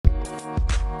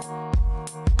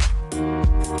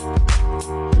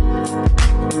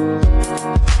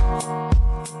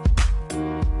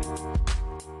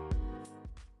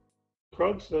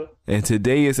so. And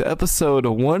today is episode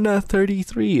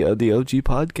 133 of the OG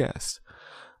podcast.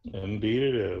 Indeed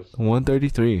it is.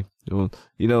 133. You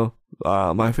know,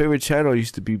 my favorite channel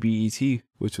used to be BET,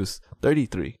 which was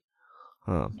 33.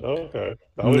 Okay.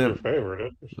 That was your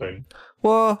favorite. Interesting.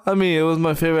 Well, I mean, it was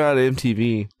my favorite out of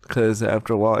MTV, because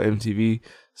after a while, MTV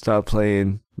stopped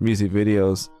playing music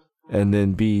videos, and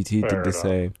then BET did the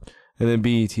same. And then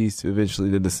BET eventually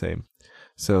did the same.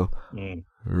 So,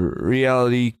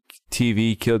 reality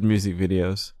TV killed music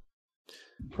videos.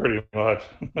 Pretty much.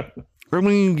 I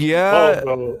mean, yeah,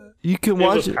 you can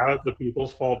watch it. It was kind of the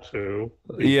people's fault, too.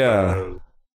 Yeah.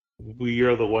 We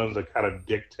are the ones that kind of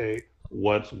dictate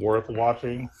what's worth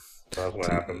watching. That's what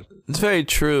happens. It's very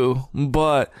true.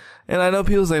 And I know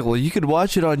people's like, well, you could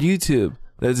watch it on YouTube.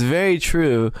 That's very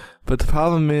true. But the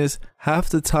problem is, half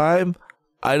the time,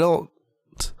 I don't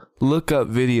look up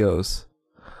videos.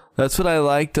 That's what I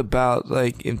liked about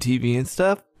like MTV and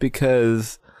stuff,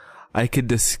 because I could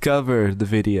discover the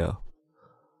video.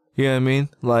 You know what I mean?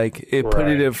 Like, it put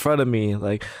it in front of me.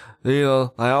 Like, you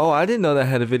know, like, oh, I didn't know that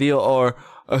had a video, or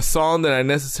a song that I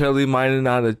necessarily might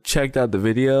not have checked out the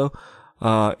video.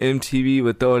 MTV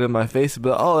would throw it in my face and be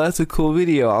like, oh, that's a cool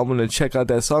video. I'm going to check out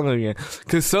that song again.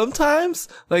 Because sometimes,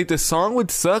 like, the song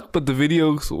would suck, but the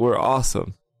videos were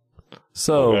awesome.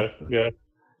 So, yeah.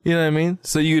 You know what I mean?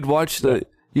 So you'd watch the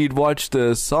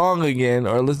song again,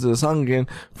 or listen to the song again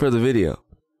for the video.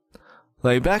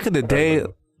 Like, back in the day,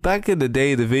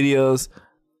 the videos,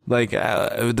 like,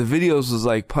 the videos was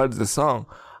like part of the song.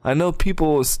 I know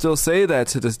people still say that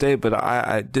to this day, but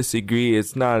I disagree.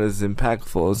 It's not as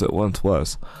impactful as it once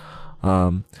was.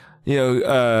 You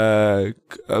know,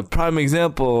 a prime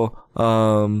example,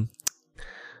 the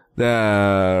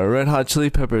Red Hot Chili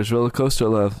Peppers, Roller Coaster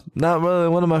Love. Not really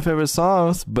one of my favorite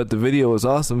songs, but the video was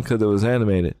awesome because it was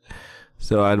animated.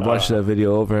 So I'd watch that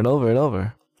video over and over and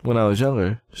over when I was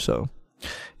younger. So,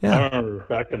 yeah. I remember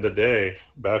back in the day,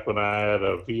 back when I had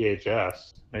a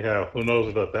VHS. Yeah, who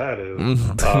knows what that is?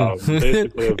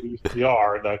 Basically a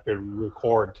VCR that could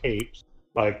record tapes,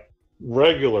 like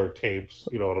regular tapes,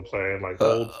 you know what I'm saying? Like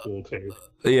old school tapes.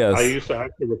 Yes. I used to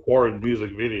actually record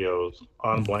music videos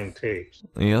on blank tapes.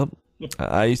 Yep.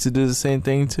 I used to do the same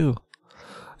thing too.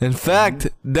 In fact,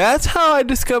 that's how I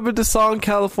discovered the song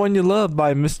California Love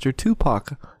by Mr.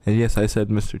 Tupac. And yes, I said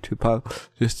Mr. Tupac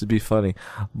just to be funny.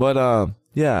 But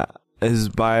yeah, it's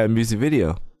by a music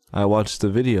video. I watched the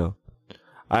video.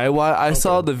 I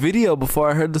saw the video before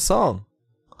I heard the song.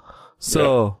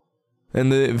 So,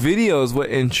 and the video is what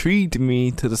intrigued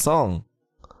me to the song.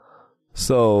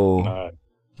 So,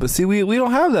 but see, we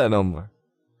don't have that no more.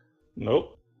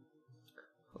 Nope.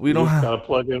 We don't have. Gotta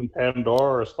plug in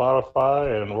Pandora or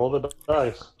Spotify and roll the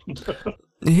dice.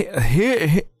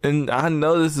 Here, and I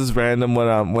know this is random when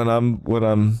I'm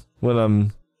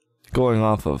going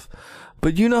off of,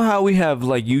 but you know how we have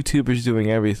like YouTubers doing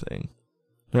everything,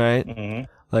 right? Mm-hmm.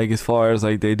 Like, as far as,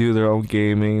 like, they do their own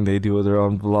gaming, they do their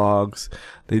own vlogs,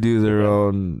 they do their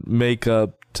own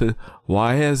makeup.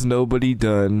 Why has nobody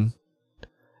done...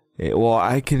 Well,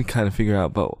 I can kind of figure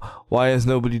out, but why has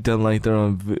nobody done, like, their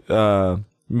own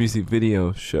music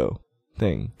video show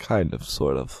thing? Kind of,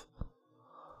 sort of.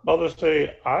 I'll just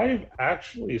say, I've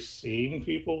actually seen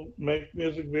people make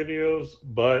music videos,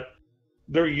 but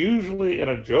they're usually in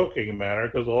a joking manner,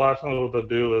 because a lot of times what they'll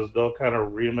do is they'll kind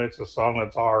of remix a song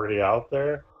that's already out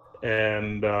there,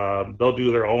 and they'll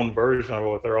do their own version of it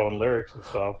with their own lyrics and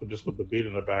stuff, and just with the beat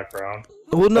in the background.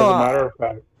 Well, no, as a matter of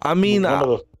fact, I mean,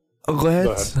 go ahead.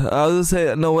 I was gonna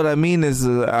say, no, what I mean is,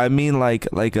 I mean like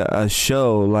a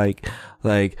show, like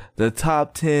the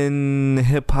top 10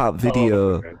 hip hop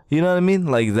video. Okay. You know what I mean?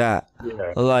 Like that.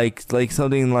 Yeah. Like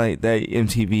something like that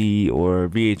MTV or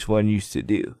VH1 used to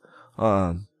do.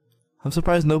 I'm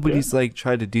surprised nobody's like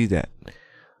tried to do that.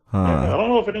 I don't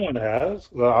know if anyone has.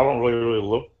 I don't really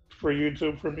look for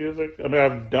YouTube for music. I mean,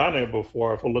 I've done it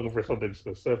before if I'm looking for something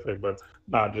specific, but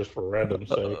not just for random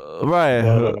sake. Right.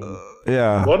 But,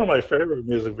 yeah. One of my favorite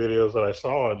music videos that I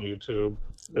saw on YouTube,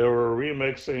 they were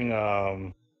remixing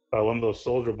one of those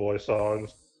Soulja Boy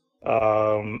songs,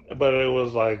 but it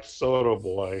was like Soda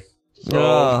Boy.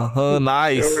 So oh,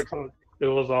 nice. It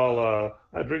was all,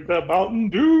 I drink that Mountain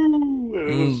Dew. And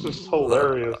it was just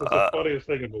hilarious. It's the funniest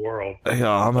thing in the world. Yeah,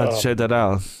 I'm going to have to check that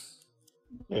out.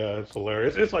 Yeah, it's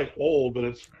hilarious. It's like old, but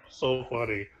it's so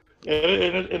funny.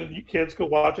 And you kids can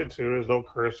watch it too. There's no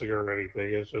cursing or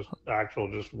anything. It's just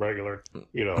just regular,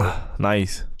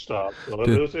 nice stuff. So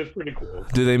it's pretty cool.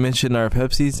 Do they mention our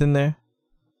Pepsis in there?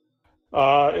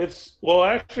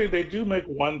 Actually, they do make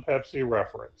one Pepsi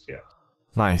reference, yeah.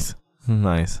 Nice.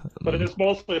 But it's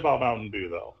mostly about Mountain Dew,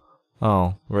 though.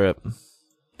 Oh, rip.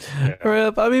 Yeah.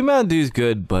 Rip. I mean, Mountain Dew's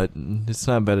good, but it's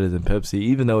not better than Pepsi.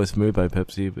 Even though it's made by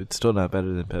Pepsi, but it's still not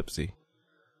better than Pepsi.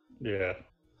 Yeah.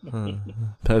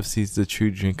 Pepsi's the true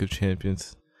drink of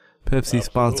champions. Pepsi,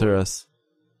 sponsor us,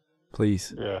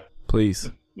 please. Yeah.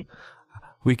 Please.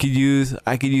 I could use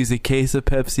a case of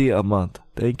Pepsi a month.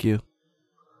 Thank you.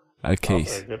 A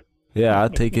case. Yeah, I'll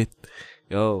take it.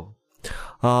 Yo.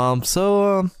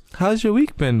 So how's your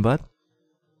week been, bud?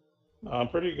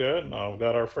 Pretty good. I've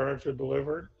got our furniture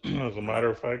delivered. As a matter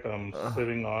of fact, I'm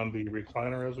sitting on the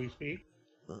recliner as we speak.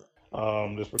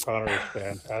 This recliner is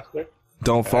fantastic.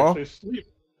 Don't fall? I actually sleep.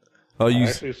 Oh, I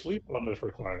actually sleep on this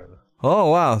recliner. Oh,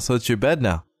 wow. So it's your bed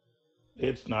now.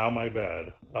 It's now my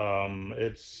bed.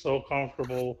 It's so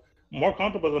comfortable. More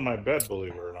comfortable than my bed,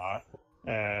 believe it or not.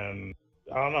 And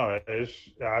I don't know.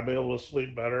 I'll be able to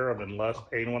sleep better. I'm in less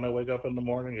pain when I wake up in the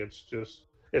morning.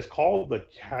 It's called the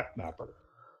cat napper.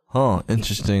 Oh,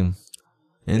 interesting.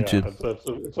 Yeah,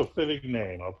 it's a fitting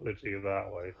name. I'll put it to you that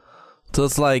way.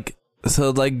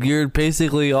 So you're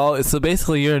basically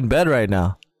you're in bed right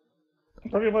now.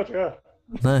 Pretty much, yeah.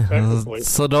 Nice.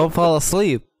 So don't fall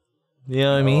asleep. You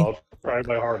know what I mean? I'll try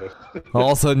my hardest.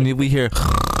 All of a sudden we hear,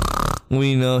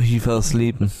 we know he fell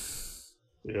asleep.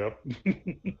 Yep.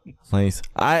 Nice.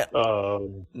 I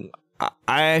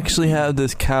actually have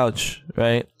this couch,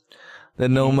 right? That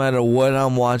no matter what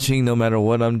I'm watching, no matter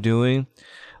what I'm doing,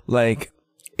 it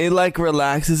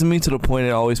relaxes me to the point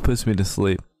it always puts me to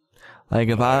sleep. Like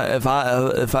if I'm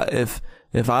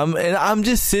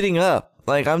just sitting up,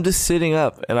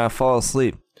 and I fall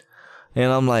asleep,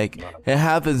 and I'm like, it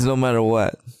happens no matter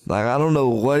what. Like I don't know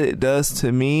what it does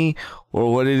to me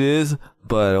or what it is,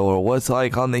 or what's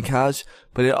like on the couch,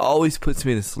 but it always puts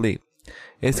me to sleep.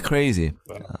 It's crazy.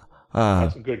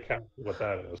 That's a good count for what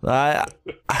that is.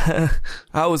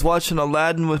 I was watching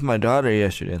Aladdin with my daughter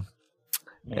yesterday,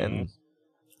 and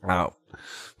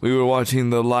we were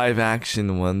watching the live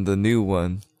action one, the new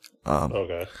one.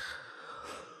 Okay.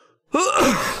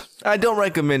 I don't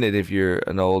recommend it if you're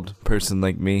an old person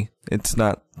like me. It's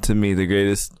not, to me, the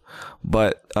greatest,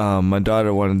 but my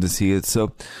daughter wanted to see it,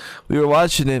 so we were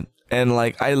watching it, and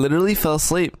I literally fell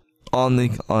asleep on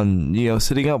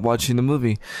sitting up watching the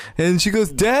movie, and she goes,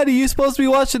 "Daddy, you're supposed to be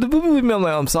watching the movie with me." I'm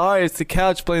like, "I'm sorry, it's the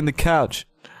couch playing the couch."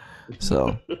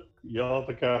 So y'all at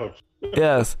the couch.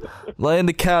 Yes, laying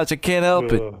the couch, I can't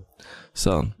help it.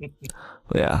 So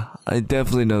yeah, I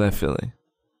definitely know that feeling.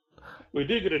 We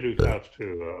did get a new couch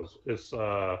too. It's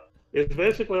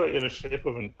basically in the shape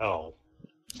of an L.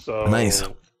 So nice.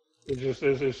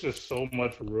 It's just so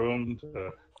much room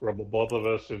for both of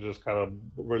us to just kind of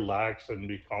relax and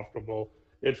be comfortable.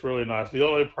 It's really nice. The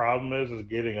only problem is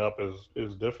getting up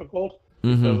is difficult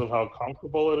because of how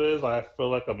comfortable it is. I feel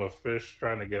like I'm a fish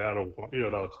trying to get out of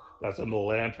that's in the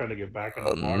land trying to get back in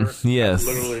the water. Yes.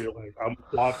 Literally, I'm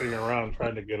flopping around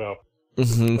trying to get up.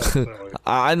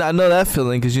 I know that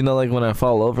feeling because when I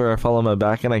fall over, I fall on my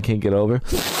back and I can't get over.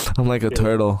 I'm like a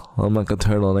turtle. I'm like a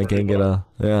turtle and I can't get up.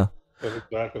 Yeah. That's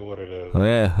exactly what it is. Oh,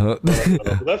 yeah. But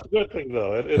that's a good thing,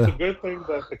 though. It's a good thing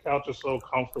that the couch is so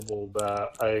comfortable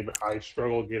that I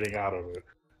struggle getting out of it.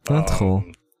 That's cool.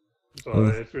 So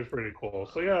it's pretty cool.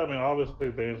 So yeah, I mean,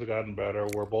 obviously things have gotten better.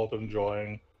 We're both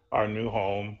enjoying our new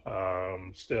home.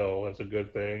 Still, it's a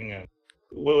good thing. And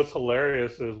what's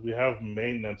hilarious is we have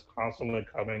maintenance constantly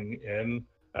coming in,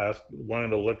 wanting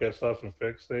to look at stuff and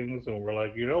fix things, and we're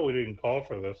like, we didn't call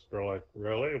for this. They're like,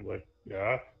 really? I'm like,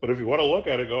 yeah, but if you want to look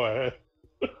at it, go ahead.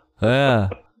 Yeah,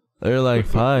 they're like,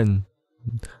 fine.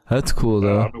 That's cool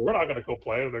though. I mean, we're not gonna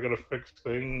complain. They're gonna fix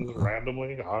things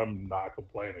randomly. I'm not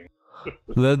complaining.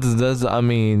 That's. I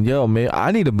mean, yo, man,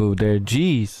 I need to move there.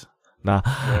 Jeez, nah.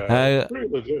 Yeah, it's pretty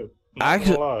legit.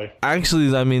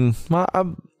 Actually, I mean,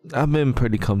 I've been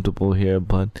pretty comfortable here,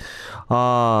 but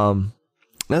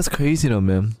that's crazy though,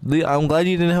 man. I'm glad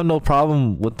you didn't have no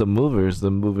problem with the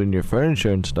moving your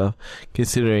furniture and stuff,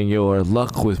 considering your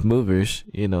luck with movers,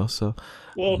 so.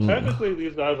 Well, technically,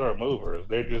 these guys aren't movers.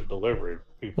 They're just delivery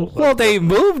people. Well, they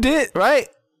moved it, right?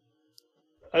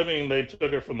 I mean, they took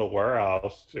it from the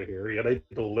warehouse to here. Yeah, they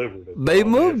delivered it. They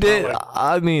moved it.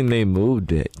 They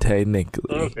moved it,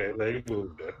 technically. Okay, they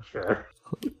moved it, sure.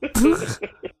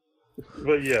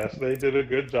 But yes, they did a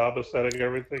good job of setting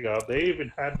everything up. They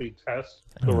even had me test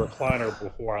the recliner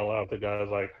before I left. The guy's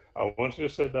like, I want you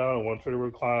to sit down. I want you to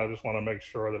recline. I just want to make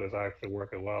sure that it's actually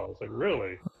working well. I was like,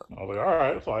 really? I was like, all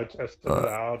right. So I tested it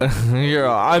out.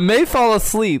 I may fall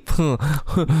asleep.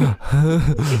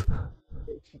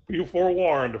 you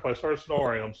forewarned. If I start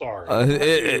snoring, I'm sorry.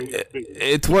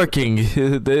 It's working.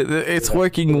 It's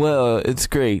working well. It's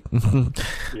great.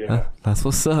 Yeah. That's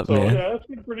what's up, So man. yeah, it's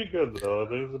been pretty good though.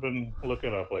 Things have been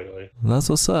looking up lately. That's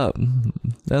what's up.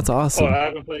 That's Oh, awesome. I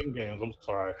haven't played games. I'm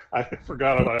sorry. I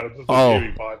forgot about it. This is a Oh.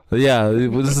 gaming pod. Yeah,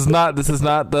 this is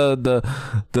not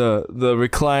the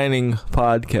reclining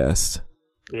podcast.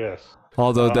 Yes.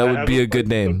 Although that I would be a haven't good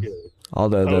played name. some games.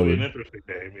 Although That that would be an would. interesting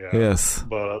game, yeah. Yes.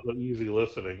 But easy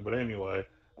listening. But anyway,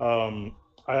 I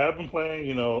have been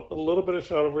playing, a little bit of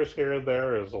Shadowverse here and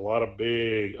there. There's a lot of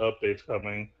big updates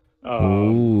coming.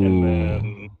 And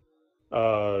then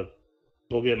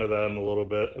we'll get into that in a little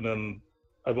bit. And then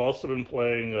I've also been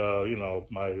playing,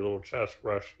 my little chess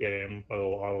rush game, my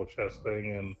little auto chess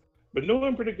thing, and been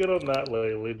doing pretty good on that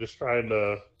lately. Just trying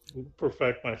to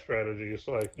perfect my strategy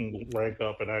so I can rank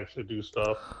up and actually do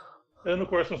stuff. And of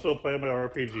course, I'm still playing my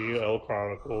RPG, L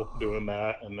Chronicle, doing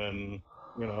that. And then,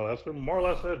 that's been more or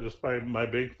less it. Just my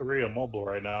big three on mobile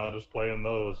right now, just playing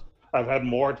those. I've had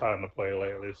more time to play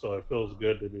lately, so it feels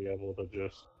good to be able to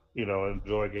just,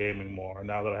 enjoy gaming more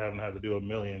now that I haven't had to do a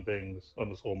million things on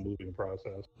this whole moving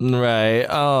process. Right.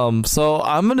 So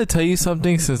I'm gonna tell you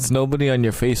something since nobody on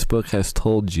your Facebook has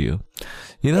told you.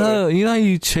 You know how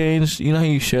you changed. You know how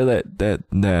you share that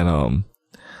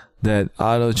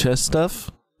auto chess stuff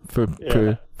for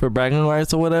bragging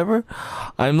rights or whatever.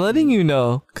 I'm letting you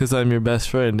know because I'm your best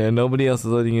friend, and nobody else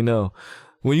is letting you know.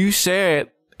 When you share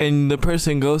it and the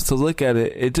person goes to look at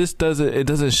it, it just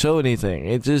doesn't show anything.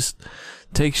 It just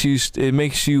it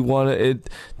makes you want to, it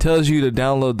tells you to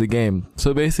download the game.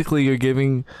 So basically you're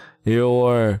giving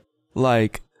you're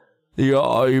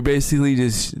basically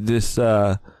just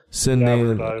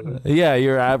sending,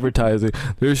 you're advertising.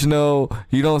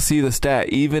 You don't see the stat.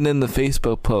 Even in the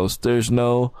Facebook post, there's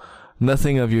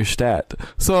nothing of your stat.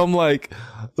 So I'm like,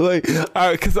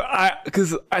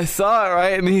 cause I saw it,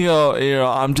 right? And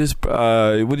I'm just,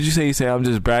 what did you say? You say I'm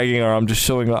just bragging, or I'm just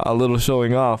showing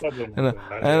off. And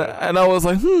I was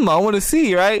like, I want to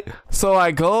see, right? So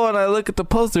I go and I look at the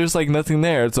post. There's like nothing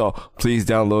there. It's all, please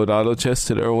download Auto Chess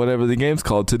today, or whatever the game's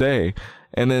called today.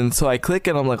 And then so I click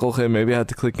it. I'm like, okay, maybe I have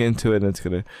to click into it and it's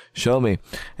gonna show me.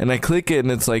 And I click it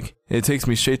and it's like, it takes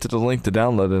me straight to the link to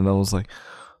download it. And I was like,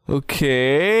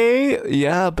 okay,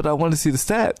 yeah, but I want to see the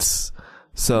stats.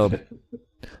 So,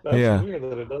 That's weird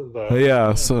that it does that.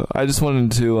 Yeah, so I just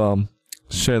wanted to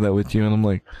share that with you, and I'm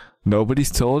like,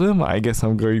 nobody's told him? I guess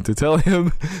I'm going to tell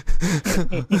him.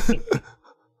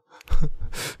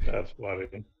 That's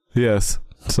funny. Yes.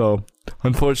 So,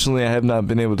 unfortunately, I have not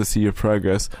been able to see your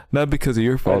progress. Not because of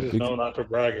your fault. I just know not to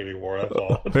brag anymore, that's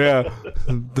all. Yeah.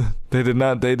 They did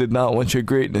not want your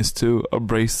greatness to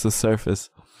embrace the surface.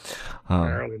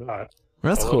 Apparently not.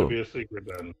 That's I'll cool. let it be a secret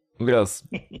then. Yes.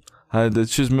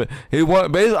 That's just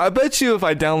I bet you if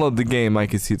I download the game, I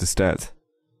can see the stats.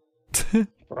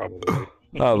 Probably.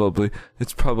 Probably.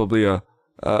 It's probably a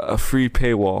free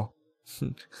paywall.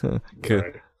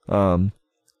 Okay. Right.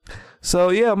 So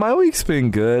yeah, my week's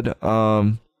been good.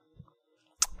 I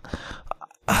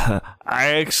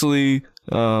actually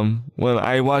when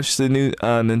I watched the new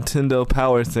Nintendo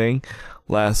Power thing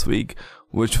last week,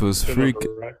 which was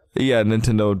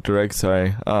Nintendo Direct,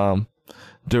 sorry.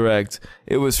 Direct.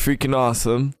 It was freaking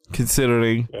awesome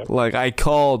considering like I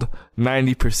called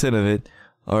 90% of it,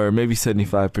 or maybe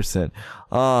 75%.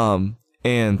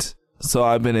 And so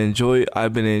I've been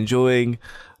enjoying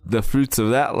the fruits of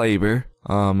that labor.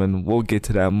 And we'll get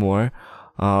to that more.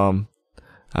 And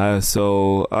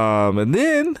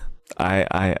then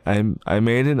I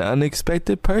made an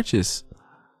unexpected purchase.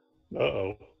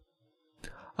 Uh-oh.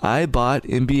 I bought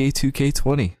NBA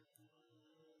 2K20.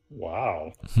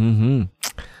 Wow.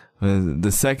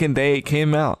 The second day it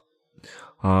came out.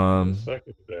 The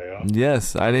second day, huh?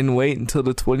 Yes, I didn't wait until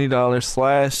the $20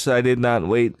 slash. I did not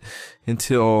wait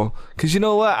until, cause you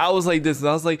know what? I was like this, and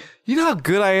I was like, you know how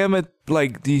good I am at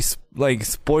like these like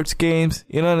sports games.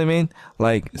 You know what I mean?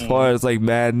 Like as far as like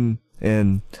Madden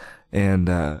and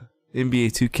NBA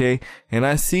 2K, and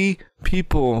I see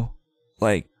people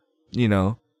like,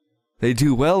 they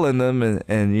do well in them,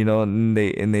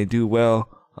 and they do well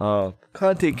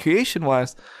content creation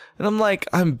wise. And I'm like,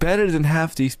 I'm better than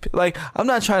half these. Like, I'm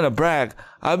not trying to brag.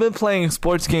 I've been playing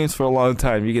sports games for a long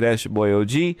time. You can ask your boy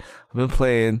OG. I've been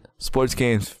playing sports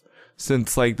games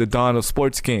since like the dawn of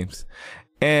sports games.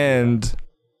 And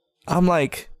I'm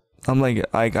like I'm better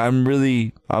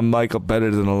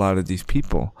than a lot of these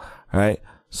people, right?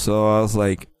 So I was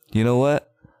like, you know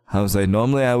what? I was like,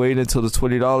 normally I wait until the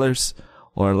 $20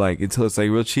 or like until it's like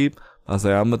real cheap. I was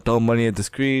like, I'm gonna throw money at the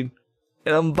screen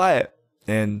and I'm gonna buy it.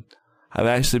 And I've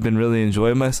actually been really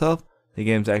enjoying myself. The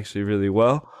game's actually really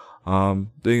well.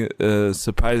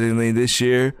 Surprisingly, this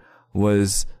year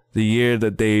was the year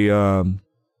that they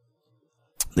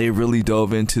really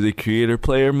dove into the creator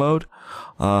player mode.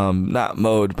 Not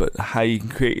mode, but how you can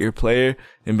create your player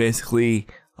and basically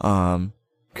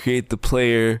create the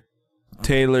player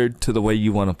tailored to the way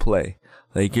you want to play.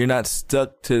 Like, you're not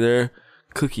stuck to their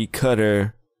cookie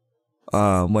cutter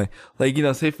way. Like,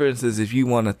 say for instance, if you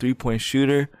want a 3-point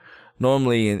shooter,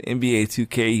 normally in NBA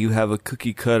 2K you have a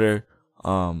cookie cutter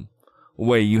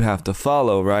way you have to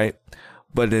follow, right?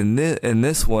 But in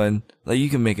this one, like, you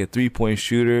can make a 3-point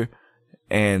shooter,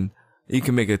 and you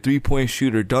can make a 3-point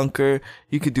shooter dunker.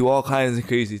 You could do all kinds of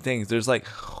crazy things. There's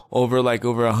over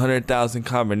 100,000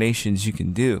 combinations you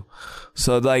can do.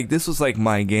 So like, this was like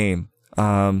my game.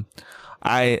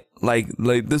 I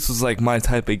this was like my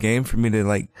type of game for me to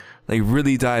like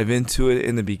really dive into it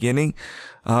in the beginning.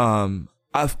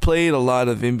 I've played a lot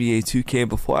of NBA 2K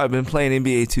before. I've been playing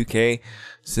NBA 2K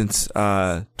since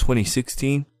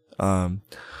 2016.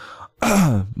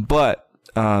 But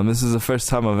this is the first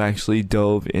time I've actually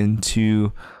dove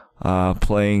into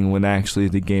playing when actually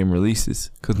the game releases,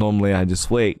 because normally I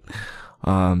just wait.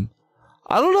 I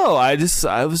don't know. I just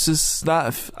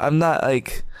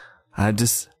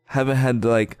haven't had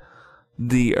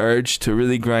the urge to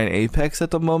really grind Apex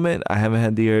at the moment. I haven't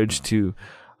had the urge to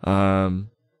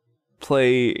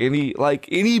play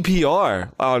any PR,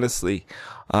 honestly.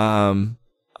 I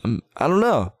don't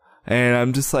know. And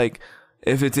I'm just like,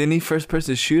 if it's any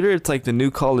first-person shooter, it's like the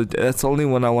new Call of Duty. That's the only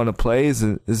one I want to play is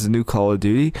the new Call of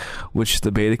Duty, which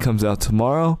the beta comes out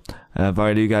tomorrow. I've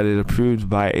already got it approved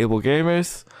by Able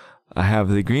Gamers. I have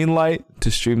the green light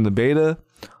to stream the beta.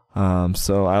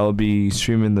 So I will be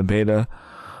streaming the beta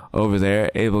over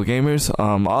there, Able Gamers.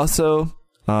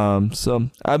 So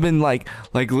I've been like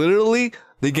literally,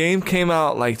 the game came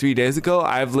out 3 days ago.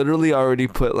 I've literally already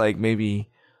put maybe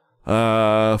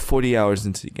 40 hours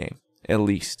into the game, at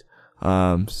least.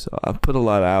 So I put a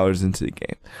lot of hours into the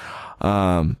game.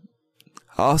 I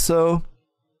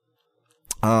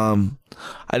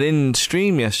didn't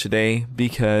stream yesterday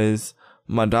because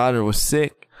my daughter was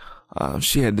sick.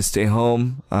 She had to stay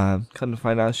home. Come to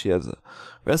find out she has a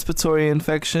respiratory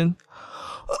infection.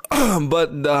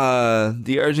 But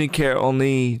the urgent care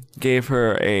only gave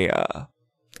her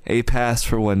a pass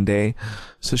for 1 day,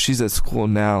 so she's at school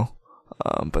now.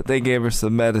 But they gave her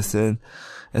some medicine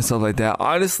and stuff like that.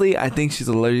 Honestly, I think she's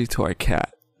allergic to our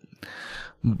cat.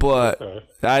 But okay.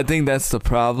 I think that's the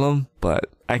problem. But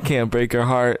I can't break her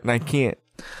heart, and I can't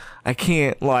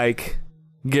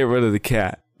get rid of the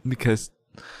cat because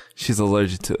she's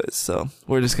allergic to it. So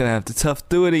we're just gonna have to tough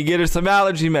through it and get her some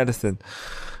allergy medicine.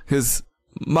 Because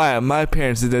my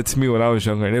parents did that to me when I was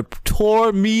younger, and it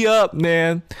tore me up,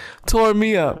 man. Tore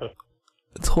me up.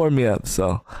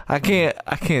 So I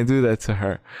can't do that to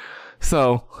her.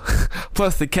 So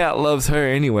plus the cat loves her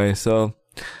anyway. So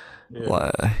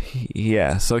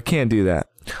yeah. So I can't do that.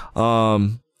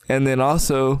 And then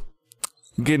also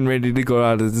getting ready to go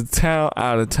out of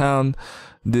town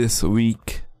this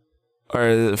week,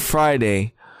 or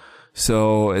Friday.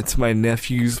 So it's my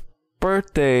nephew's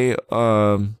birthday.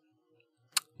 They're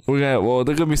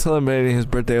gonna be celebrating his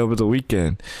birthday over the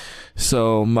weekend.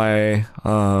 So my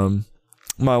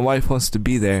wife wants to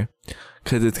be there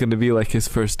because it's gonna be his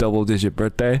first double-digit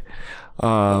birthday.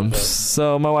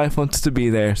 So my wife wants to be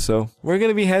there. So we're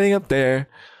gonna be heading up there.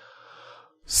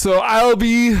 So I'll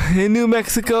be in New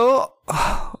Mexico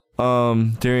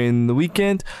during the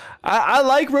weekend. I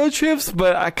like road trips,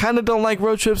 but I kind of don't like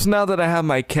road trips now that I have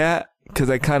my cat, because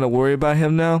I kind of worry about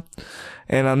him now.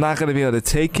 And I'm not going to be able to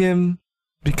take him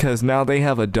because now they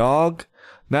have a dog.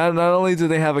 Not only do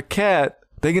they have a cat,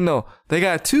 they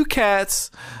got 2 cats,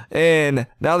 and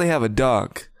now they have a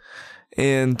dog.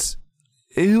 And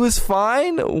it was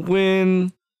fine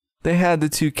when they had the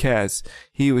 2 cats.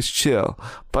 He was chill.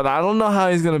 But I don't know how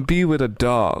he's going to be with a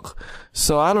dog.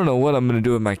 So I don't know what I'm going to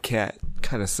do with my cat.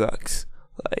 Kind of sucks.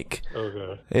 Okay.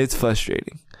 It's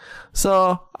frustrating.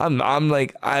 So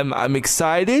I'm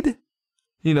excited,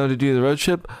 to do the road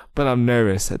trip, but I'm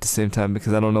nervous at the same time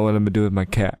because I don't know what I'm gonna do with my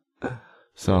cat.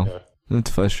 So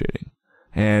it's frustrating.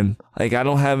 And I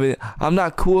don't have it. I'm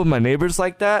not cool with my neighbors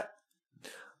like that,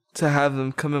 to have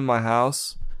them come in my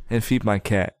house and feed my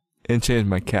cat and change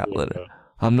my cat litter.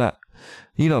 I'm not.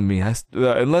 You know me.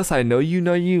 Unless I know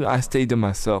you, I stay to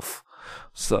myself.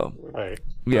 So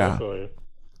yeah.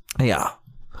 Yeah.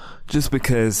 Just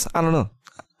because, I don't know.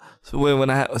 So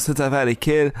since I've had a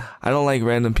kid, I don't like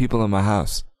random people in my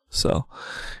house. So,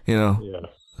 Yeah.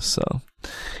 So,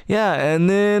 yeah. And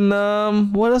then,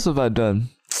 what else have I done?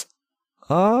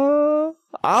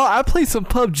 I played some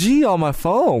PUBG on my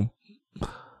phone.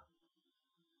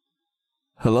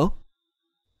 Hello?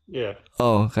 Yeah.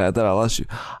 Oh, okay. I thought I lost you.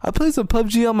 I played some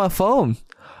PUBG on my phone.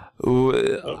 On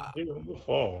the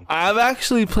phone. I've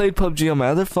actually played PUBG on my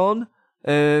other phone,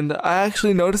 and I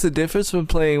actually noticed a difference when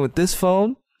playing with this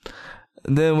phone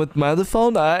and then with my other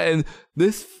phone. And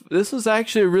this was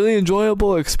actually a really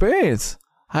enjoyable experience.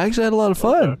 I actually had a lot of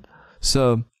fun. Okay.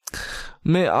 So,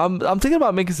 man, I'm thinking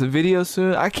about making some videos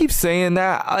soon. I keep saying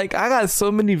that. Like, I got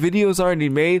so many videos already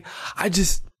made. I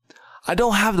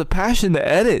don't have the passion to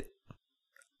edit.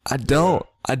 I don't.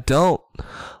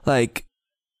 Like,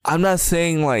 I'm not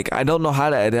saying like I don't know how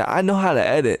to edit. I know how to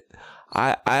edit.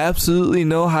 I absolutely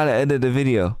know how to edit a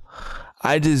video.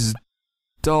 I just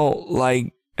don't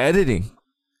like editing.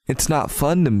 It's not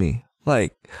fun to me.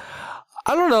 Like,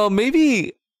 I don't know,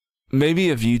 maybe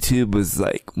if YouTube was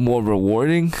like more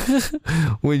rewarding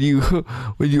when you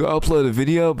upload a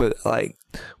video, but like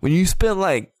when you spend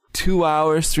like 2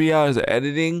 hours, 3 hours of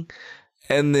editing,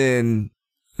 and then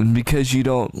because you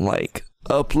don't like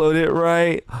upload it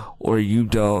right, or you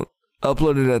don't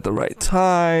upload it at the right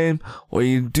time, or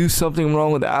you do something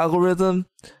wrong with the algorithm,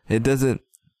 it doesn't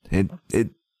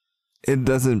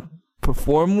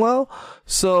perform well.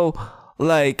 So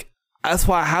like, that's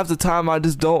why half the time I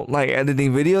just don't like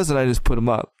editing videos, and I just put them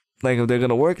up. Like, if they're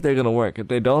gonna work, they're gonna work. If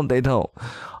they don't, they don't.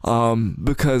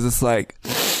 Because it's like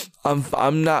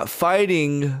I'm not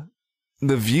fighting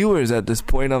the viewers at this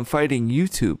point. I'm fighting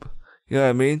YouTube. You know what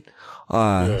I mean?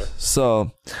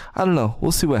 So I don't know.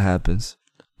 We'll see what happens.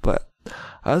 But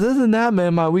other than that,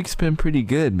 man, my week's been pretty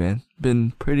good, man.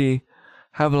 Been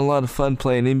having a lot of fun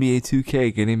playing NBA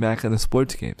 2K, getting back into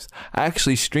sports games. I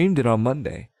actually streamed it on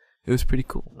Monday. It was pretty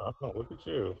cool. Oh, look at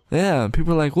you. Yeah,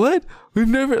 people are like, what? We've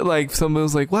never, like, someone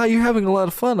was like, wow, you're having a lot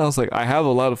of fun. I was like, I have a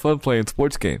lot of fun playing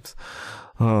sports games.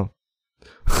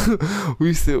 we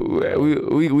used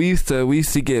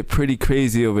to get pretty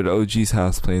crazy over at OG's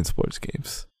house playing sports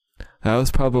games. That was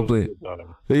probably,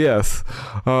 yes.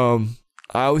 I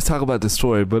always talk about the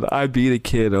story, but I beat a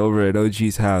kid over at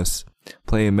OG's house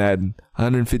playing Madden,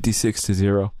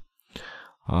 156-0.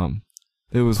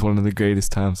 It was one of the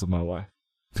greatest times of my life.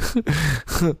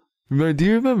 Do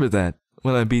you remember that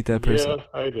when I beat that person? Yeah,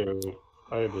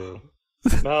 I do.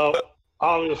 Now,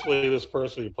 obviously, this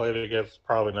person you played against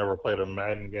probably never played a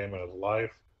Madden game in his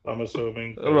life, I'm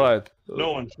assuming. Right.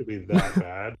 No one should be that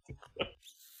bad.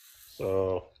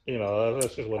 So,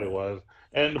 that's just what it was.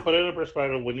 And to put it in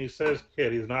perspective, when he says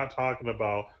kid, he's not talking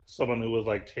about someone who was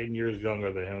like 10 years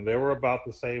younger than him. They were about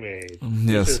the same age.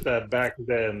 Yes. It's just that back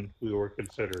then we were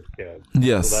considered kids.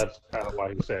 Yes. So that's kind of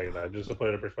why he's saying that, just to put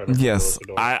it in perspective. Yes.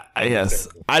 I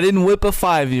didn't whip a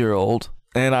 5-year-old,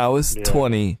 and I was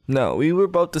 20. No, we were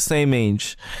both the same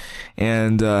age.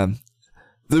 And the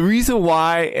reason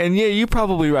why, and yeah, you're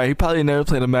probably right. He probably never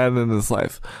played a Madden in his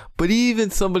life. But even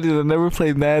somebody that never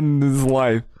played Madden in his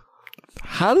life,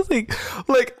 how do they,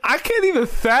 like, I can't even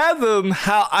fathom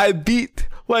how I beat,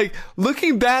 like,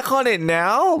 looking back on it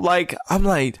now, like, I'm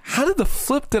like, how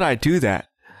did I do that?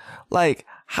 Like,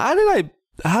 how did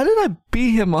I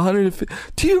beat him 150?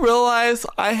 Do you realize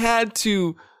I had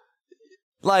to,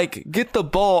 like, get the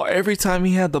ball every time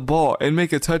he had the ball and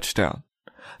make a touchdown?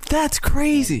 That's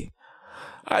crazy.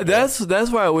 That's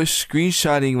why I wish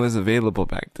screenshotting was available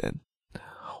back then.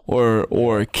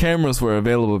 Or cameras were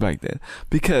available back then.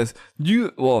 Because I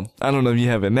don't know if you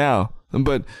have it now,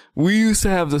 but we used to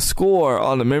have the score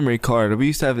on a memory card. We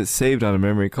used to have it saved on a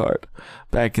memory card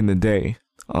back in the day.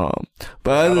 But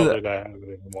I don't think I have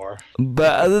it anymore.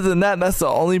 But other than that, that's the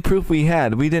only proof we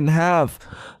had. We didn't have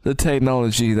the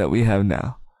technology that we have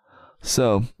now.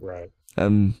 So, right.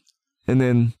 And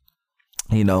then,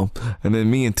 and then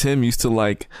me and Tim used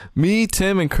to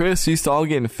Tim and Chris used to all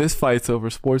get in fist fights over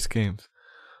sports games.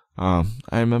 I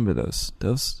remember those.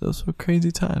 Those were crazy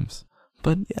times.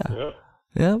 But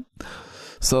yeah.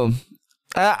 So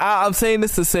I'm saying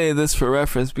this to say this for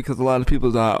reference, because a lot of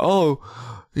people thought,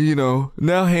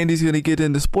 now Handy's gonna get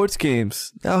into sports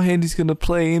games. Now Handy's gonna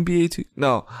play NBA 2.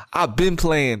 No, I've been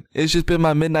playing. It's just been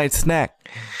my midnight snack.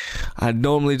 I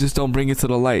normally just don't bring it to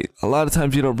the light. A lot of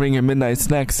times you don't bring your midnight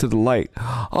snacks to the light.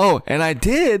 Oh, and I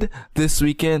did this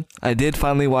weekend. I did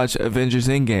finally watch Avengers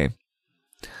Endgame.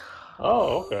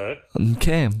 Oh, okay.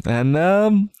 Okay,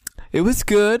 and it was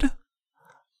good.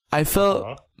 I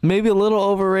felt maybe a little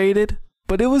overrated,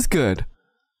 but it was good.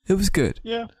 It was good.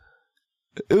 Yeah.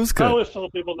 It was good. I always tell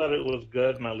people that it was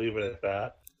good, and I leave it at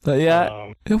that.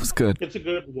 It was good. It's a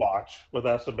good watch, but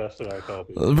that's the best thing I tell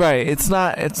people. Right. It's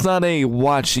not a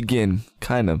watch again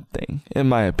kind of thing, in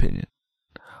my opinion.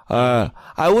 I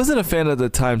wasn't a fan of the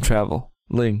time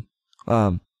traveling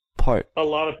part. A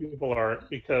lot of people aren't,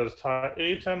 because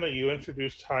anytime that you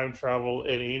introduce time travel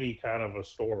in any kind of a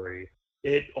story,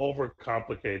 it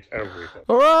overcomplicates everything.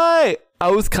 All right.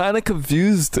 I was kind of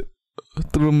confused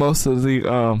through most of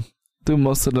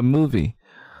the movie.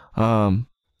 Yeah,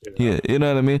 you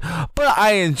know what I mean? But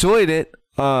I enjoyed it.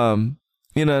 You know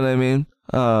what I mean?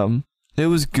 It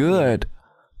was good.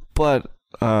 But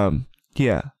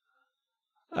yeah.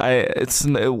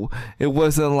 It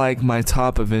wasn't like my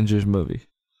top Avengers movie.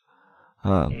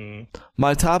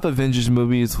 My top Avengers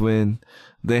movie is when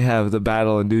they have the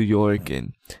battle in New York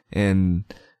and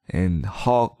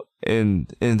Hulk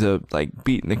ends up like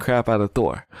beating the crap out of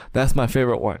Thor. That's my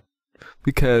favorite one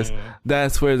because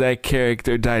that's where that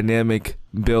character dynamic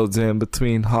builds in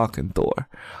between Hulk and Thor.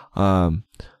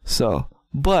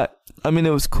 But I mean,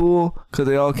 it was cool because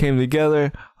they all came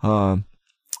together.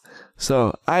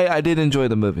 So I did enjoy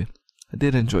the movie.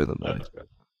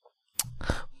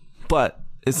 But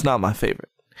it's not my favorite.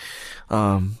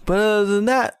 But other than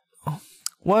that,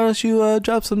 why don't you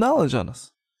drop some knowledge on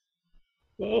us?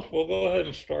 Well, we'll go ahead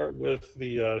and start with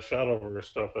the Shadowverse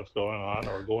stuff that's going on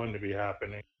or going to be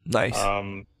happening. Nice.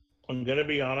 I'm going to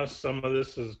be honest, some of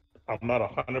this is, I'm not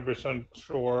 100%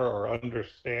 sure or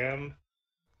understand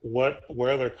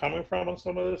where they're coming from on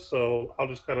some of this, so I'll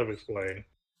just kind of explain.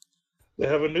 They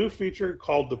have a new feature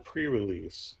called the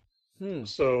pre-release.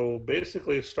 So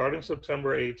basically, starting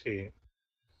September 18th,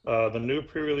 the new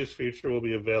pre-release feature will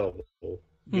be available.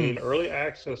 Gain early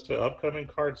access to upcoming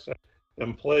card sets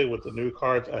and play with the new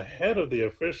cards ahead of the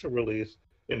official release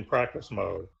in practice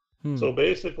mode. So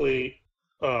basically,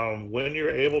 when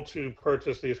you're able to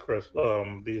purchase these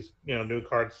new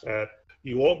card set,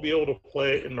 you won't be able to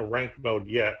play it in the ranked mode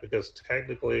yet because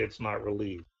technically it's not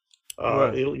released.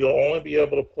 Right. You'll only be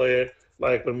able to play it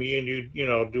like when me and you,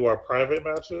 do our private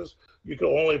matches. You can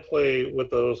only play with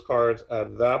those cards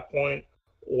at that point,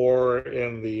 or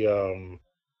in the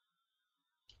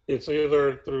it's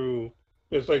either through.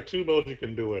 It's like two modes you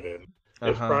can do it in.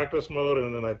 It's practice mode,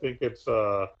 and then I think it's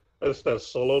that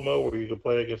solo mode where you can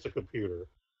play against a computer.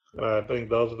 And I think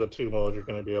those are the two modes you're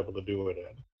going to be able to do it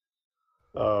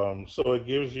in. So it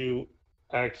gives you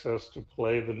access to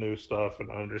play the new stuff and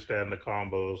understand the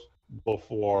combos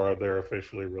before they're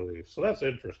officially released. So that's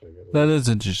interesting. That is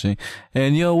interesting.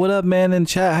 And yo, what up, man, in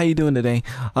chat? How you doing today?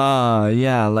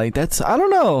 Yeah, like that's, I don't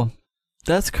know.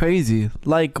 That's crazy.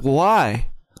 Like, why?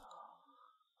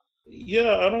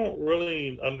 Yeah, I don't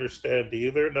really understand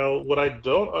either. Now, what I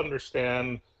don't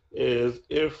understand is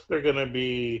if they're going to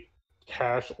be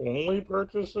cash-only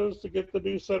purchases to get the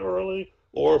new set early,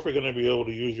 or if you're going to be able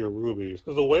to use your rubies.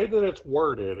 Because the way that it's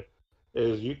worded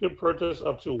is you can purchase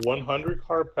up to 100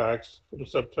 card packs from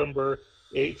September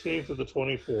 18th to the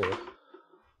 24th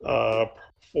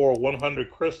for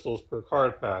 100 crystals per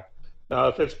card pack. Now,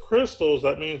 if it's crystals,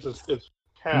 that means it's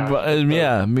cash.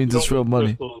 Yeah, it means it's real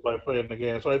money. By playing the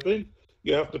game. So I think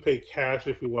you have to pay cash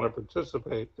if you want to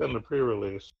participate in the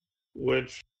pre-release,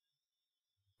 which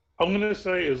I'm going to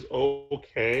say is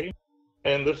okay.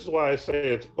 And this is why I say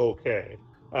it's okay.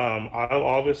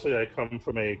 I come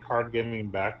from a card gaming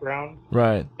background.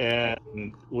 Right. And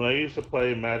when I used to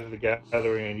play Magic the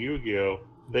Gathering and Yu-Gi-Oh!,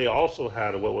 they also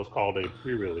had what was called a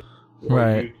pre-release.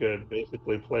 Where you could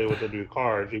basically play with the new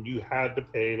cards. And you had to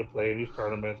pay to play in these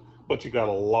tournaments, but you got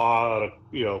a lot of,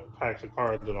 packs of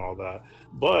cards and all that.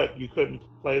 But you couldn't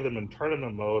play them in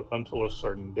tournament mode until a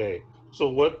certain day. So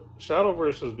what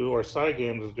Shadowverse is doing, or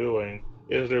Cygames is doing,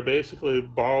 is they're basically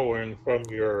borrowing from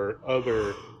your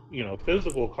other,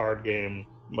 physical card game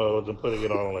modes and putting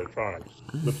it on electronics,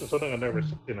 which is something I've never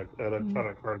seen an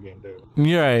electronic card game do.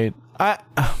 You're right.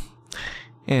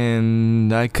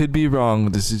 And I could be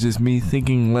wrong. This is just me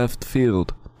thinking left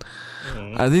field.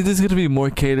 I think this is going to be more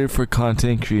catered for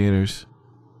content creators.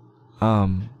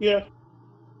 Yeah.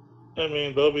 I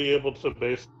mean, they'll be able to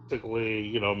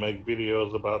basically, make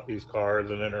videos about these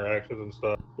cards and interactions and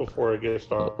stuff before it gets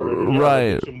started.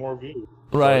 Right. Get more views.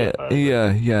 Right.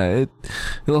 Yeah.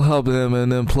 It'll help them.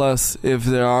 And then plus, if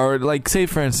there are, like, say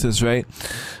for instance, right,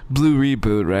 Blue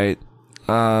Reboot, right?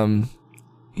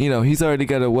 He's already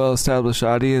got a well-established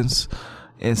audience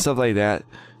and stuff like that.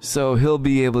 So he'll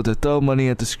be able to throw money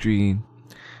at the screen,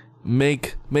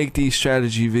 make these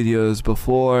strategy videos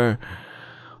before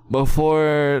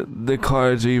the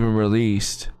cards are even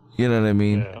released. You know what I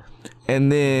mean? Yeah.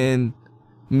 And then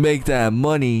make that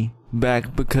money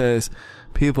back because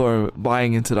people are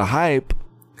buying into the hype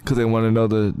because they want to know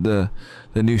the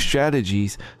new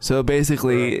strategies. So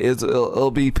basically,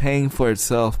 it'll be paying for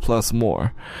itself plus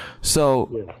more.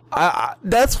 So I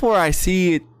that's where I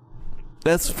see it.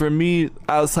 That's for me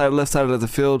outside left side of the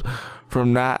field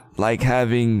from not like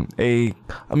having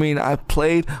I've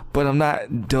played, but I'm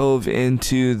not dove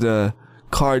into the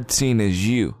card scene as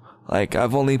you. Like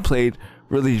I've only played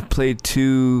really played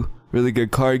two really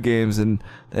good card games, and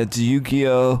that's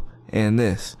Yu-Gi-Oh! And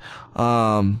this.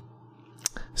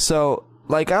 So,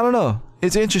 like, I don't know.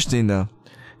 It's interesting, though.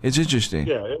 It's interesting.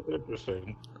 Yeah, it's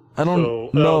interesting. I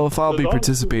don't know if I'll be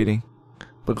participating,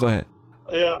 but go ahead.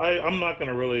 Yeah, I'm not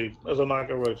gonna really, as I'm not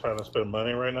gonna really try to spend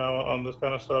money right now on this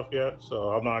kind of stuff yet, so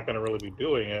I'm not gonna really be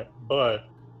doing it. But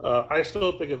I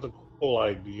still think it's a cool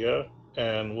idea,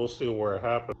 and we'll see where it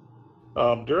happens.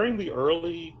 During the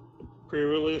early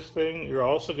pre-release thing, you're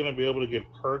also going to be able to get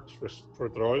perks for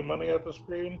throwing money at the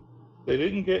screen. They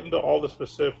didn't get into all the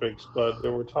specifics, but they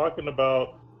were talking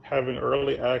about having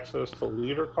early access to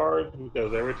leader cards,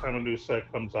 because every time a new set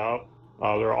comes out,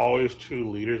 there are always 2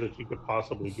 leaders that you could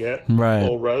possibly get. Right.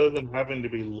 So rather than having to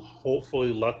be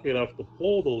hopefully lucky enough to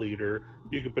pull the leader,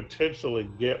 you could potentially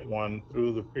get one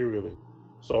through the pre-release.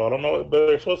 So I don't know, but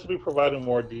they're supposed to be providing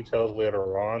more details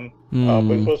later on. But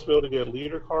you're supposed to be able to get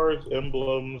leader cards,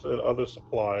 emblems, and other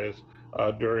supplies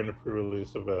during the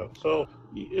pre-release event. So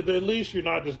at least you're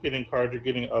not just getting cards, you're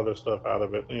getting other stuff out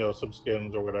of it, some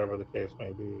skins or whatever the case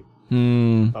may be.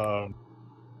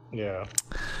 Yeah.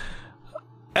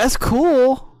 That's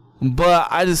cool, but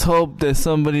I just hope that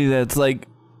somebody that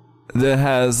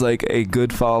has like a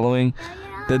good following,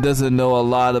 that doesn't know a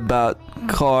lot about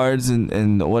cards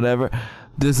and whatever,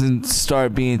 doesn't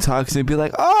start being toxic and be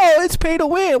like, oh, it's pay to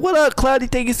win. What up, Cloudy?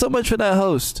 Thank you so much for that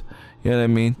host. You know what I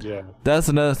mean? Yeah. That's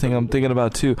another thing I'm thinking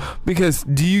about too. Because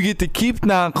do you get to keep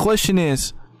now? Question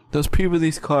is, those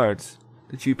pre-release cards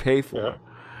that you pay for.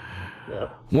 Yeah.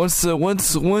 Once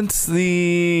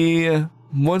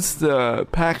the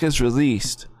pack is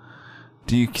released,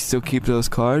 do you still keep those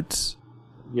cards?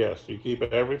 Yes, you keep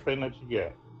everything that you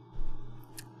get.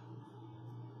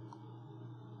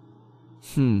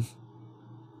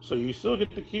 So you still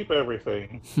get to keep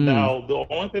everything. Now, the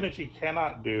only thing that you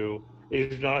cannot do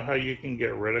is not how you can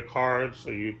get rid of cards, so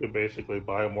you could basically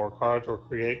buy more cards or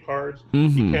create cards.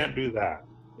 You can't do that.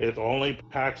 It's only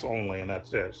packs only, and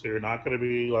that's it. So you're not going to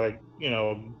be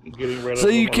getting rid of. So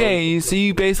you can't. So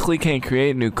you basically can't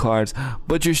create new cards,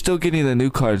 but you're still getting the new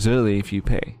cards early if you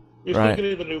pay. You're still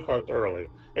getting the new cards early,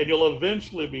 and you'll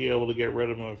eventually be able to get rid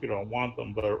of them if you don't want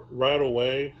them. But right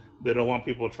away, they don't want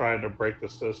people trying to break the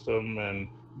system and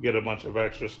get a bunch of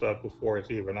extra stuff before it's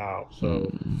even out.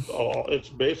 So it's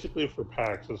basically for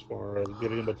packs as far as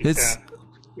getting, but you can't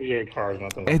create cards,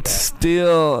 nothing like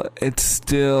that. It's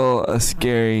still a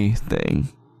scary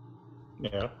thing.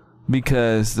 Yeah.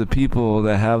 Because the people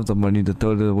that have the money to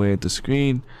throw it away at the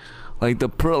screen, like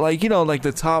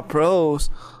the top pros,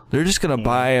 they're just gonna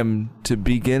buy them to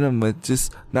begin them with,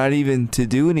 just not even to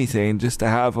do anything, just to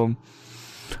have them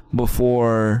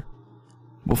before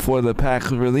the pack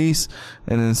release,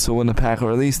 and then so when the pack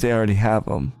release, they already have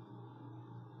them.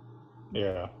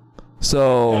 Yeah.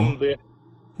 So I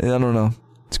don't know.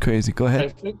 It's crazy. Go ahead. I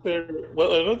think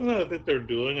another thing I think they're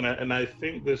doing, and I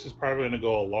think this is probably going to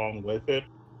go along with it,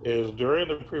 is during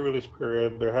the pre-release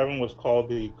period, they're having what's called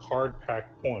the card pack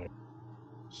point.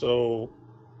 So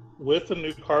with the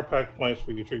new card pack points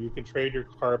feature, you can trade your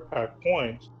card pack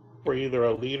points for either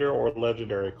a leader or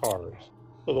legendary cards.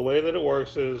 So the way that it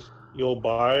works is you'll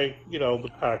buy,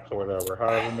 the packs or whatever,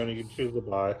 however many you choose to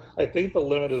buy. I think the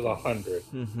limit is 100.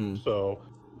 So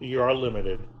you are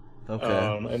limited.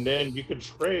 Okay. And then you can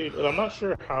trade, and I'm not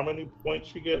sure how many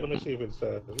points you get. Let me see if it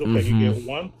says. Okay, you get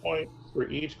 1 point for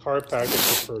each card pack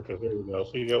that you purchase. There you go.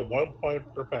 So you get 1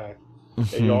 point per pack.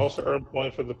 And you also earn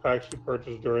points for the packs you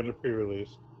purchased during the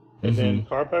pre-release. And then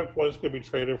card pack points could be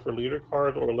traded for leader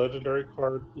cards or legendary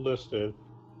card listed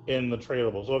in the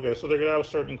tradables. Okay, so they're going to have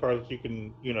certain cards that you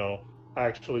can,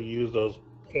 actually use those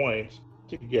points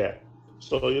to get.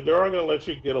 So they are going to let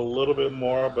you get a little bit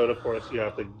more, but of course you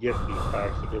have to get these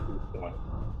packs to get these points.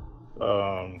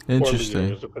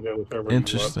 Interesting.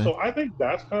 Interesting. So I think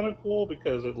that's kind of cool,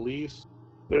 because at least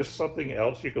there's something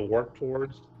else you can work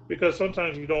towards. Because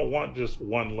sometimes you don't want just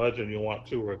one legend, you want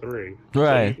 2 or 3.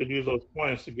 Right. So you could use those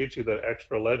points to get you that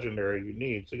extra legendary you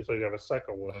need. So you have a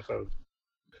second one.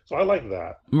 So I like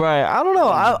that. Right. I don't know.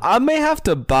 I may have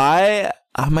to buy.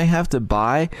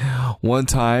 One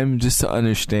time just to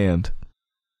understand.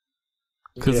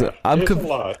 Because I'm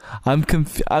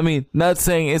confused. I mean, not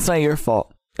saying it's not your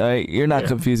fault. Right? You're not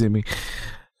confusing me.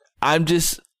 I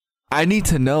need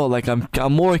to know. Like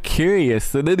I'm more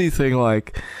curious than anything.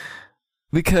 Like,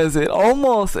 because it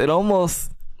almost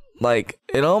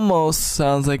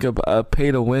sounds like a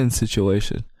pay to win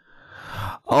situation.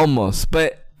 Almost,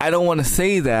 but I don't want to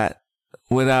say that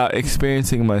without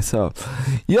experiencing myself.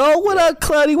 Yo, what up,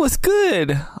 Cloudy? What's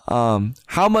good?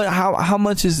 How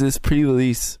much is this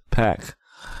pre-release pack?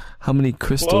 How many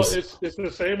crystals? Well, it's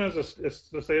the same as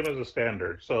a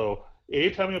standard. So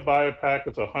anytime you buy a pack,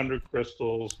 it's 100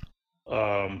 crystals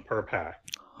per pack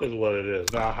is what it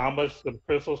is. Now, how much the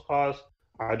crystals cost,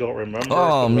 I don't remember. Oh, I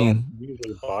 'cause I mean, don't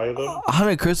usually buy them.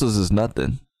 100 crystals is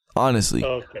nothing, honestly.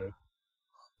 Okay.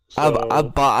 I've So,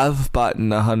 bought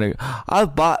 100.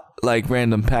 I've bought like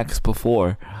random packs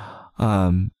before,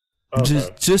 okay.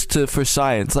 just for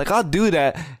science. Like I'll do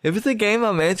that if it's a game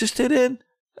I'm interested in,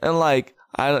 and like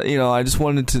I just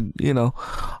wanted to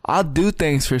I'll do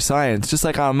things for science, just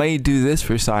like I may do this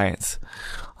for science,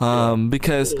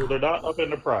 because So they're not up in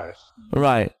the price.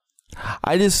 right,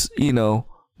 I just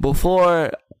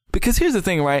before, because here's the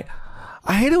thing, right?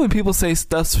 I hate it when people say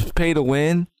stuff's pay to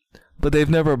win, but they've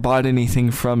never bought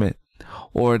anything from it,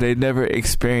 or they've never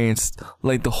experienced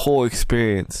like the whole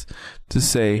experience to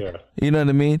say, Yeah. you know what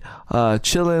I mean?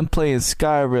 Chilling, playing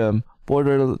Skyrim,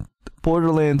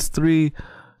 Borderlands 3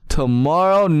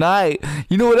 tomorrow night.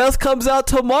 You know what else comes out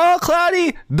tomorrow,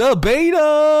 Cloudy? The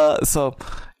beta. So,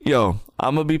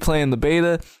 I'm gonna be playing the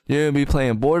beta. You're gonna be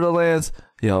playing Borderlands.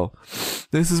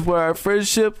 This is where our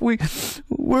friendship, we're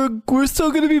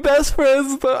still gonna be best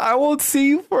friends, but I won't see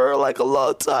you for like a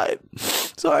long time.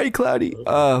 Sorry, Cloudy.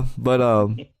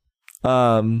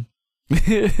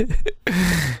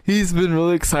 He's been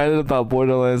really excited about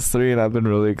Borderlands 3, and I've been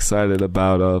really excited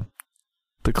about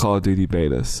the Call of Duty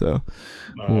beta. So,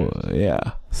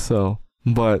 yeah. So,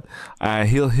 but I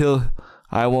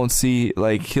won't see,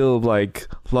 like, he'll like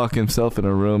lock himself in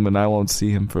a room, and I won't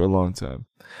see him for a long time.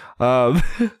 But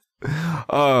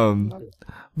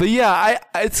yeah,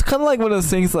 it's kind of like one of those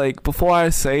things. Like before I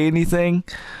say anything,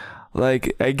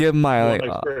 like I give my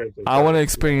I want to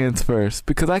experience first,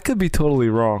 because I could be totally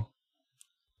wrong.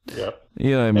 Yep.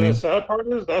 You know what I mean? And the sad part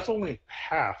is that's only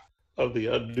half of the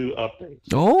new updates.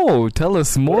 Oh, tell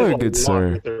us more, There's a good lot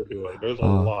sir. that they're doing. There's a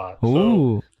lot.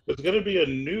 Ooh. So there's going to be a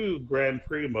new Grand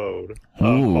Prix mode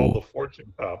called the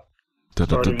Fortune Cup.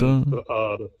 Starting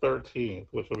the 13th,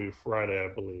 which will be Friday, I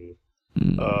believe.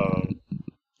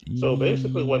 So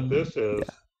basically what this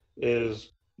is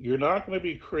you're not going to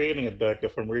be creating a deck,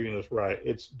 if I'm reading this right.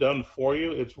 It's done for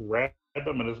you. It's random,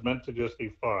 and it's meant to just be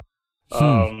fun.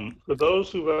 For those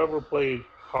who've ever played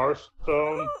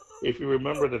Hearthstone, if you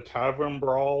remember the Tavern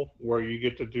Brawl, where you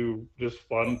get to do just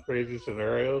fun, crazy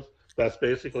scenarios, that's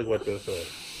basically what this is,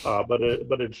 but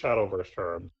in Shadowverse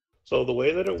terms. So the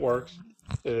way that it works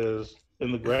is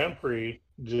in the Grand Prix,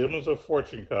 Gems of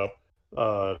Fortune Cup,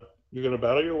 you're going to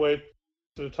battle your way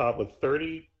to the top with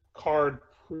 30 card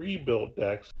pre-built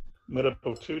decks made up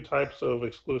of 2 types of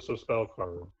exclusive spell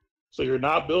cards. So you're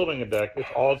not building a deck, it's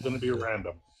all going to be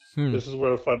random. This is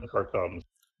where the fun part comes.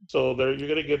 So you're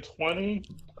going to get 20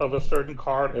 of a certain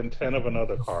card and 10 of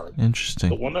another card. Interesting.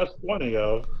 The one that's 20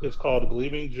 of is called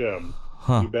Gleaming Gem.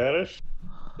 You banish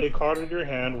a card in your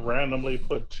hand, randomly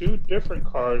put 2 different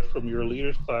cards from your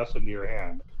leader's class into your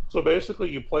hand. So basically,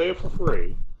 you play it for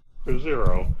free, for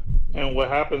 0, and what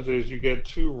happens is you get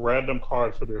 2 random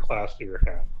cards from your class to your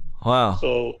hand. Wow.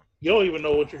 So you don't even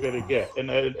know what you're going to get,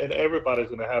 and everybody's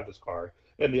going to have this card.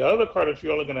 And the other card that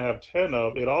you're only going to have 10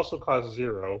 of, it also costs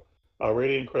 0,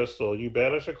 Radiant Crystal. You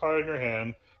banish a card in your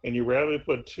hand, and you randomly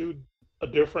put 2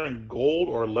 different gold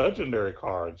or legendary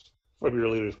cards from your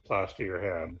leader's class to your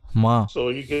hand. Wow. So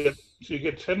you get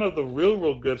 10 of the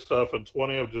real good stuff and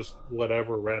 20 of just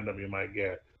whatever random you might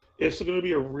get. It's going to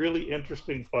be a really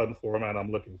interesting, fun format.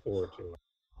 I'm looking forward to it.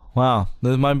 Wow,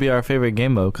 this might be our favorite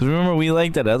game mode. Because remember, we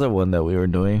liked that other one that we were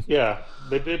doing. Yeah,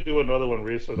 they did do another one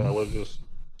recently that was just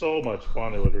so much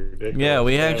fun. It was ridiculous. Yeah,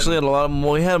 we actually had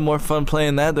we had more fun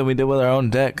playing that than we did with our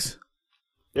own decks.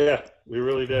 Yeah, we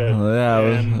really did. Yeah,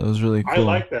 it was really cool. I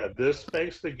like that. This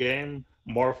makes the game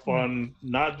more fun,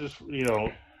 not just,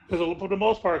 because for the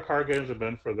most part, card games have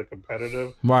been for the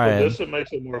competitive. Right. But this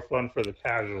makes it more fun for the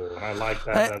casual, and I like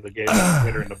that the game is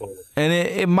hitting the bullet. And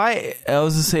it might, I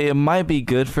was to say, it might be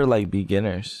good for like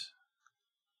beginners.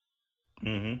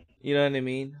 Mm-hmm. You know what I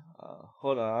mean?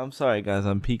 Hold on, I'm sorry guys,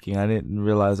 I'm peeking. I didn't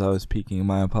realize I was peeking.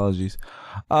 My apologies.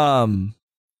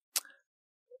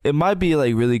 It might be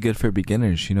like really good for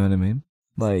beginners. You know what I mean?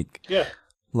 Like, yeah.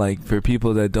 Like for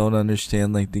people that don't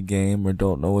understand like the game or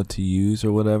don't know what to use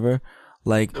or whatever.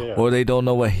 Like, or they don't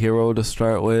know what hero to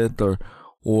start with,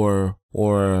 or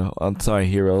I'm sorry,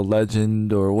 hero,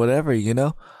 legend, or whatever,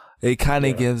 it kind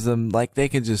of gives them, like, they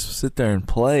can just sit there and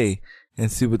play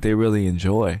and see what they really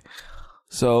enjoy.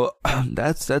 So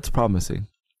that's promising.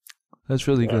 That's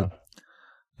really good.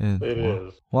 And, it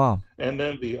is. Wow. And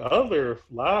then the other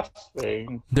last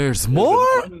thing. There's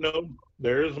more?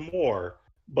 There's more,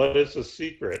 but it's a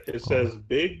secret. It says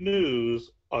big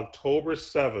news October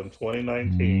 7th,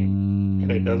 2019.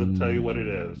 And it doesn't tell you what it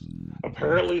is. I'm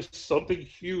apparently something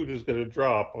huge is going to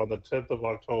drop on the 10th of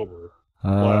October.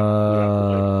 But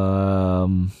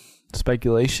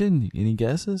Speculation? Any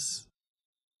guesses?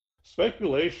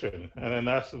 speculation, and then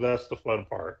that's the fun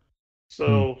part. Hmm.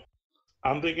 So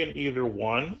I'm thinking either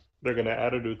one, they're going to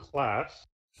add a new class,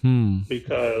 Hmm.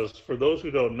 because for those who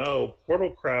don't know,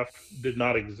 Portalcraft did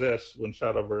not exist when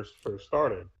Shadowverse first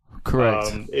started.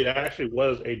 Correct. It actually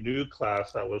was a new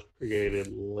class that was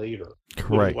created later. Which is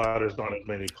Correct. why there's not as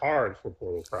many cards for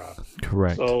Portalcraft.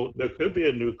 Correct. So there could be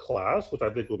a new class, which I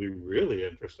think will be really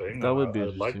interesting. That would be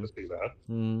I'd like to interesting. see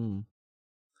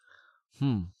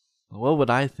that. What would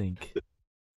I think?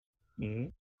 Hmm.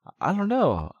 I don't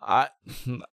know.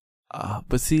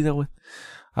 But see that.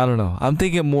 I don't know. I'm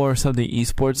thinking more something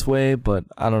esports way, but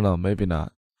I don't know. Maybe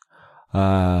not.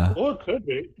 Well, it could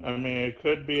be. I mean, it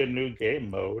could be a new game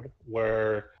mode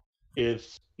where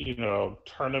it's,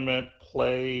 tournament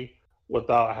play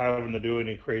without having to do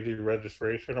any crazy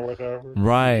registration or whatever.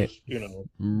 Right. Just, log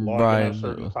in Right. at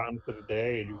certain times of the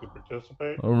day and you can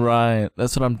participate. Right.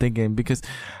 That's what I'm thinking, because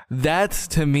that's,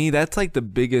 to me, that's like the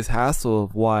biggest hassle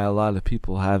of why a lot of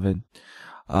people haven't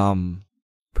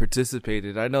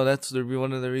participated. I know that's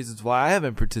one of the reasons why I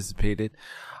haven't participated.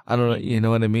 I don't know, you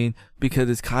know what I mean? Because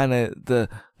it's kind of the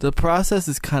process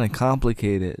is kind of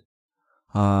complicated.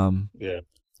 Yeah.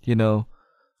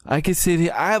 I can sit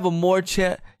here. I have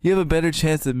you have a better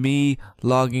chance of me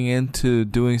logging into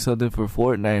doing something for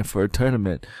Fortnite for a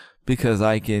tournament, because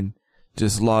I can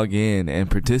just log in and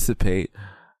participate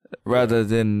rather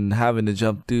than having to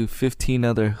jump through 15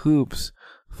 other hoops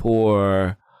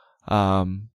for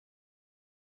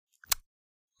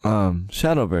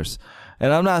Shadowverse.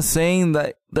 And I'm not saying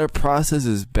that their process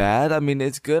is bad. I mean,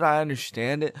 it's good. I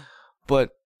understand it,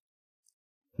 but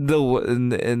in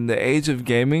the age of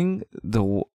gaming,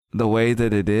 the way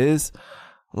that it is,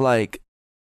 like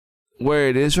where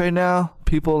it is right now,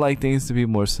 people like things to be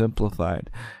more simplified.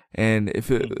 And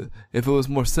if it was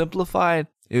more simplified,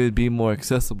 it would be more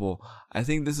accessible. I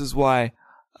think this is why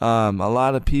a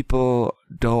lot of people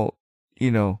don't,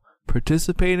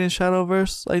 participate in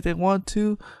Shadowverse like they want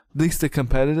to, at least the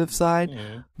competitive side,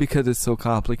 because it's so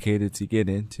complicated to get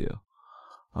into.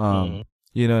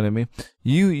 You know what I mean?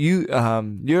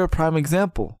 You're a prime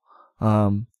example.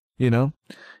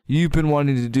 You've been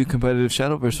wanting to do competitive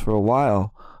Shadowverse for a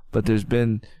while, but there's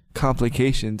been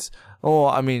complications. Oh,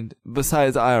 I mean,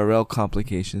 besides IRL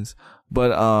complications,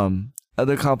 but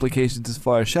other complications as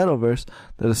far as Shadowverse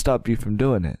that have stopped you from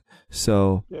doing it.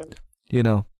 So,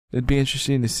 it'd be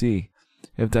interesting to see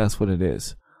if that's what it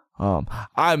is.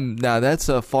 That's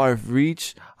a far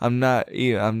reach. I'm not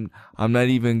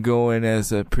even going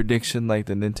as a prediction like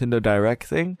the Nintendo Direct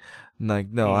thing.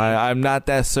 No, I'm not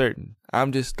that certain.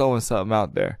 I'm just throwing something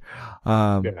out there.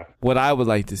 What I would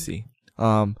like to see.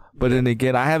 But then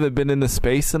again, I haven't been in the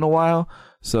space in a while.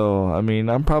 So, I mean,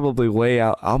 I'm probably way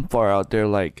out. I'm far out there,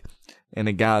 like in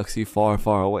a galaxy far,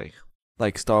 far away,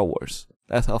 like Star Wars.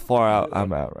 That's how far out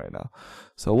I'm at right now.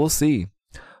 So we'll see.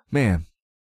 Man,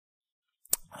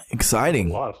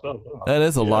 exciting. A lot of stuff. That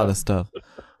is a lot of stuff.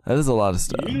 That is a lot of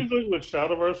stuff. Usually with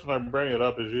Shadowverse, when I bring it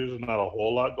up, there's usually not a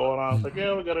whole lot going on. It's like,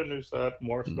 yeah, we got a new set,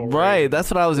 more story. Right, that's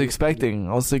what I was expecting.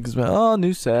 I was thinking,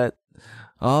 new set.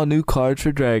 Oh, new cards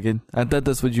for Dragon. I thought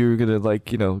that's what you were going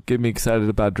to, get me excited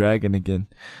about Dragon again.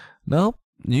 Nope.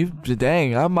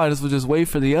 Dang, I might as well just wait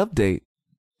for the update.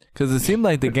 Because it seemed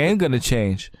like the game going to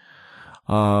change.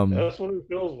 That's what it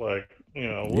feels like.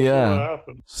 We'll see what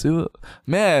happens.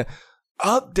 Man,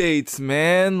 updates,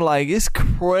 man. Like, it's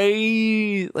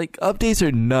crazy. Like, updates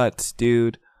are nuts,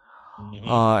 dude.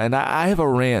 And I have a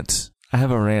rant.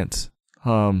 About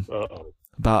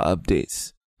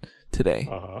updates today.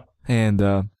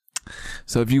 And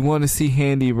so if you want to see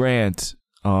Handy rant,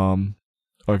 or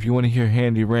if you want to hear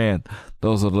Handy rant,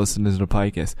 those are listeners to the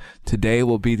podcast. Today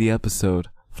will be the episode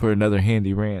for another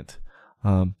Handy rant.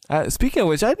 Speaking of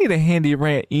which, I need a Handy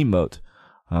rant emote.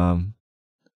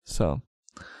 So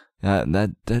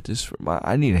that just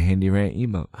I need a Handy rant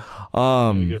emote.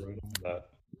 You get right on that.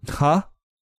 Huh?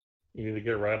 You need to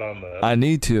get right on that. I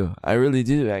need to. I really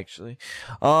do, actually.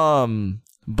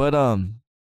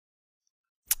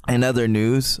 In other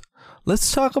news,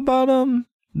 let's talk about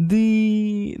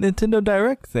the Nintendo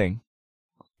Direct thing.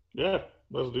 Yeah,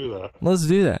 let's do that. Let's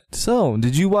do that. So,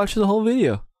 did you watch the whole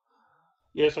video?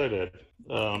 Yes, I did.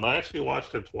 I actually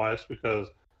watched it twice because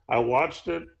I watched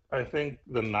it, I think,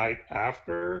 the night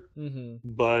after.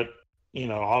 But,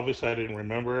 obviously I didn't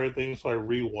remember everything, so I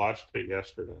rewatched it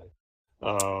yesterday.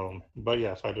 But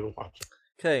yes, I did watch it.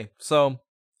 Okay, so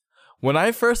when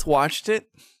I first watched it,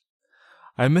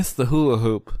 I missed the hula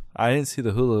hoop. I didn't see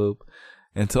the hula hoop.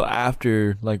 until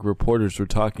after like reporters were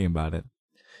talking about it.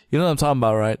 You know what I'm talking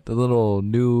about, right? The little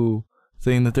new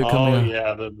thing that they're coming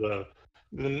out. Oh yeah, the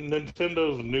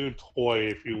Nintendo's new toy,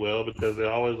 if you will, because they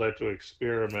always like to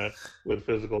experiment with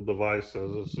physical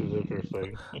devices. This is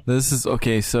interesting. This is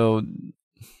okay. So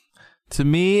to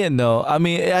me, no. I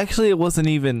mean, actually, it wasn't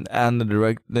even on the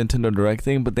Nintendo Direct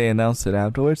thing, but they announced it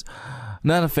afterwards.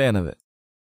 Not a fan of it.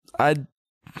 I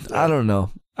don't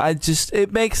know.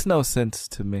 It makes no sense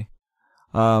to me.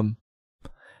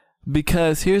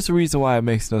 Because here's the reason why it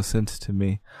makes no sense to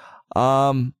me.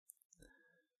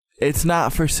 It's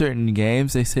not for certain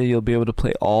games. They say you'll be able to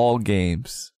play all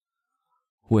games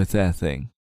with that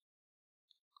thing.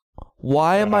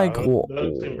 Why am I?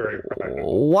 Doesn't seem very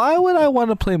practical. Why would I want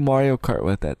to play Mario Kart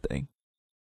with that thing?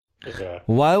 Okay.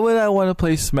 Why would I want to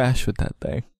play Smash with that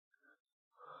thing?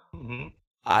 Mm-hmm.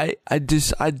 I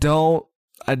don't.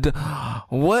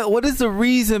 What is the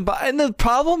reason? And the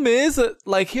problem is,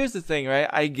 like, here's the thing, right?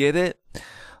 I get it.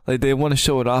 Like, they want to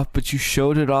show it off, but you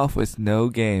showed it off with no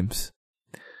games.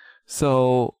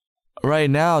 So, right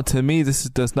now, to me, this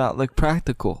does not look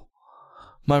practical.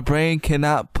 My brain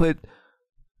cannot put...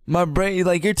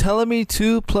 like, you're telling me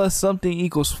 2 plus something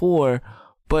equals 4,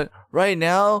 but right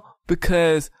now,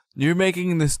 because you're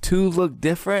making this 2 look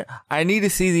different, I need to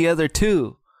see the other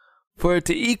 2 for it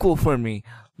to equal for me.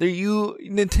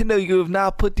 Nintendo, you have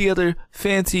not put the other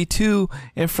fancy 2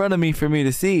 in front of me for me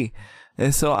to see.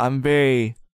 And so I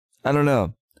don't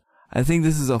know. I think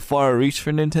this is a far reach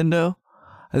for Nintendo.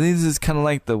 I think this is kind of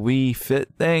like the Wii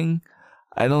Fit thing.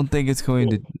 I don't think it's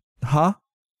going to... Huh?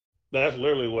 That's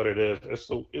literally what it is.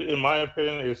 In my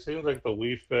opinion, it seems like the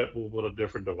Wii Fit with a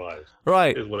different device.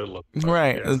 Right. Is what it looks like.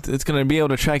 Right. Yes. It's going to be able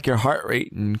to track your heart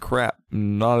rate and crap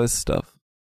and all this stuff.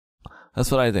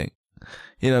 That's what I think.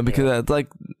 Because that's like,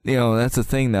 that's a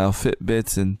thing now.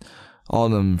 Fitbits and all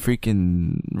them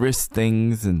freaking wrist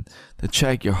things and to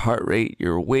track your heart rate,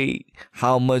 your weight,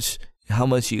 how much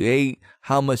you ate,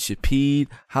 how much you peed,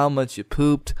 how much you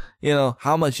pooped,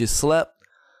 how much you slept.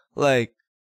 Like,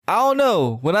 I don't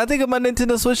know. When I think of my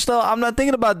Nintendo Switch, though, I'm not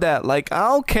thinking about that. Like, I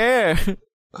don't care.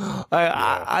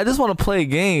 I just want to play a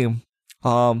game.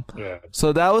 So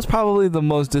that was probably the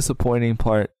most disappointing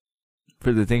part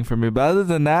for the thing for me. But other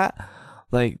than that,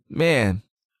 like, man,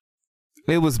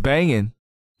 it was banging.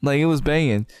 Like, it was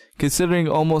banging. Considering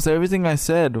almost everything I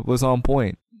said was on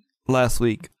point last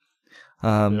week.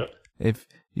 If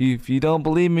you don't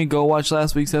believe me, go watch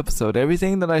last week's episode.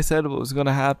 Everything that I said was going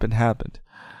to happen happened.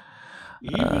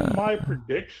 Even my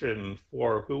prediction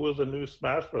for who was a new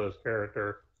Smash Bros.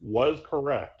 Character was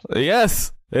correct.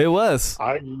 Yes, it was.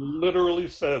 I literally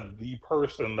said the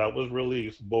person that was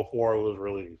released before it was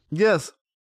released. Yes.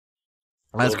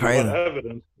 That's crazy.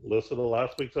 Evidence listed in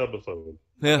last week's episode.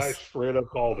 Yes. I straight up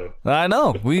called it. I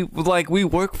know. We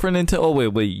work for Nintendo. Oh,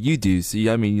 wait, you do. See,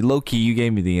 I mean, low-key, you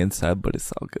gave me the inside, but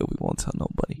it's all good. We won't tell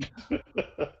nobody.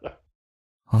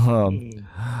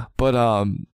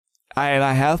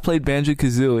 I have played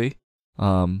Banjo-Kazooie.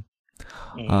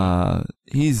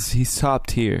 He's top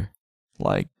tier.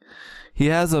 Like, he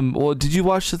has did you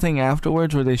watch the thing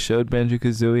afterwards where they showed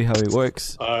Banjo-Kazooie how he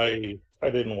works? I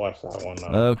didn't watch that one, no.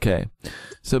 Okay.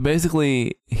 So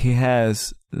basically, he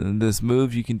has this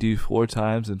move you can do 4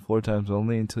 times and 4 times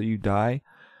only until you die.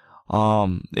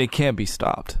 It can't be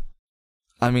stopped.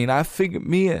 I mean, I figured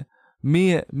me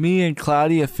and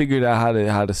Cloudy have figured out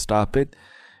how to stop it.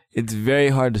 It's very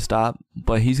hard to stop,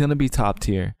 but he's gonna be top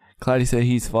tier. Cloudy said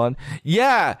he's fun.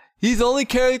 Yeah, he's the only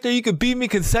character you could beat me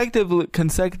consecutively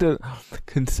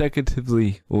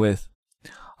with.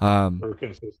 Or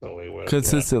consistently with.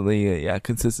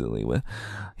 Consistently with.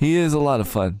 He is a lot of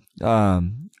fun.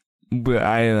 But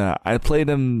I played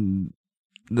him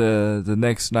the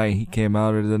next night he came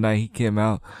out, or the night he came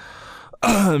out.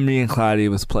 Me and Cloudy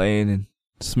was playing and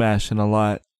smashing a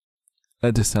lot.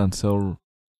 That just sounds so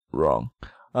wrong.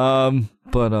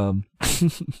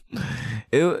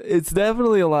 It's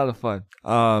definitely a lot of fun.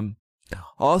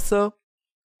 Also,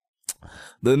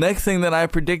 the next thing that I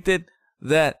predicted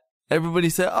that everybody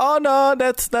said, "Oh no,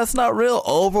 that's not real.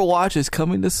 Overwatch is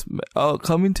coming to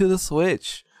the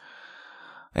Switch."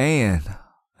 Man,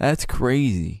 that's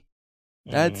crazy.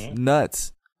 That's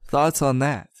nuts. Thoughts on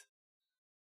that?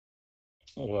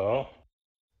 Well,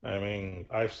 I mean,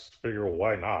 I figure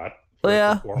why not?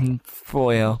 Yeah,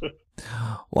 for you.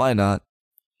 Why not?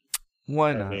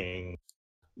 Why not? I mean,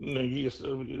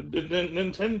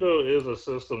 Nintendo is a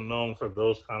system known for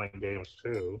those kind of games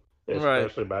too,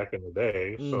 especially back in the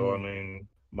day. So I mean,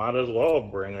 might as well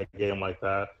bring a game like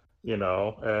that,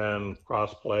 and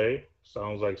cross-play.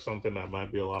 Sounds like something that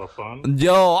might be a lot of fun.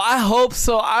 Yo, I hope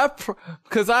so.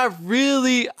 Because I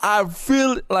really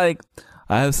like.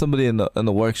 I have somebody in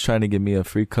the works trying to give me a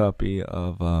free copy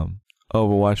of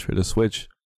Overwatch for the Switch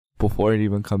before it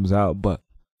even comes out, but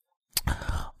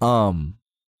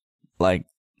like,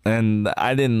 and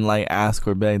I didn't like ask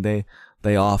or beg.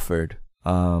 They offered,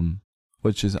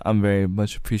 which is I'm very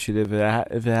much appreciative.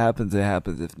 If it happens, it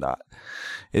happens. If not,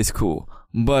 it's cool.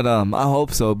 But I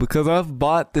hope so, because I've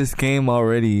bought this game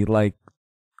already like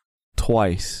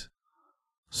twice.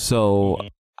 So,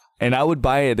 and I would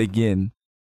buy it again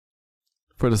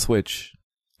for the Switch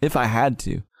if I had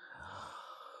to.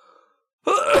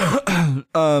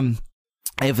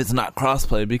 If it's not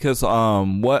crossplay, because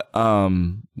what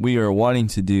we are wanting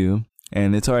to do,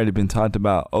 and it's already been talked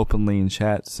about openly in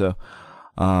chat, so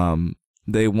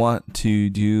they want to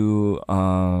do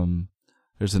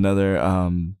there's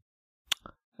another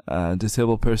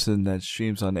disabled person that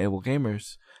streams on Able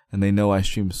Gamers, and they know I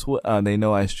stream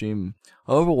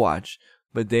Overwatch,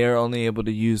 but they are only able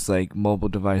to use like mobile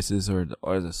devices or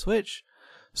the Switch.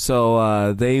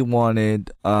 So they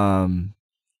wanted to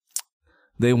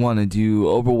do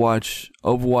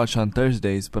Overwatch on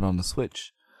Thursdays, but on the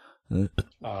Switch. And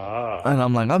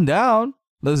I'm like, I'm down.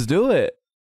 Let's do it.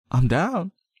 I'm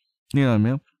down. You know what I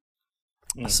mean?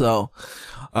 So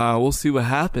we'll see what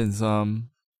happens. I'm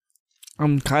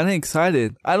kind of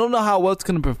excited. I don't know how well it's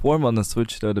gonna perform on the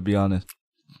Switch though, to be honest.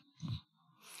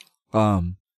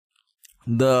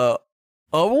 The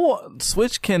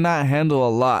Switch cannot handle a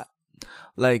lot.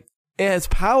 Like, it's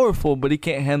powerful, but it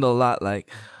can't handle a lot. Like,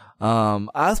 I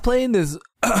was playing this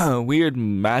weird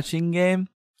matching game.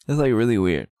 It's like really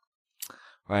weird,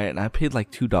 right? And I paid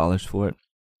like $2 for it.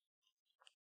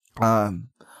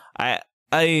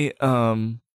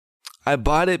 I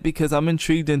bought it because I'm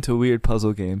intrigued into weird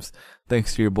puzzle games.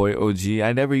 Thanks to your boy OG.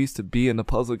 I never used to be into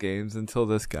puzzle games until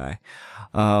this guy.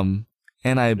 And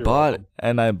I bought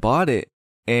it,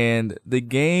 and the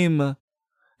game,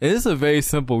 it is a very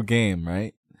simple game,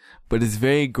 right? But it's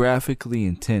very graphically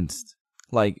intense.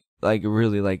 Like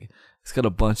really, like, it's got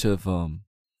a bunch of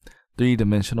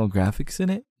 3-dimensional graphics in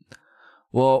it.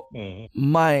 Well,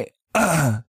 my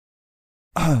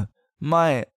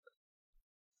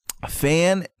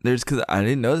fan, cause I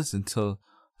didn't know this until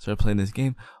I started playing this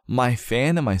game. My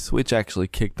fan and my Switch actually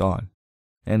kicked on,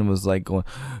 and was like going,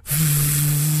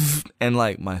 and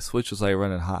like my Switch was like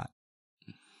running hot.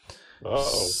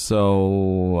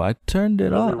 So I turned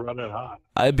it off.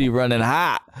 I'd be running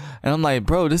hot, and I'm like,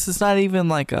 bro, this is not even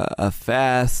like a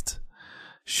fast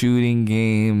shooting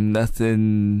game,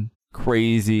 nothing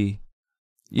crazy.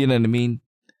 You know what I mean?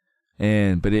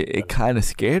 But it kind of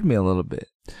scared me a little bit.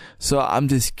 So I'm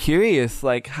just curious,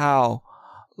 like, how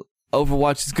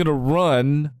Overwatch is gonna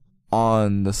run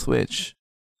on the Switch.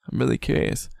 I'm really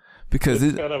curious, because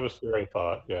it's kind of a scary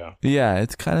thought. Yeah,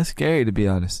 it's kind of scary, to be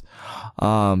honest.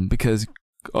 Because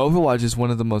Overwatch is one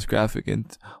of the most graphic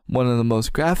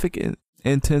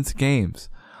intense games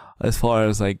as far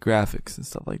as like graphics and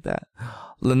stuff like that.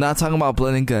 I'm not talking about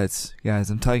blood and guts,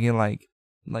 guys. I'm talking like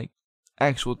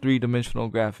actual 3-dimensional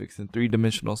graphics and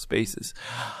 3-dimensional spaces.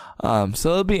 So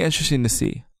it'll be interesting to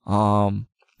see.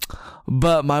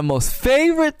 But my most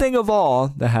favorite thing of all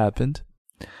that happened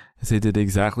is they did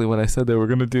exactly what I said they were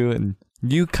gonna do, and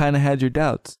you kind of had your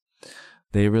doubts.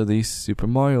 They released Super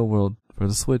Mario World for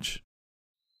the Switch.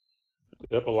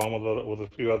 Yep, along with a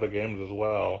few other games as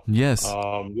well. Yes.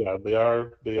 Yeah, they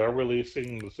are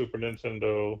releasing the Super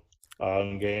Nintendo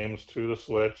games to the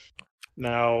Switch.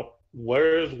 Now,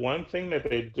 whereas one thing that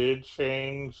they did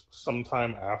change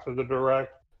sometime after the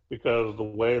Direct, because the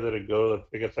way that it goes, I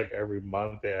think it's like every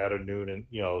month they add a new,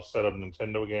 set of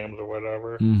Nintendo games or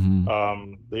whatever.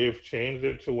 They've changed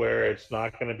it to where it's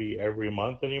not going to be every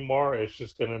month anymore. It's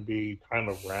just going to be kind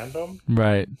of random,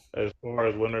 right? As far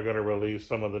as when they're going to release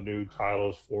some of the new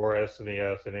titles for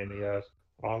SNES and NES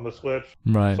on the Switch,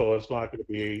 right? So it's not going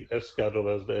to be as scheduled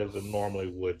as it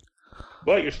normally would,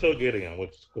 but you're still getting them, which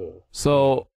is cool.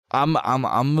 So I'm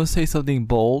gonna say something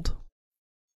bold.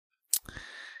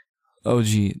 OG,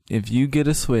 if you get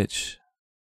a Switch,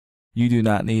 you do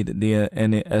not need the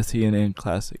SNES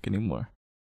Classic anymore.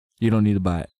 You don't need to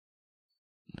buy it.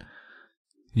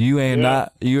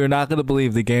 You're not gonna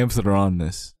believe the games that are on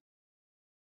this.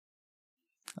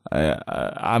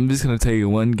 I'm just gonna tell you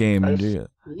one game. A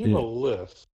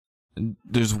list.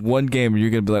 There's one game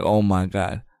you're gonna be like, oh my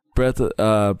god, Breath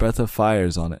of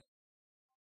Fire's on it.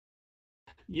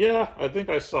 Yeah, I think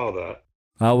I saw that.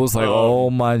 I was like,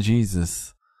 oh my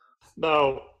Jesus.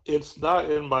 Now, it's not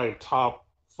in my top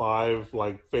 5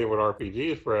 favorite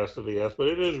RPGs for SNES, but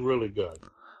it is really good,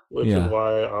 which is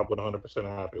why I'm 100%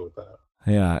 happy with that.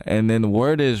 Yeah, and then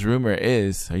rumor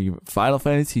is, Final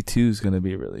Fantasy 2 is going to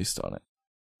be released on it.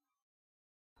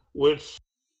 Which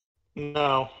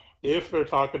Now, if they're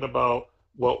talking about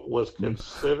what was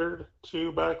considered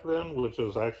two back then, which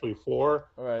is actually four,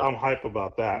 Right. I'm hype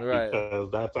about that Right.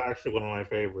 because that's actually one of my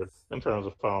favorites in terms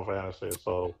of Final Fantasy.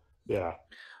 So, yeah,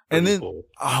 And pretty then, cool.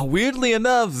 weirdly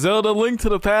enough, Zelda Link to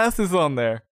the Past is on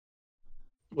there.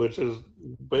 Which is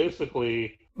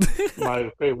basically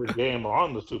my favorite game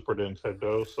on the Super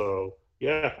Nintendo. So,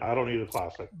 yeah, I don't need a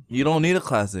classic. You don't need a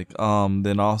classic.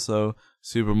 Then also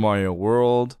Super Mario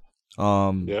World.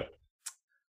 Yep.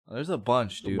 There's a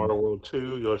bunch, dude. Mario World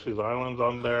 2, Yoshi's Island's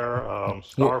on there,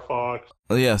 Star Fox.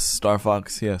 Yes, Star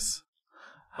Fox, yes.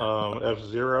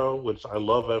 F-Zero, which I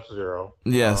love F-Zero.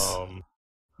 Yes.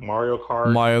 Mario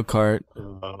Kart. Mario Kart.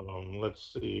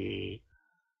 Let's see.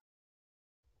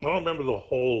 I don't remember the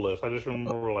whole list. I just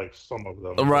remember like some of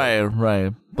them.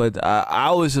 Right. But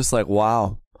I was just like,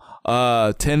 wow.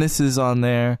 Tennis is on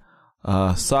there.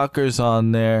 Soccer's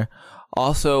on there.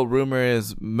 Also, rumor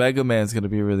is Mega Man's gonna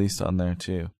be released on there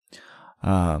too.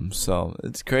 So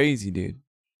it's crazy, dude.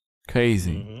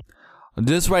 Crazy.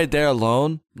 Just right there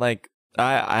alone, like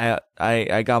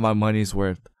I got my money's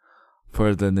worth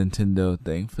for the Nintendo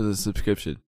thing, for the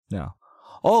subscription now.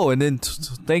 Oh, and then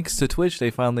thanks to Twitch, they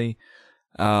finally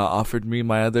offered me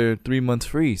my other 3 months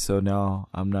free. So now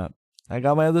I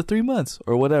got my other 3 months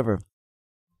or whatever.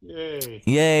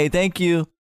 Yay! Thank you.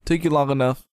 Took you long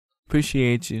enough.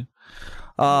 Appreciate you.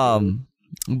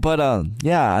 But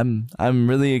yeah, I'm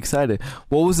really excited.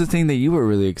 What was the thing that you were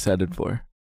really excited for?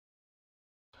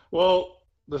 Well,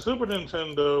 the Super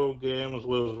Nintendo games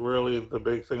was really the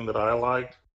big thing that I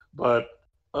liked. But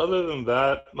other than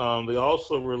that, they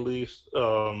also released.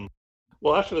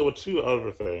 Well, actually, there were two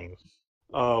other things.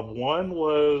 One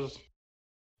was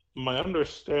my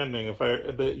understanding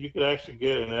that you could actually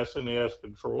get an SNES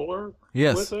controller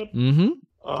with it.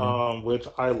 Which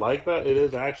I like that. It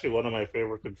is actually one of my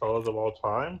favorite controllers of all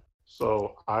time.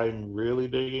 So I'm really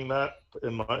digging that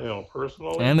in my,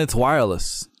 personally. And it's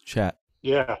wireless, chat.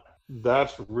 Yeah,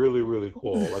 that's really, really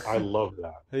cool. Like, I love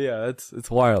that. Yeah,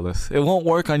 it's wireless. It won't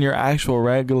work on your actual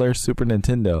regular Super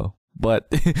Nintendo, but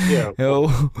Yeah,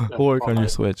 it'll work on fine. your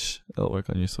Switch. It'll work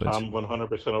on your Switch. I'm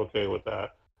 100% okay with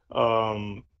that.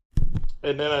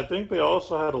 And then I think they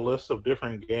also had a list of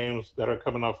different games that are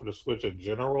coming out for the Switch in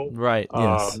general. Right,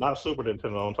 yes. Not Super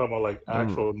Nintendo. I'm talking about like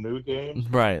actual new games.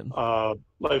 Right.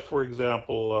 Like for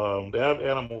example, they have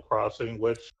Animal Crossing,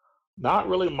 which not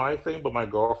really my thing, but my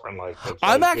girlfriend likes it.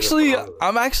 So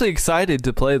I'm actually excited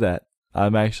to play that. I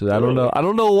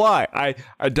don't know why.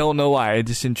 I don't know why. It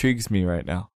just intrigues me right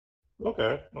now.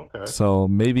 Okay. So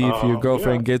maybe if your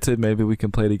girlfriend gets it, maybe we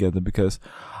can play together because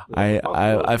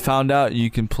I found out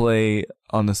you can play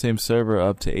on the same server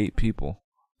up to 8 people.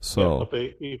 So up to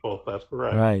 8 people. That's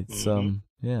correct. Right. So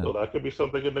yeah. So that could be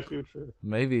something in the future.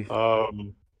 Maybe.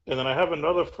 And then I have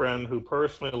another friend who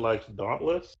personally likes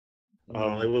Dauntless.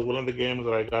 It was one of the games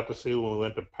that I got to see when we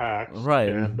went to PAX. Right.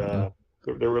 And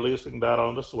they're releasing that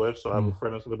on the Switch, so I have a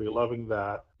friend that's going to be loving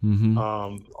that.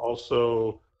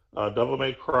 Also, Devil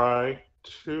May Cry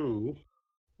 2,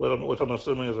 which I'm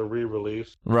assuming is a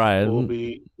re-release, right,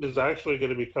 is actually going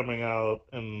to be coming out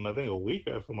in, I think, a week,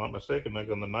 if I'm not mistaken,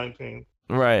 like on the 19th.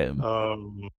 Right.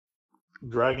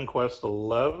 Dragon Quest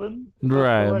 11.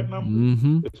 Right.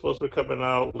 It's supposed to be coming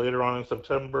out later on in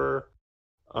September.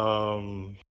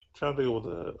 Trying to think of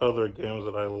the other games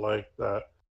that I like that.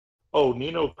 Oh,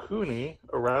 Ni no Kuni,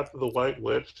 A Wrath of the White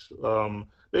Witch.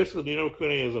 Basically, Ni no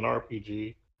Kuni is an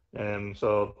RPG, and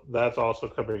so that's also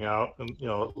coming out,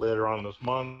 later on this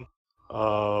month.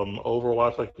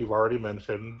 Overwatch, like you've already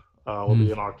mentioned, will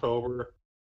be in October.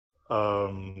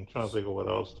 Trying to think of what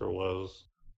else there was.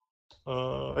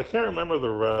 I can't remember the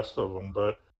rest of them,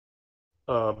 but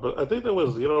I think there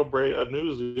was Xenoblade, a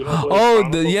new Xenoblade. Oh,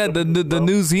 the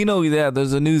new Xeno. Yeah,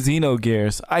 there's a new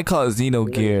Xenogears. I call it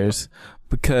Xenogears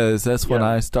because that's when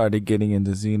I started getting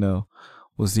into Xeno.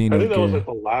 Was Xenogears? I think that was like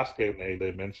the last game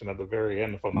they mentioned at the very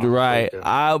end. If I'm not right. mistaken.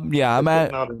 I'm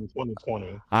out in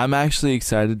 2020. I'm actually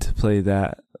excited to play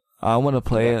that. I want to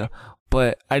play it,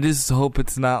 but I just hope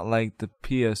it's not like the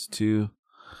PS2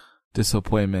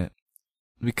 disappointment.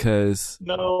 Because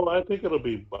no, I think it'll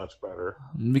be much better.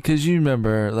 Because you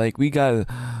remember, like when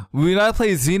I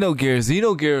played Xenogears,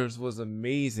 Xenogears was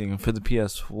amazing for the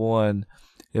PS1.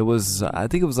 It was, I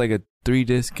think it was like a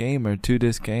 3-disc game or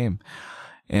 2-disc game,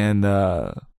 and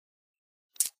that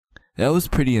was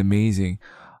pretty amazing.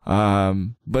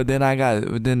 But then I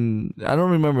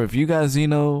don't remember if you got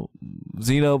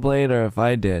Xenoblade or if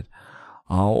I did,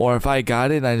 or if I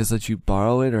got it and I just let you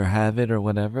borrow it or have it or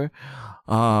whatever.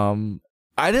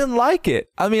 I didn't like it.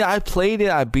 I mean, I played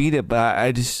it, I beat it, but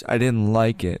I didn't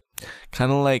like it.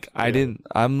 Kind of like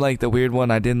I'm like the weird one.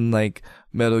 I didn't like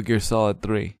Metal Gear Solid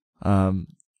 3. I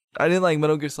didn't like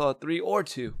Metal Gear Solid 3 or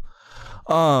 2.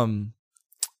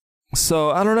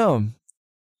 So I don't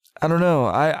know.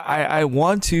 I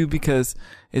want to because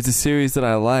it's a series that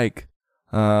I like.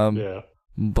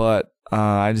 But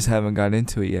I just haven't got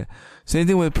into it yet. Same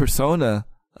thing with Persona.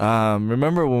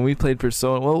 Remember when we played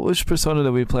Persona? Well, which Persona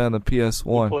did we play on the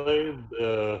PS1?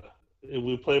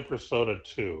 We played Persona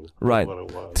 2. Right. What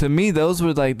it was. To me, those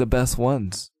were like the best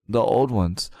ones, the old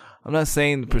ones. I'm not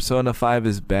saying Persona 5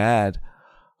 is bad.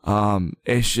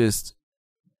 It's just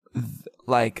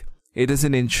like it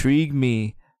doesn't intrigue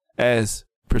me as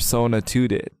Persona 2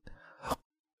 did.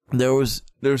 There was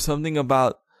something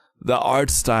about the art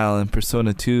style in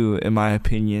Persona 2, in my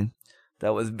opinion,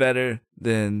 that was better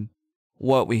than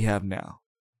what we have now.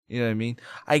 You know what I mean?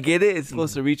 I get it. It's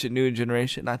supposed to reach a new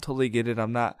generation. I totally get it.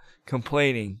 I'm not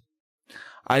complaining.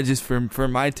 I just, for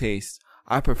my taste,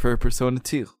 I prefer Persona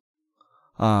 2. You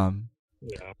know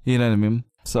what I mean?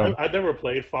 So I never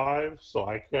played 5, so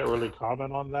I can't really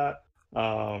comment on that.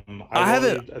 I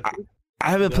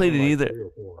haven't played it either.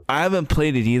 I haven't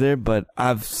played it either, but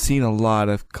I've seen a lot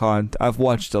of I've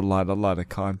watched a lot of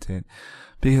content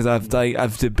because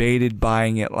I've debated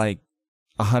buying it like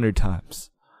 100 times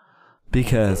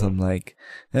because I'm like,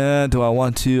 do I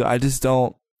want to? I just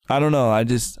don't. I don't know.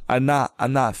 I'm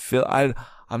not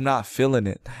feeling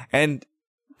it. And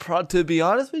to be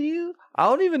honest with you, I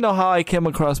don't even know how I came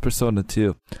across Persona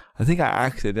 2. I think I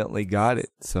accidentally got it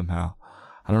somehow.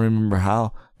 I don't remember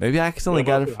how. Maybe I accidentally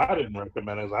got it. I didn't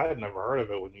recommend it. I had never heard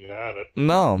of it when you had it.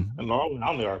 No. And normally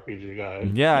I'm the RPG guy.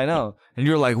 Yeah, I know. And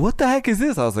you were like, "What the heck is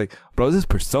this?" I was like, "Bro, this is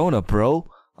Persona, bro."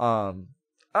 I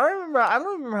don't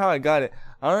remember how I got it.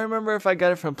 I don't remember if I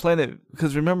got it from Planet,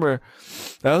 because remember,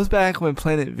 that was back when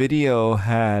Planet Video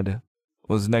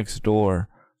was next door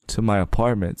to my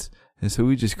apartments, and so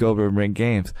we just go over and rent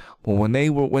games. But when they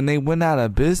went out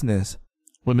of business,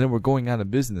 when they were going out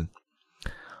of business,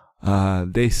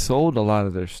 they sold a lot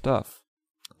of their stuff,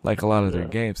 like a lot of their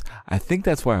games. I think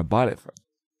that's where I bought it from.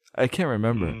 I can't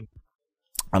remember.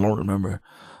 I don't remember,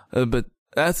 but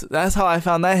that's how I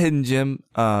found that hidden gem.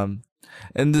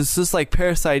 And it's just like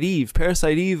Parasite Eve.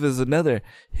 Parasite Eve is another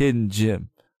hidden gem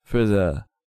for the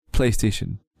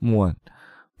PlayStation 1.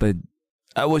 But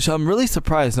I'm really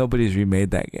surprised nobody's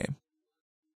remade that game.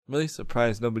 I'm really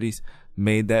surprised nobody's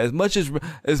made that.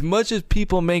 As much as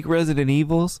people make Resident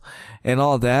Evils and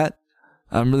all that,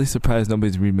 I'm really surprised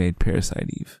nobody's remade Parasite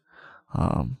Eve.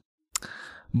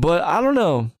 But I don't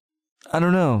know.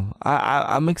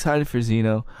 I'm excited for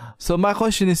Xeno. So my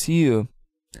question is to you.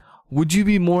 Would you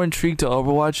be more intrigued to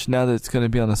Overwatch now that it's going to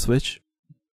be on the Switch?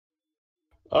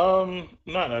 Not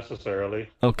necessarily.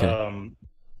 Okay.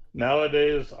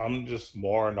 Nowadays, I'm just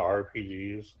more into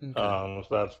RPGs. Okay. So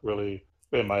that's really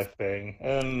been my thing.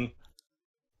 And,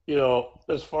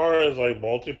 as far as like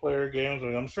multiplayer games, I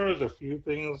mean, I'm sure there's a few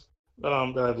things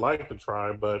that I'd like to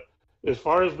try, but as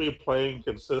far as me playing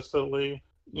consistently,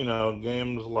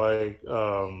 games like,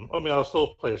 I'll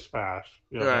still play Smash,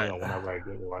 right. Whenever I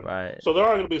get one. Right. So there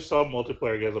are going to be some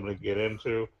multiplayer games I'm going to get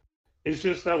into. It's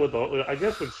just that with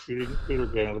shooter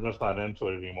games, I'm just not into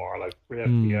it anymore. Like 3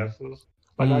 FPSs.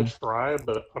 I try,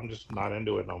 but I'm just not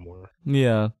into it no more.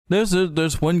 Yeah.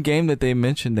 There's one game that they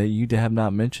mentioned that you have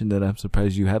not mentioned that I'm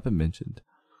surprised you haven't mentioned.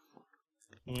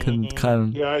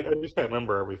 Yeah, I just can't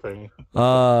remember everything.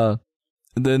 The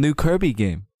new Kirby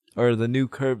game. Or the new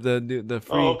the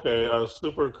free. Oh, okay.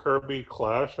 Super Kirby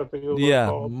Clash, I think it was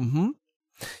called. Mm-hmm.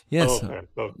 Yes. Oh,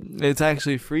 okay. It's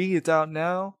actually free. It's out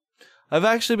now. I've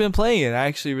actually been playing it.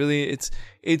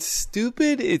 It's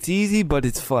stupid. It's easy, but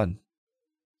it's fun.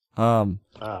 Okay.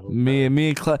 Me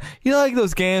and Clyde, like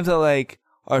those games that like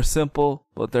are simple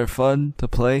but they're fun to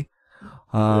play.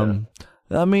 I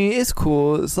mean, it's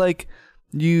cool. It's like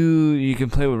you can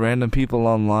play with random people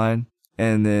online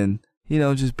and then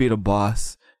just beat a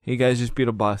boss. You guys just beat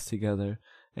a boss together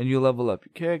and you level up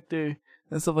your character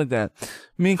and stuff like that.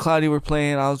 Me and Cloudy were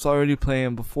playing. I was already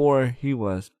playing before he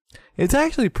was. It's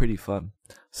actually pretty fun.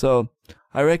 So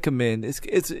I recommend. It's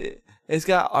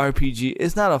got RPG.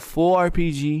 It's not a full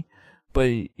RPG, but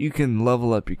you can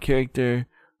level up your character.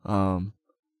 Get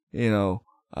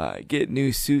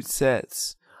new suit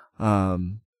sets.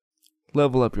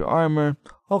 Level up your armor.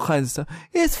 All kinds of stuff.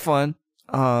 It's fun.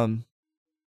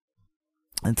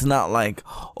 It's not like,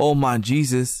 oh my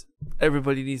Jesus,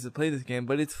 everybody needs to play this game,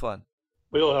 but it's fun.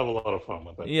 We'll have a lot of fun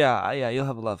with it. Yeah, you'll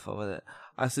have a lot of fun with it.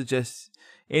 I suggest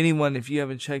anyone, if you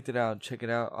haven't checked it out, check it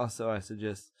out. Also, I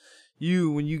suggest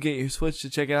you, when you get your Switch,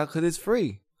 to check it out because it's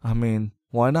free. I mean,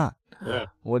 why not? Yeah.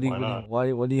 What do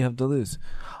you have to lose?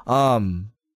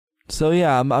 So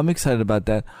yeah, I'm excited about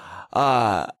that.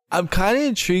 I'm kind of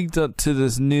intrigued to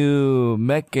this new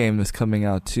mech game that's coming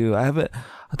out too. I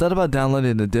thought about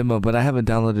downloading the demo, but I haven't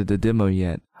downloaded the demo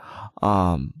yet.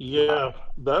 Yeah,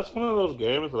 that's one of those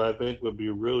games that I think would be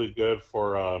really good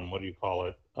for what do you call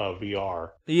it?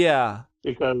 VR. Yeah.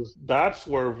 Because that's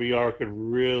where VR could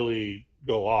really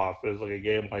go off. Is like a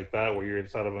game like that where you're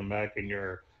inside of a mech and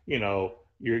your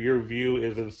view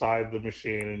is inside the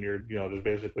machine and you're just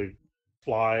basically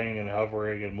flying and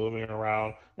hovering and moving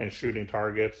around and shooting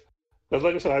targets. Because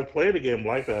like I said, I've played a game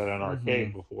like that in an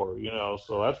arcade before,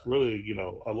 so that's really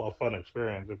a fun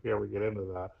experience if you ever get into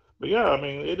that. But yeah, I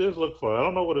mean, it does look fun. I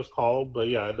don't know what it's called, but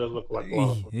yeah, it does look like a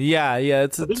lot of fun. Yeah, I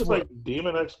think it's like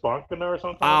Demon X Machina or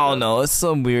something. I don't know. It's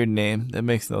some weird name that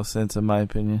makes no sense in my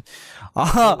opinion.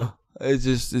 It's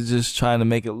just trying to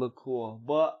make it look cool.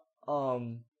 But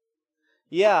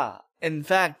yeah. In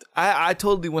fact, I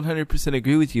totally 100%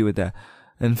 agree with you with that.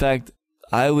 In fact,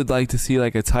 I would like to see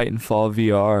like a Titanfall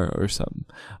VR or something.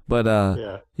 But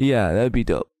yeah, that'd be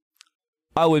dope.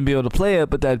 I wouldn't be able to play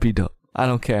it, but that'd be dope. I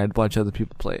don't care. I'd watch other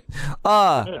people play it.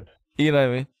 You know what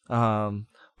I mean?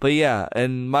 But yeah,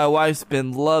 and my wife's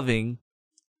been loving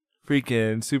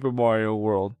freaking Super Mario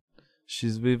World.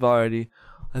 We've already,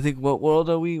 I think, what world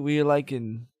are we? We're like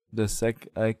in the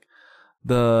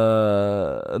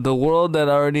the world that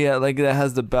already that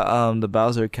has the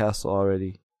Bowser Castle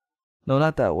already. No,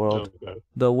 not that world. Okay.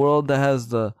 The world that has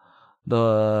the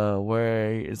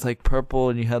where it's like purple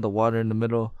and you have the water in the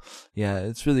middle. Yeah,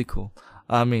 it's really cool.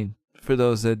 I mean, for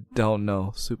those that don't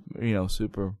know,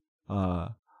 Super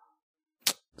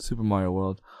Mario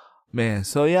World, man.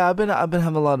 So yeah, I've been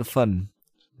having a lot of fun,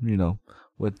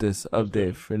 with this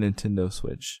update for Nintendo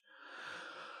Switch.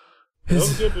 It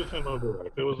was a good Nintendo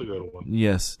Direct. It was a good one.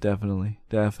 Yes, definitely.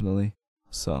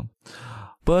 So,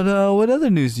 but what other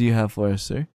news do you have for us,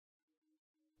 sir?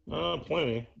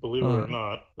 Plenty, believe it or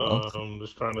not. I'm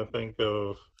just trying to think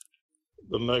of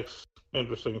the next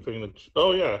interesting thing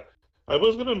oh yeah. I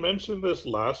was going to mention this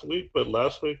last week, but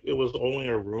last week it was only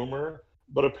a rumor,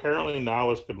 but apparently now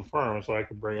it's confirmed, so I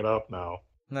can bring it up now.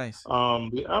 Nice.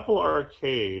 The Apple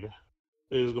Arcade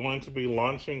is going to be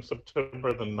launching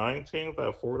September the 19th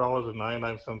at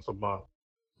 $4.99 a month.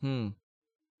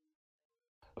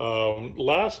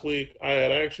 Last week, I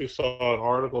had actually saw an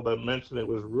article that mentioned it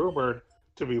was rumored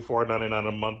to be $4.99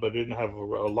 a month, but didn't have a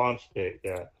launch date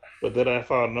yet. But then I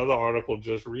found another article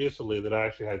just recently that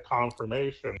actually had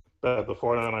confirmation that the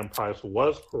 $4.99 price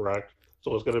was correct.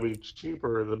 So it's going to be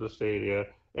cheaper than the Stadia,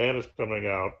 and it's coming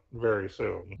out very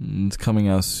soon. It's coming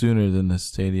out sooner than the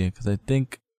Stadia because I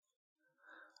think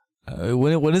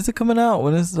when is it coming out?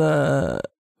 When is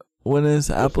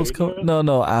Apple's coming?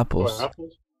 No, Apple's.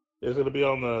 Apple's? It's going to be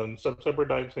on the September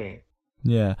 19th.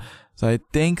 Yeah, so I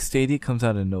think Stadia comes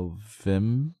out in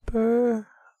November.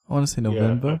 I want to say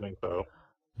November. Yeah, I think so.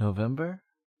 November?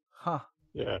 Huh.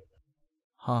 Yeah.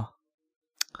 Huh.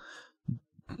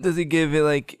 Does he give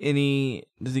it any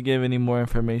more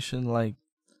information like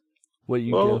what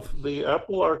you give? The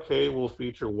Apple Arcade will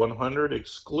feature 100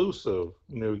 exclusive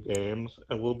new games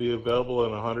and will be available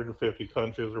in 150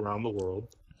 countries around the world.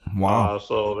 Wow.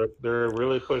 So they're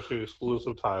really pushing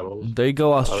exclusive titles. There you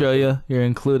go, Australia. You're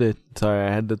included. Sorry,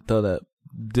 I had to throw that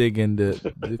dig into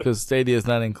it because Stadia is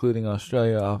not including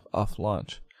Australia off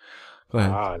launch. Go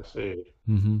ahead. I see.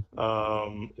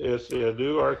 Mm-hmm. It's a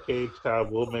new arcade tab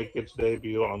will make its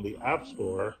debut on the App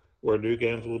Store, where new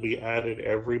games will be added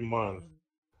every month.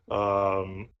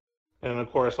 And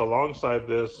of course, alongside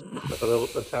this,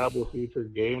 the tab will feature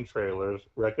game trailers,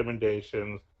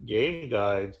 recommendations, game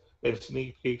guides, and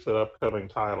sneak peeks at upcoming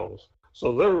titles.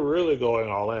 So they're really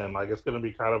going all in. Like, it's going to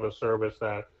be kind of a service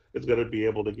that is going to be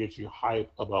able to get you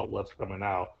hype about what's coming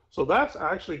out. So that's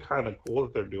actually kind of cool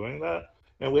that they're doing that.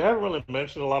 And we haven't really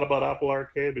mentioned a lot about Apple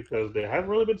Arcade because they haven't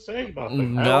really been saying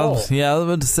nothing at all. Yeah, I was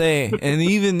about to say. And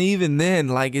even then,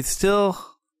 like, it's still,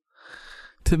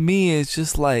 to me, it's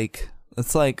just like,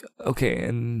 it's like, okay,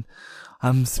 and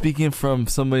I'm speaking from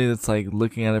somebody that's like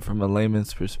looking at it from a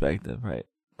layman's perspective, right?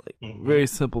 Like, very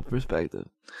simple perspective.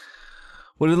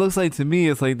 What it looks like to me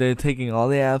is like they're taking all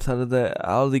the apps out of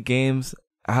the games,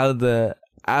 out of the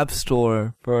App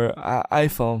Store for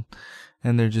iPhone,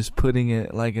 and they're just putting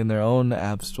it like in their own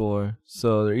app store,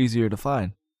 so they're easier to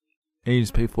find. And you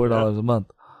just pay $4 a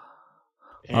month.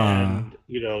 And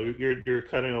you're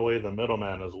cutting away the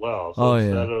middleman as well. So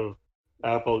instead of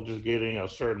Apple just getting a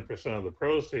certain percent of the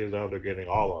proceeds, now they're getting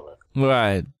all of it.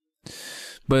 Right.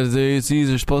 But these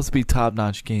are supposed to be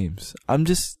top-notch games. I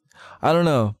don't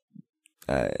know.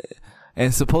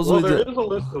 And supposedly there is a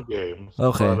list of games.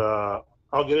 Okay. But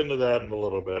I'll get into that in a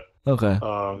little bit. Okay.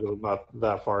 I'm not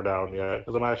that far down yet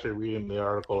because I'm actually reading the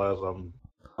article as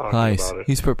talking Nice. about it.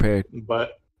 He's prepared.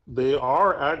 But they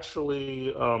are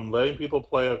actually letting people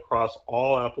play across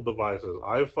all Apple devices: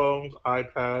 iPhones,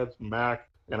 iPads, Mac,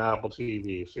 and Apple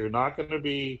TV. So you're not going to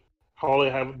be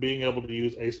being able to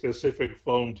use a specific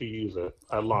phone to use it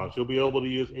at launch. You'll be able to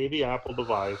use any Apple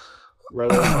device,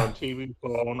 whether it's on TV,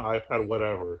 phone, iPad,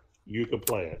 whatever. You can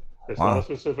play it. It's not a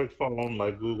specific phone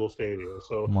like Google Stadia.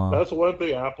 So that's one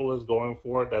thing Apple is going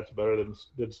for. That's better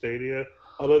than Stadia,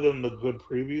 other than the good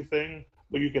preview thing.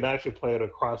 But you can actually play it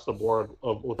across the board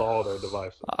with all their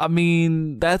devices. I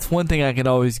mean, that's one thing I can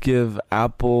always give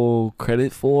Apple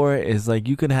credit for is like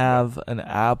you can have an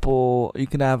iPhone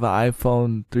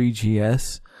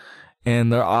 3GS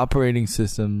and their operating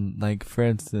system, like for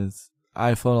instance,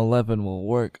 iPhone 11 will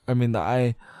work. I mean,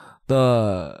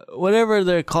 the whatever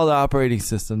they're called, the operating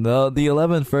system, the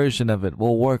 11th version of it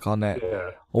will work on that. Yeah.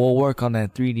 Will work on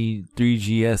that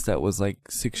 3GS that was like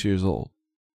 6 years old.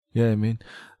 You know what I mean?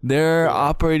 Their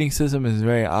operating system is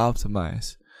very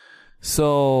optimized.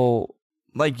 So,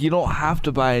 like, you don't have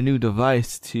to buy a new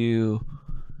device to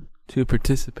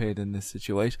participate in this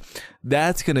situation.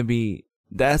 That's where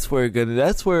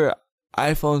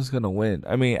iPhone's gonna win.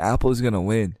 I mean, Apple's gonna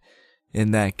win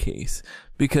in that case.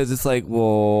 Because it's like,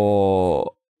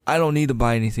 well, I don't need to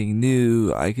buy anything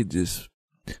new. I could just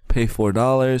pay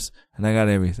 $4 and I got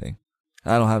everything.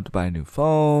 I don't have to buy a new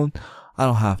phone. I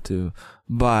don't have to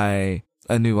buy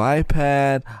a new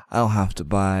iPad. I don't have to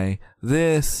buy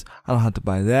this. I don't have to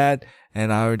buy that.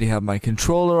 And I already have my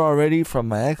controller already from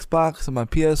my Xbox and my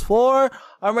PS4.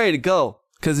 I'm ready to go.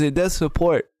 Because it does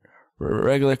support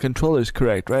regular controllers,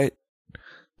 correct, right?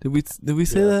 Did we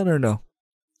say that or no?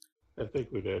 I think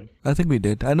we did. I think we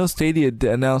did. I know Stadia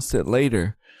announced it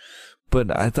later.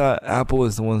 But I thought Apple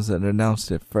was the ones that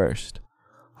announced it first.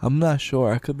 I'm not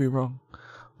sure. I could be wrong.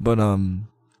 But,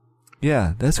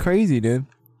 yeah, that's crazy, dude.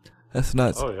 That's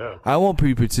nuts. Oh, yeah. I won't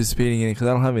be participating in it because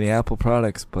I don't have any Apple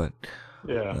products, but...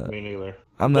 Yeah, me neither.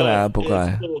 I'm not an Apple guy.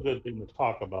 It's still a good thing to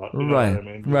talk about. Right. I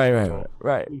mean?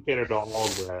 Right. We cater to all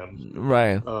brands.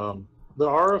 Right. There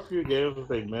are a few games that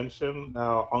they mentioned.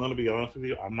 Now, I'm going to be honest with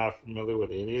you. I'm not familiar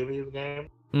with any of these games.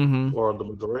 Mm-hmm. Or the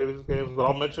majority of these games, but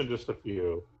I'll mention just a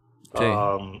few.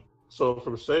 Okay. So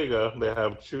from Sega, they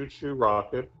have Choo Choo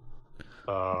Rocket.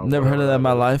 Never heard of that in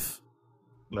my life.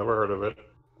 Never heard of it.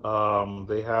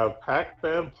 They have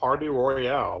Pac-Man Party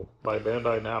Royale by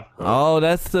Bandai Namco. Oh,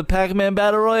 that's the Pac-Man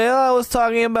Battle Royale I was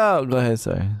talking about. Go ahead,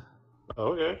 sorry.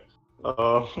 Okay.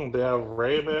 They have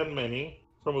Rayman Mini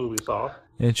from Ubisoft.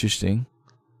 Interesting.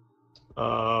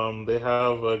 They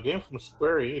have a game from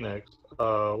Square Enix.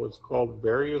 It's called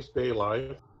Various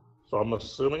Daylight. So I'm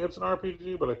assuming it's an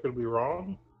RPG, but I could be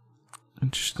wrong.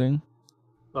 Interesting.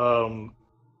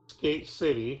 Skate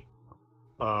City.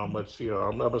 Which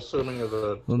I'm assuming is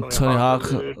a Tony Hawk,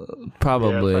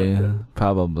 probably.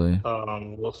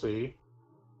 We'll see.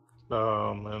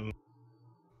 And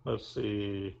let's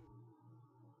see.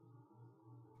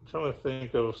 I'm trying to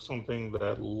think of something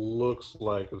that looks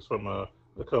like it's from a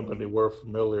company we're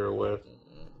familiar with.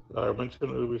 I mentioned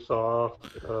Ubisoft.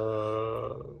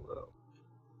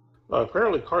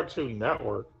 Apparently, Cartoon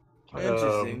Network has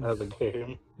a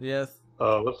game. Yes.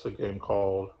 What's the game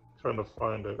called? Trying to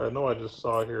find it. I know I just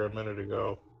saw it here a minute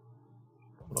ago.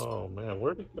 Oh man,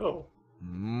 where'd it go?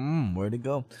 Where'd it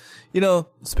go? You know,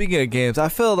 speaking of games, I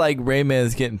feel like Rayman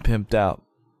is getting pimped out.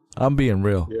 I'm being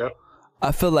real. Yeah.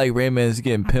 I feel like Rayman is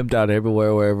getting pimped out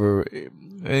everywhere, wherever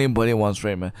anybody wants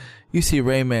Rayman. You see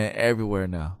Rayman everywhere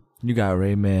now. You got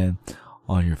Rayman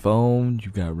on your phone.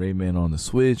 You got Rayman on the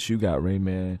Switch. You got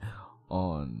Rayman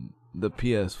on the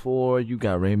PS4, you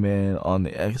got Rayman on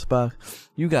the Xbox,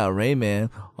 you got Rayman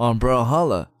on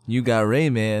Brawlhalla, you got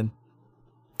Rayman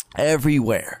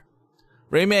everywhere.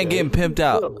 Rayman getting pimped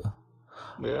out.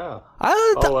 Yeah. I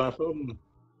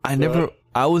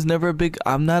was never a big,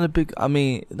 I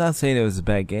mean, not saying it was a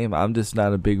bad game, I'm just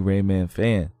not a big Rayman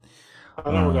fan.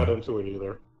 I never got into it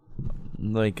either.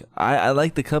 Like, I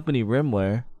like the company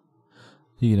Rimware,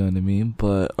 you know what I mean,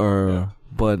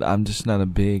 but I'm just not a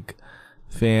big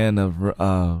fan of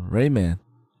Rayman.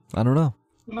 I don't know.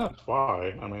 That's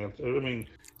fine. I mean,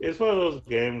 it's one of those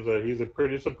games that it's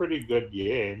a pretty good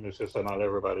game. It's just that not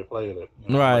everybody played it.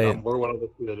 You know? Right. Like we're one of the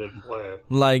few that didn't play it.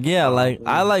 Like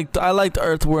I liked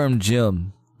Earthworm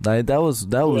Jim. Like that was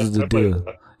the deal.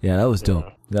 Yeah, that was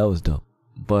dope. That was dope.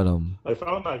 But I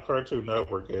found that Cartoon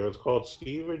Network game. It's called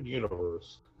Steven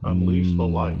Universe Unleash the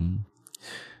Light.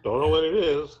 Don't know what it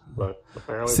is, but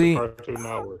apparently it's a Cartoon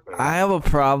Network thing. I have a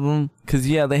problem because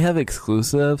they have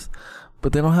exclusives,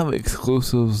 but they don't have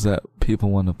exclusives that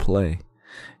people want to play.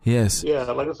 Yes. Yeah,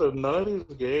 like I said, none of these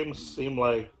games seem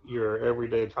like your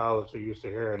everyday titles you're used to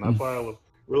hearing. That's why I was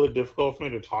really difficult for me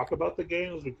to talk about the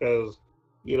games because,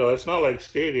 it's not like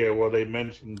Stadia where they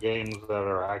mention games that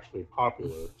are actually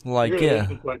popular. Like, Here, they yeah.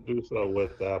 didn't quite do so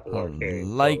with the Apple Arcade, so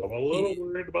Like, I'm a little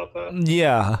worried about that.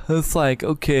 yeah, it's like,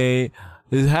 okay,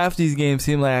 half these games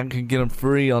seem like I can get them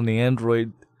free on the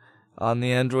Android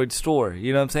store.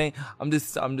 You know what I'm saying?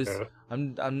 Yeah.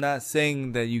 I'm not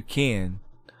saying that you can.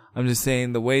 I'm just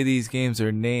saying the way these games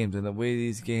are named and the way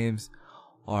these games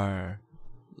are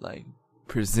like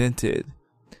presented,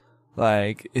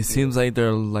 like it seems like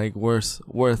they're like worth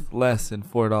less than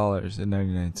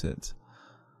 $4.99.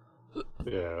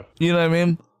 Yeah. You know what I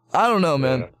mean? I don't know,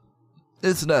 man. Yeah.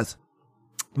 It's nuts.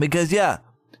 Because yeah,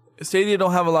 Stadia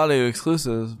don't have a lot of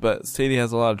exclusives, but Stadia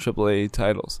has a lot of AAA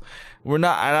titles.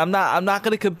 I'm not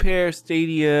gonna compare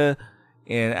Stadia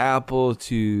and Apple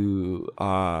to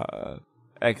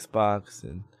Xbox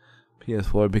and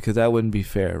PS4 because that wouldn't be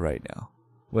fair right now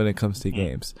when it comes to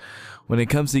games. When it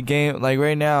comes to like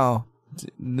right now,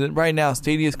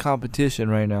 Stadia's competition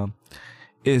right now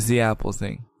is the Apple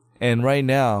thing. And right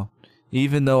now,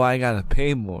 even though I gotta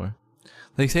pay more,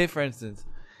 like say for instance,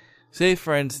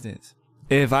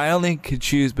 if I only could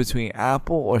choose between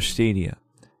Apple or Stadia,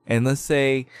 and let's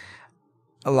say,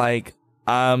 like,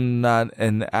 I'm not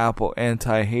an Apple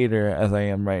anti-hater as I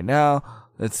am right now.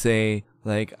 Let's say,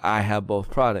 like, I have both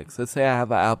products. Let's say I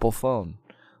have an Apple phone.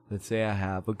 Let's say I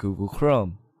have a Google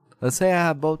Chrome. Let's say I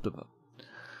have both of them.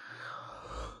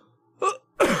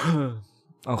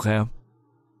 Okay.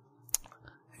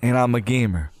 And I'm a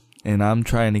gamer. And I'm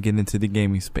trying to get into the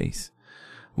gaming space.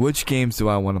 Which games do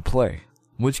I want to play?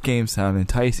 Which games sound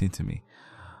enticing to me?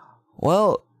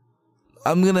 Well,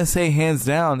 I'm going to say hands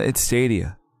down, it's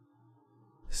Stadia.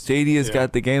 Stadia's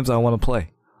got the games I want to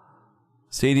play.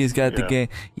 Stadia's got the game.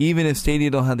 Even if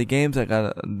Stadia don't have the games, I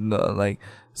got like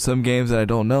some games that I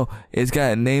don't know. It's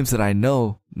got names that I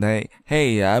know. Like,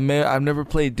 hey, I've never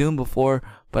played Doom before,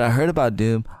 but I heard about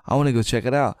Doom. I want to go check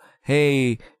it out.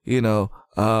 Hey,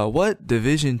 what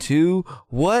Division 2?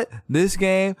 What this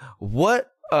game?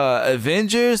 What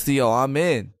Avengers? Yo, I'm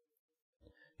in.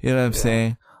 You know what I'm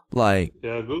saying? Like,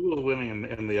 yeah, Google's winning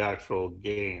in the actual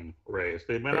game race.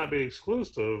 They may not be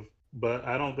exclusive, but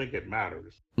I don't think it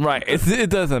matters. Right. It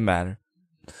doesn't matter.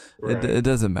 Right. It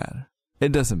doesn't matter.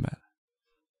 It doesn't matter.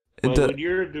 When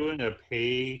you're doing a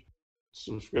pay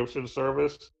subscription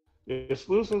service,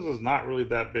 exclusives is not really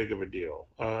that big of a deal.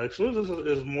 Exclusives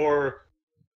is more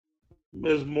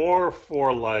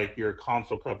for like your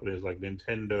console companies like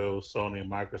Nintendo, Sony,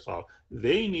 and Microsoft.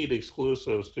 They need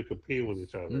exclusives to compete with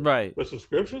each other. Right. But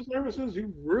subscription services,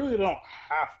 you really don't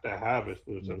have to have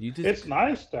exclusives. It's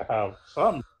nice to have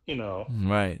some,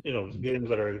 right. Games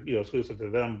that are exclusive to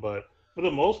them, but for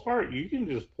the most part, you can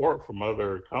just port from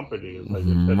other companies like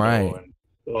Nintendo and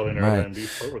Sony and be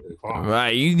perfectly fine.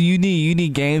 Right. You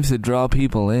need games to draw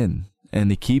people in and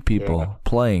to keep people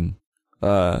playing.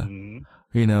 Yeah.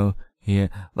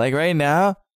 Like right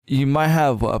now, you might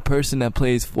have a person that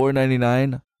plays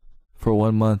 $4.99 for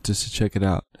 1 month just to check it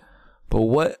out.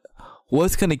 But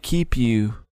what's gonna keep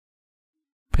you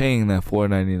paying that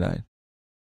 $4.99?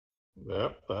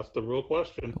 Yep, that's the real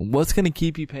question. What's gonna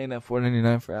keep you paying that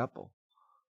 $4.99 for Apple?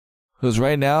 Because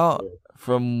right now,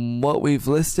 from what we've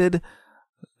listed,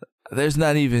 there's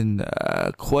not even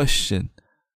a question,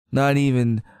 not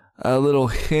even a little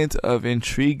hint of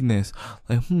intrigueness.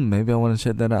 Like, maybe I want to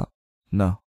check that out.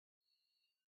 No.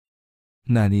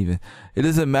 Not even. It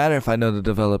doesn't matter if I know the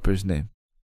developer's name.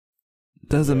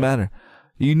 Doesn't matter.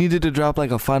 You needed to drop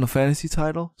like a Final Fantasy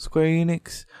title, Square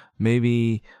Enix.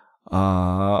 Maybe,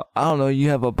 I don't know. You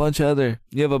have a bunch of other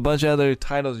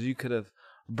titles you could have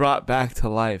brought back to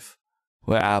life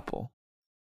with Apple.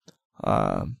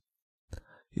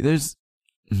 There's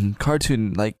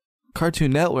Cartoon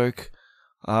Network.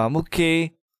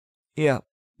 Okay. Yeah.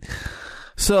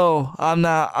 So I'm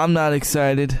not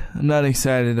excited. I'm not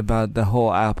excited about the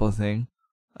whole Apple thing.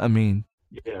 I mean,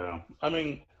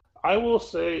 I will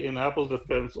say in Apple's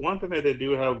defense, one thing that they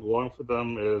do have going for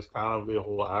them is kind of the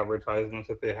whole advertisements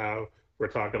that they have. We're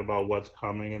talking about what's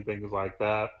coming and things like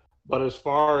that. But as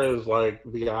far as like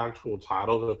the actual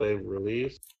titles that they've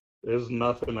released, there's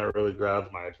nothing that really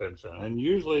grabs my attention. And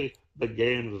usually the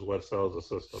games is what sells the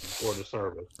system or the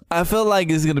service. I feel like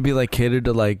it's gonna be like catered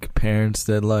to like parents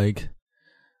that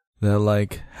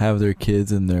have their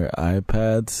kids in their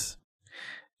iPads,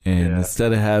 and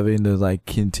instead of having to like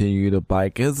continue to buy,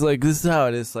 cause like this is how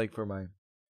it is like for my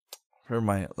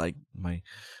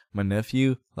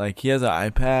nephew. Like he has an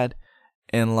iPad,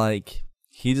 and like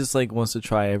he just like wants to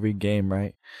try every game,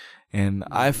 right? And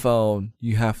iPhone,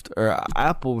 you have to, or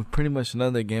Apple, pretty much none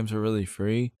of the games are really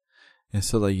free, and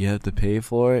so like you have to pay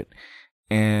for it,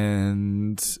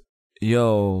 and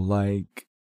yo, like,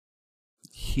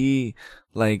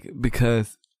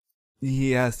 because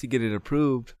he has to get it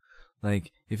approved.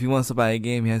 Like, if he wants to buy a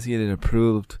game, he has to get it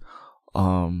approved,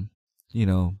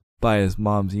 by his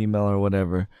mom's email or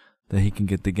whatever, that he can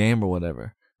get the game or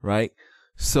whatever, right?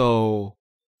 So,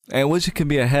 and which can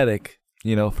be a headache,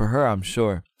 for her, I'm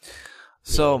sure.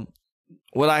 So,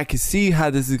 what I can see how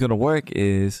this is going to work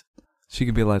is she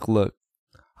can be like, look,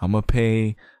 I'm going to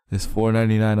pay this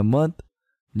 $4.99 a month.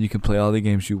 You can play all the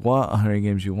games you want, 100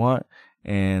 games you want,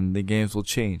 and the games will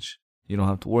change. You don't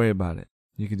have to worry about it.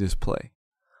 You can just play.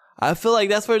 I feel like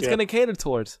that's where it's going to cater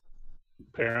towards.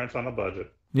 Parents on a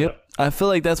budget. Yep. I feel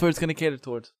like that's where it's going to cater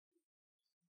towards.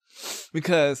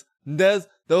 Because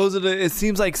it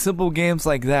seems like simple games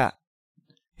like that.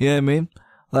 You know what I mean?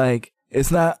 Like,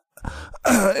 it's not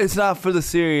for the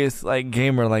serious, like,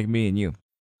 gamer like me and you.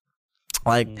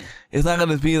 Like, it's not going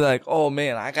to be like, oh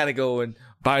man, I got to go and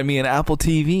buy me an Apple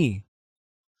TV.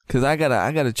 Cause I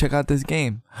gotta check out this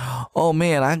game. Oh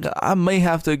man, I may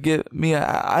have to get me an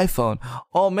iPhone.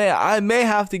 Oh man, I may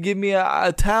have to get me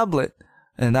a tablet,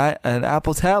 an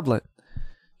Apple tablet.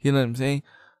 You know what I'm saying?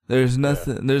 There's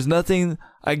nothing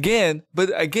again,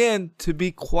 to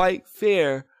be quite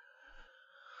fair,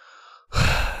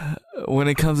 when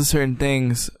it comes to certain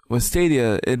things with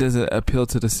Stadia, it doesn't appeal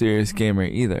to the serious gamer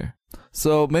either.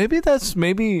 So maybe that's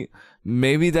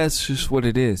just what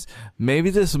it is. Maybe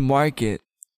this market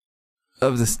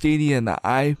of the Stadia and the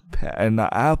iPad and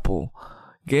the Apple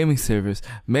gaming service,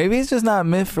 maybe it's just not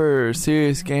meant for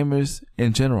serious gamers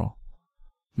in general.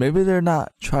 Maybe they're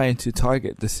not trying to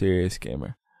target the serious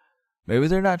gamer. Maybe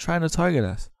they're not trying to target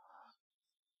us.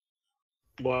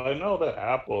 Well, I know that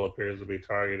Apple appears to be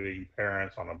targeting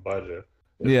parents on a budget.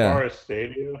 As far as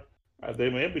Stadia,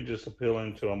 they may be just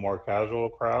appealing to a more casual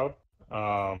crowd.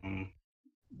 But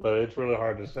it's really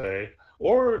hard to say.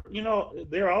 Or,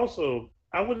 they're also,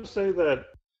 I would say that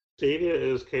Stadia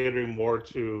is catering more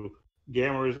to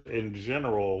gamers in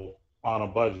general on a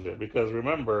budget. Because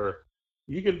remember,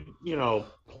 you can,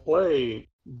 play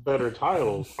better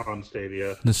titles on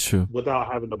Stadia. That's true.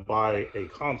 Without having to buy a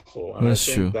console. And That's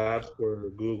I think that's where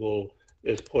Google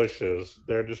is pushes.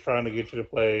 They're just trying to get you to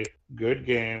play good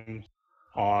games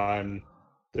on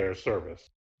their service.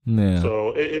 Yeah. So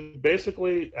it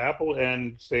basically, Apple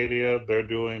and Stadia, they're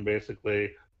doing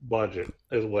basically budget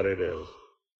is what it is.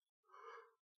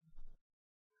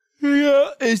 Yeah,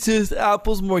 it's just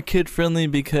Apple's more kid friendly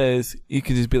because you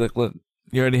can just be like, look,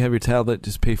 you already have your tablet,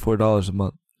 just pay $4 a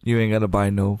month. You ain't gotta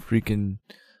buy no freaking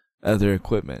other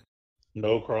equipment.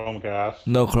 No Chromecast.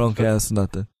 No Chromecast,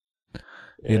 nothing.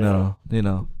 Yeah. You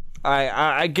know.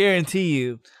 I guarantee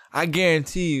you,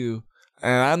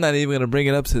 and I'm not even gonna bring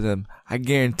it up to them. I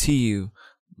guarantee you,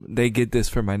 they get this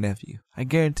for my nephew. I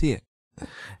guarantee it.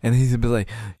 And he's gonna be like,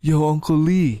 yo, Uncle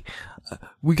Lee,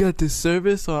 we got this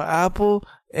service on Apple,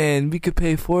 and we could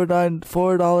pay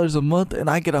 $4 a month, and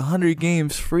I get 100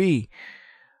 games free.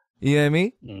 You know what I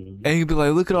mean? Mm-hmm. And he'd be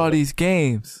like, look at all these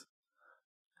games.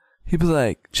 He'd be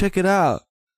like, check it out.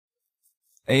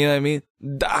 And you know what I mean?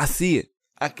 I see it.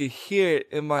 I could hear it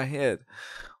in my head.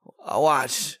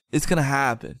 Watch. It's gonna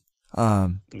happen. Yeah.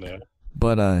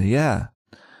 But yeah.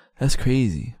 That's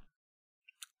crazy.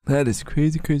 That is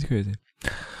crazy.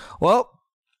 Well,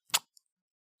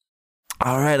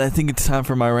 alright, I think it's time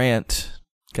for my rant.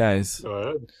 Guys. Go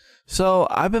ahead. So,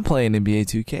 I've been playing NBA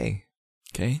 2K.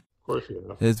 Okay? Of course you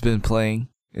have. It's been playing.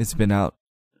 It's been out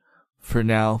for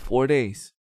now 4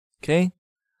 days. Okay?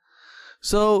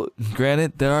 So,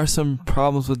 granted, there are some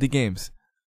problems with the games.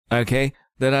 Okay?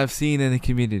 That I've seen in the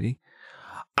community.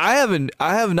 I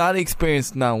have not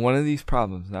experienced not one of these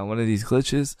problems, not one of these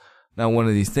glitches, not one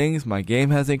of these things. My game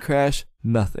hasn't crashed.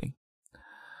 Nothing.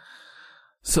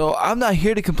 So, I'm not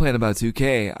here to complain about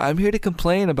 2K. I'm here to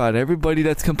complain about everybody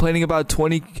that's complaining about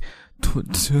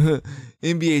NBA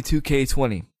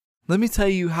 2K20. Let me tell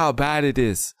you how bad it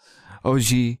is,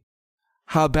 OG.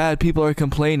 How bad people are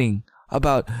complaining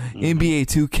about NBA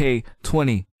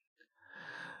 2K20.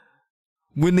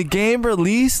 When the game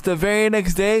released the very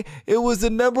next day, it was the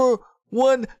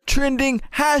 #1 trending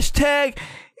hashtag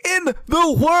in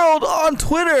the world on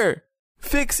Twitter.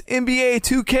 Fix NBA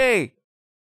 2K.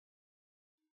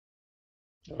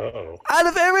 Uh-oh. Out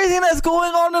of everything that's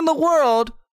going on in the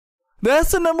world,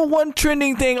 that's the #1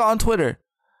 trending thing on Twitter.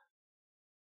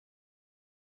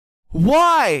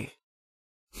 Why?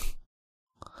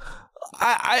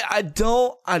 I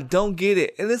don't get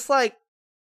it. And it's like,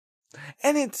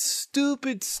 and it's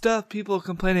stupid stuff people are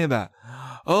complaining about.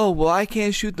 Oh, well, I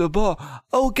can't shoot the ball.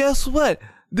 Oh, guess what?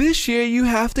 This year you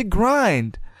have to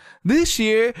grind. This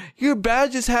year your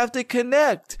badges have to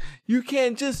connect. You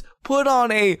can't just put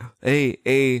on a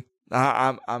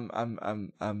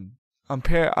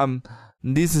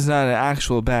This is not an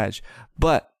actual badge,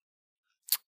 but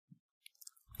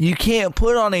you can't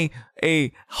put on a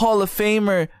Hall of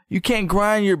Famer. You can't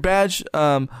grind your badge,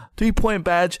 3-point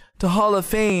badge to Hall of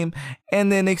Fame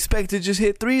and then expect to just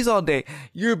hit threes all day.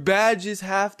 Your badges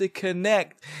have to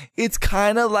connect. It's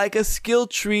kind of like a skill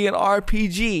tree in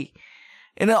RPG.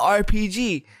 In an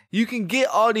RPG, you can get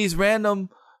all these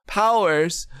random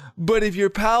powers, but if your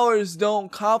powers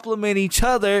don't complement each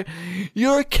other,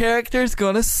 your character's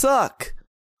gonna suck.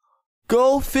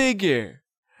 Go figure.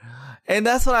 And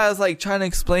that's what I was like trying to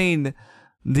explain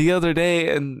the other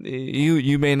day, and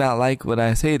you may not like when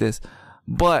I say this,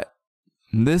 but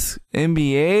this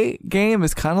NBA game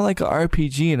is kind of like an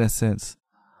RPG in a sense.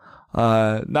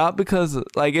 Not because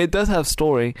like it does have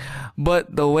story,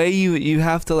 but the way you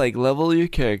have to like level your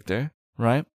character,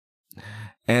 right?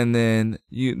 And then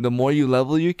the more you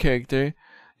level your character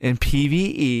in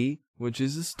PvE, which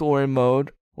is the story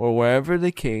mode, or wherever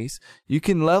the case, you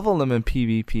can level them in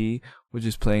PvP, which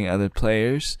is playing other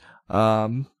players.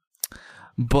 But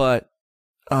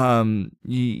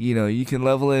you can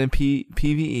level it in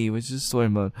PvE, which is story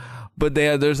mode. But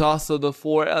there's also the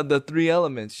 3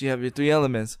 elements. You have your 3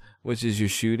 elements, which is your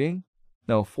shooting.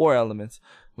 No, 4 elements,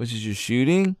 which is your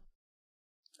shooting.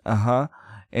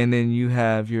 And then you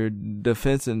have your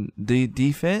defense and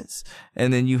defense,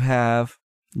 and then you have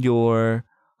your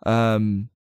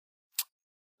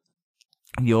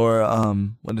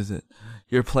what is it?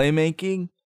 Your playmaking,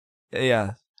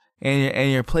 yeah,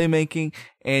 and your playmaking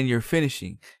and your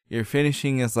finishing. Your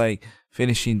finishing is like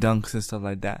finishing dunks and stuff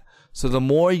like that. So the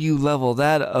more you level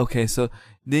that, okay, so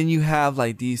then you have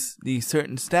like these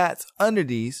certain stats under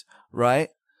these, right?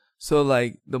 So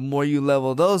like the more you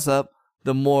level those up,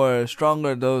 the more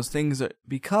stronger those things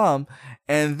become,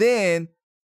 and then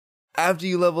after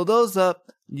you level those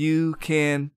up, you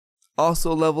can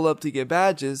also level up to get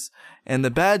badges, and the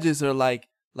badges are like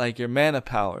your mana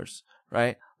powers,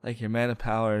 right? Like your mana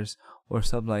powers or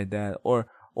something like that, or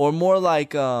more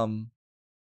like what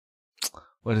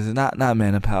is it? Not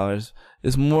mana powers.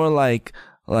 It's more like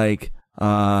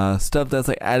stuff that's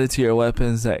like added to your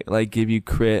weapons that like give you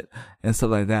crit and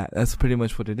stuff like that. That's pretty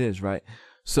much what it is, right?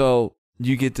 So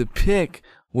you get to pick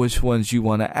which ones you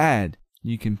want to add.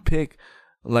 You can pick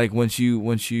like once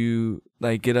you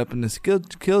like get up in the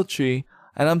skill tree,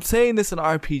 and I'm saying this in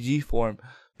RPG form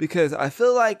because I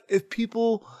feel like if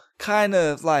people kind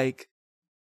of like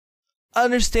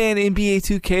understand NBA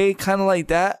 2K kind of like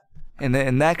that, and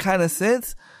in that kind of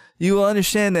sense, you will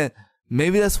understand that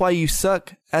maybe that's why you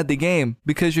suck at the game,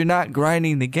 because you're not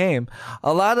grinding the game.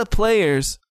 A lot of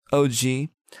players, OG,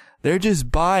 they're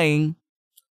just buying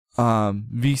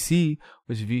VC,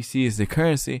 which VC is the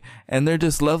currency, and they're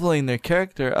just leveling their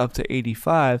character up to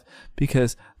 85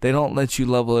 because they don't let you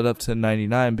level it up to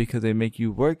 99 because they make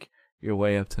you work your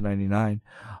way up to 99.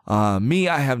 Me,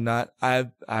 I have not.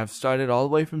 I've started all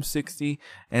the way from 60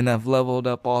 and I've leveled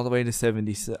up all the way to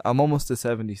 70. I'm almost to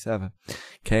 77.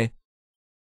 Okay.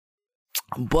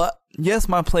 But yes,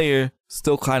 my player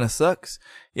still kind of sucks.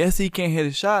 Yes, he can't hit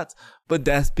his shots, but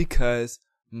that's because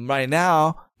right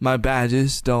now my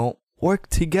badges don't work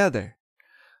together.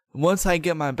 Once I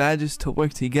get my badges to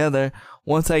work together,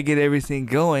 once I get everything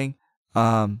going,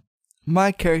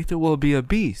 my character will be a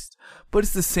beast. But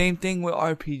it's the same thing with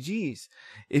RPGs.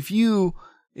 If you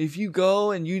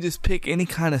go and you just pick any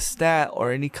kind of stat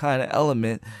or any kind of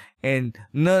element, and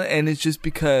it's just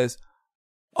because,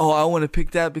 oh, I want to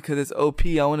pick that because it's OP.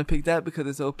 I want to pick that because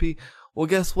it's OP. Well,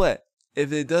 guess what?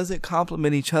 If it doesn't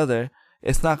complement each other,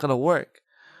 it's not gonna work.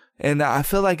 And I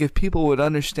feel like if people would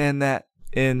understand that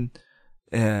in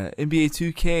NBA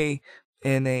 2K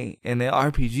in an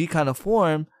RPG kind of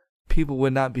form, people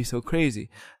would not be so crazy.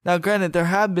 Now, granted, there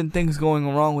have been things going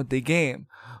wrong with the game,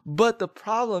 but the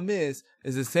problem is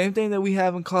the same thing that we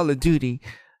have in Call of Duty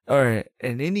or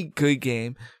in any good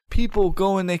game. People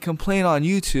go and they complain on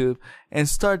YouTube and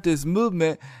start this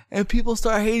movement, and people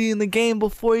start hating the game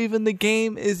before even the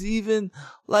game is even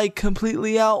like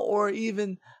completely out or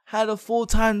even had a full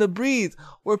time to breathe,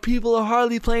 where people are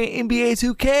hardly playing NBA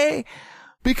 2K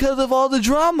because of all the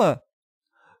drama.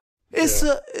 It's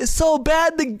so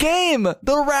bad.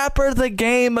 The rapper, the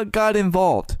game got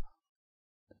involved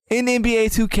in NBA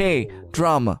 2K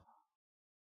drama.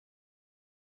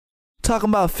 Talking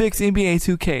about fix NBA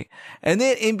 2K, and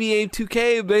then NBA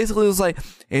 2K basically was like,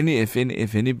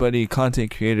 if anybody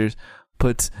content creators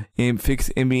puts in fix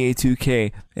NBA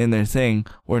 2K in their thing,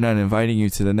 we're not inviting you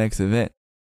to the next event.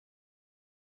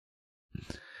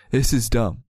 This is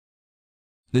dumb.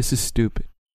 This is stupid.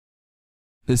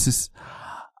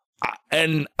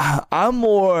 And I'm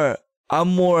more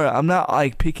I'm not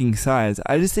like picking sides.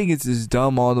 I just think it's just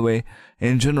dumb all the way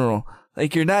in general.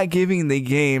 Like, you're not giving the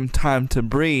game time to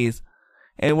breathe,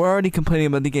 and we're already complaining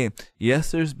about the game.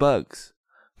 Yes, there's bugs,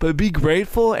 but be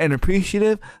grateful and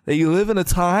appreciative that you live in a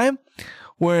time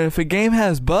where if a game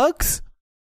has bugs,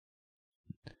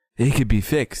 it could be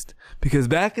fixed. Because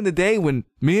back in the day when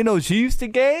me and OG used to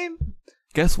game,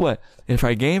 guess what? If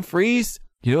our game freezed,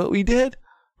 you know what we did?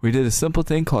 We did a simple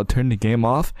thing called turn the game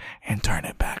off and turn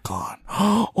it back on.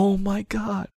 Oh my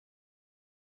God.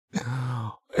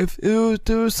 If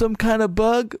there was some kind of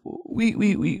bug, we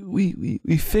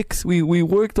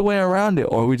worked the way around it,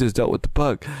 or we just dealt with the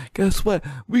bug. Guess what?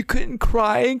 We couldn't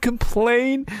cry and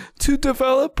complain to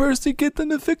developers to get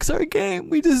them to fix our game.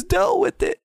 We just dealt with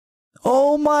it.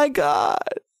 Oh my God.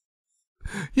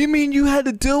 You mean you had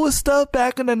to deal with stuff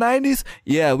back in the 90s?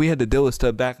 Yeah, we had to deal with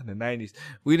stuff back in the 90s.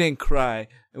 We didn't cry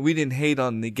and we didn't hate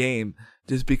on the game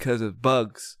just because of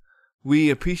bugs. We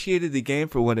appreciated the game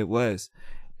for what it was.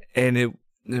 And it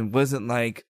wasn't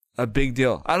like a big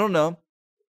deal. I don't know.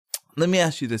 Let me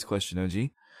ask you this question, OG.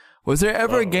 Was there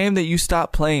ever a game that you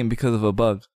stopped playing because of a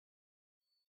bug?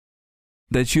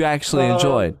 That you actually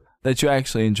enjoyed?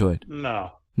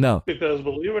 No. No. Because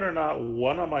believe it or not,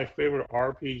 one of my favorite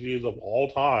RPGs of all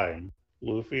time,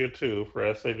 Lufia 2 for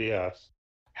SNES,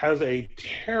 has a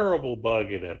terrible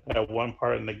bug in it at one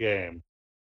part in the game.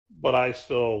 But I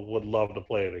still would love to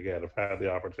play it again if I had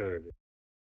the opportunity.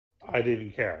 I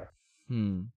didn't care.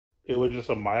 It was just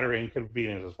a minor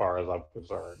inconvenience as far as I'm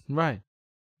concerned. Right.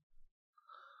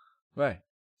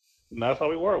 And that's how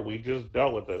we were. We just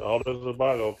dealt with it. Oh, there's a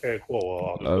bug. Okay, cool.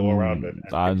 Well, I'll just go around it and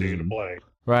continue to play.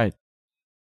 Right.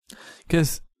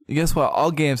 Because guess what?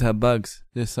 All games have bugs.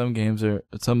 Just some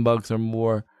bugs are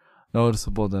more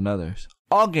noticeable than others.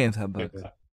 All games have bugs.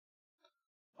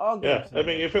 Yeah. I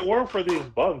mean, if it weren't for these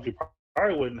bugs, you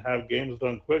probably wouldn't have games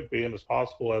done quick being as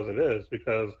possible as it is,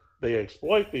 because they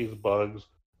exploit these bugs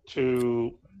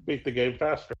to make the game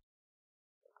faster.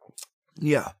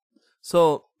 Yeah.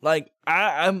 So like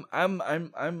I'm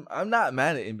not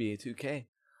mad at NBA 2K.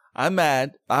 I'm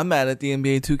mad at the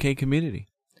NBA 2K community,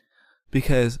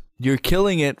 because you're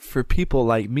killing it for people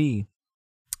like me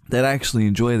that actually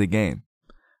enjoy the game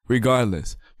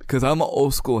regardless, because I'm an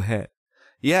old school head.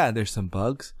 Yeah, there's some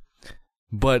bugs,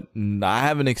 but I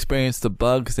haven't experienced the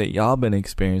bugs that y'all been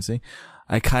experiencing.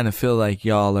 I kind of feel like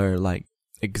y'all are like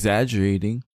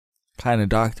exaggerating, kind of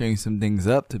doctoring some things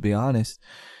up, to be honest.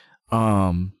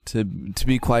 To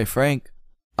be quite frank,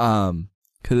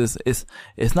 cause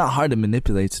it's not hard to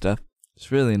manipulate stuff.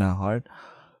 It's really not hard.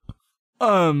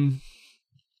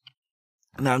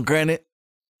 Now granted,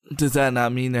 does that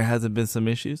not mean there hasn't been some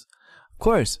issues? Of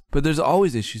course, but there's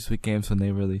always issues with games when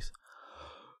they release,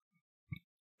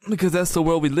 because that's the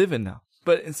world we live in now.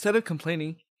 But instead of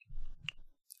complaining,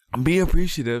 be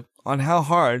appreciative on how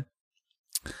hard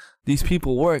these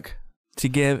people work to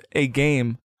get a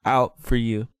game out for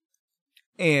you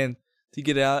and to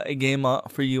get out a game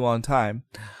out for you on time.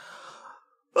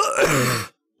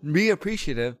 Be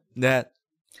appreciative that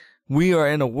we are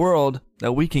in a world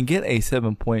that we can get a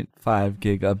 7.5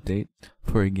 gig update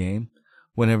for a game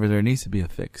whenever there needs to be a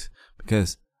fix.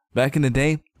 Because back in the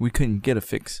day, we couldn't get a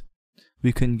fix.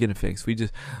 We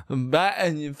just,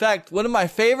 and in fact, one of my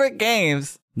favorite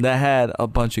games that had a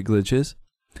bunch of glitches,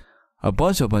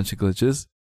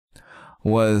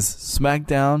 was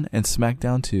SmackDown and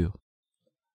SmackDown 2.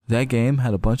 That game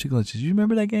had a bunch of glitches. You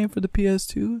remember that game for the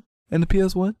PS2 and the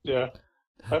PS1? Yeah.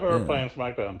 I remember playing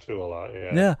SmackDown 2 a lot,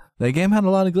 yeah. Yeah, that game had a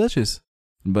lot of glitches.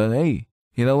 But hey,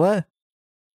 you know what?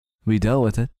 We dealt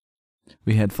with it.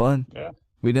 We had fun. Yeah.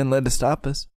 We didn't let it stop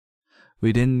us.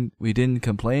 We didn't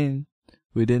complain.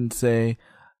 We didn't say,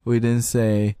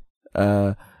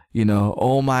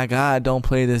 oh my God, don't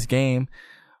play this game.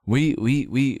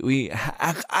 I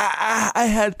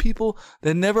had people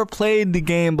that never played the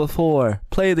game before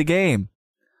play the game.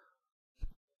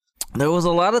 There was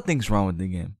a lot of things wrong with the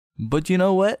game. But you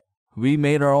know what? We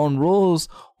made our own rules,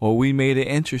 or we made it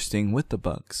interesting with the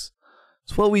bugs.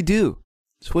 It's what we do.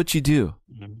 It's what you do.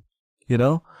 Mm-hmm. You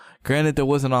know? Granted, there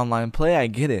wasn't online play. I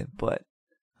get it. But,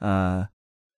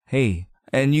 hey.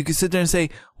 And you can sit there and say,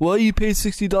 well, you paid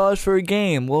 $60 for a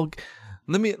game. Well,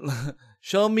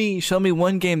 show me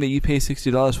one game that you pay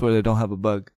 $60 for that don't have a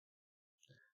bug.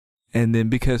 And then,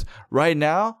 because right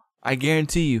now, I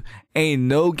guarantee you, ain't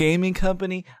no gaming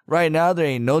company right now, there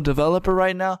ain't no developer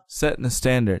right now setting a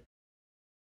standard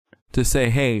to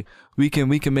say, hey, we can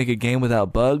make a game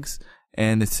without bugs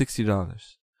and it's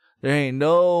 $60. There ain't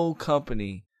no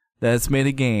company that's made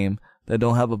a game that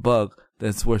don't have a bug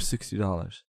that's worth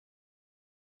 $60.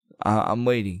 I'm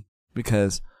waiting,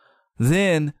 because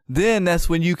then that's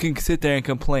when you can sit there and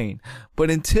complain. But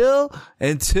until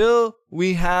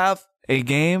we have a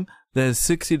game that is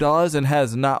 $60 and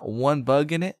has not one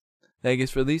bug in it that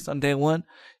gets released on day one,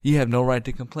 you have no right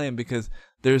to complain because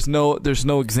there's no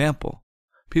example.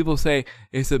 People say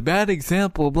it's a bad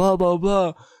example, blah blah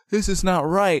blah. This is not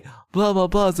right, blah blah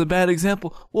blah. It's a bad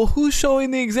example. Well, who's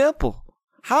showing the example?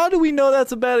 How do we know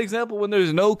that's a bad example when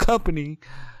there's no company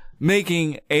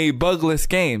making a bugless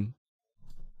game?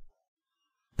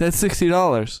 That's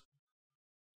 $60.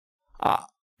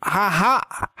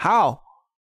 How?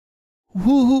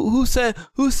 Who's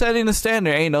setting the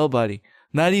standard? Ain't nobody.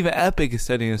 Not even Epic is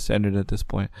setting a standard at this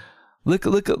point. Look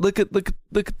at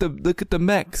the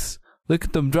mechs. Look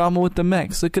at the drama with the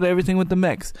mechs. Look at everything with the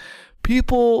mechs.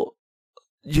 People,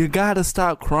 you gotta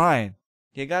stop crying.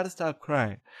 You gotta stop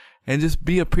crying and just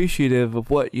be appreciative of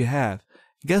what you have.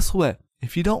 Guess what?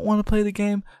 If you don't want to play the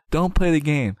game, don't play the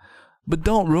game. But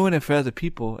don't ruin it for other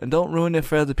people, and don't ruin it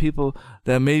for other people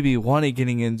that maybe want to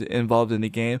getting involved in the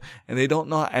game, and they don't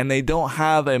know, and they don't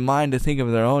have a mind to think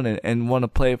of their own and want to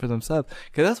play it for themselves.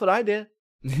 Because that's what I did.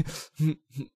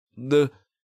 The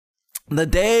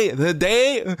day,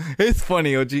 it's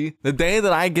funny, OG. The day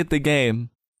that I get the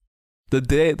game,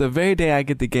 the very day I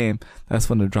get the game, that's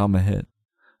when the drama hit,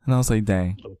 and I was like,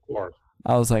 dang. Of course.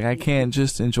 I was like, I can't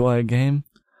just enjoy a game.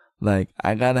 Like,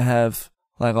 I gotta have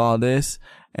like all this.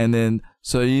 And then,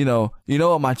 so, you know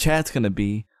what my chat's gonna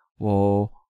be?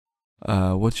 Well,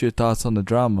 what's your thoughts on the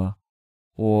drama?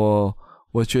 Well,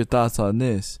 what's your thoughts on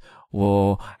this?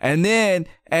 Well, and then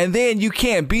you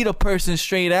can't beat a person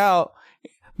straight out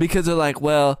because they're like,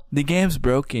 well, the game's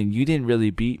broken. You didn't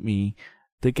really beat me.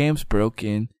 The game's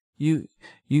broken.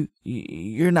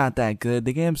 You're not that good.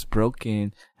 The game's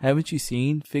broken. Haven't you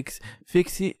seen? Fix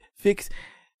NBA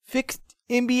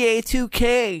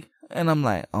 2K. And I'm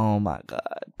like, oh my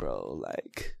God, bro,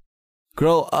 like,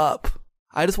 grow up.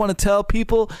 I just want to tell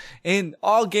people in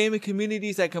all gaming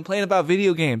communities that complain about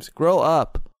video games, grow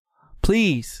up.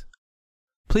 Please.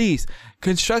 Please.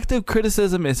 Constructive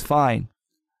criticism is fine.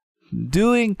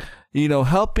 Helping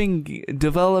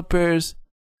developers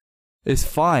is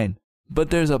fine. But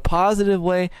there's a positive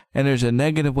way and there's a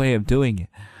negative way of doing it.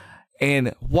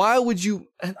 And why would you,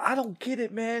 and I don't get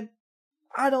it, man.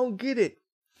 I don't get it.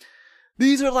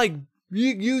 These are like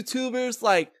YouTubers,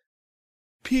 like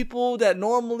people that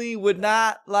normally would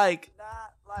not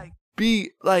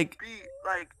be like.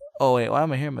 Oh wait, why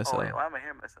am I hearing myself?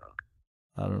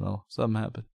 I don't know. Something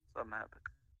happened.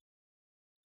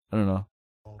 I don't know.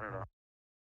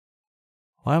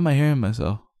 Why am I hearing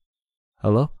myself?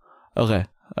 Hello? Okay.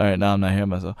 All right. Now I'm not hearing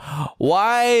myself.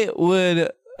 Why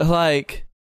would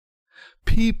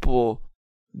people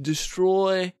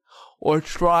destroy or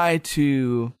try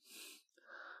to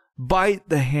bite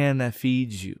the hand that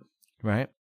feeds you, right?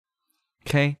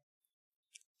 Okay?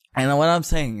 And what I'm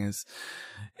saying is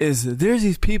there's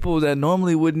these people that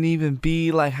normally wouldn't even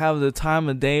be have the time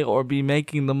of day or be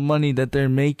making the money that they're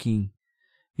making.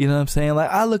 You know what I'm saying? Like,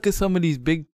 I look at some of these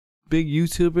big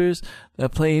YouTubers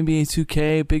that play NBA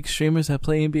 2K, big streamers that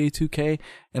play NBA 2K,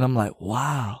 and I'm like,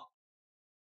 wow,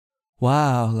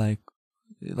 like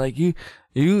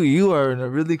you are in a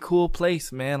really cool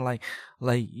place, man.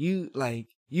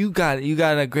 You got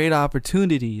a great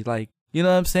opportunity, like, you know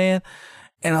what I'm saying?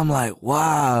 And I'm like,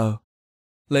 wow,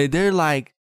 like they're trying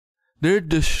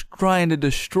to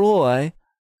destroy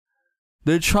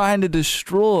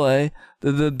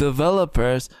the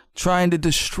developers, trying to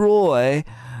destroy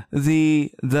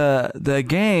the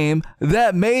game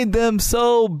that made them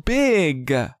so big.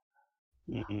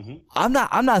 Mm-hmm. I'm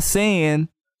not saying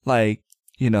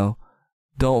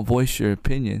don't voice your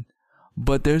opinion,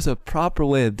 but there's a proper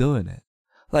way of doing it.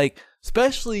 Like,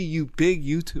 especially you big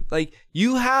YouTube, like,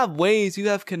 you have ways, you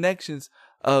have connections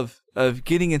of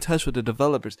getting in touch with the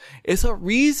developers. It's a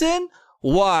reason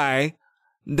why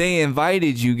they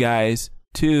invited you guys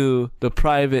to the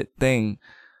private thing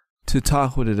to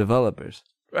talk with the developers,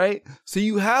 right? So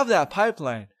you have that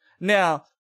pipeline. Now,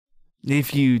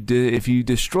 if you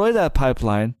destroy that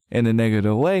pipeline in a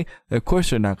negative way, of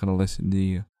course they're not going to listen to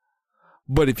you.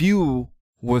 But if you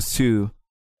was to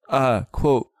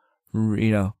quote,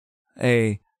 reach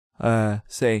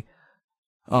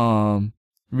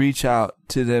out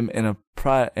to them in a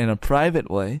private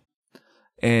way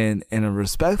and in a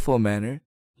respectful manner,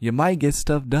 you might get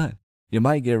stuff done. You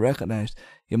might get recognized.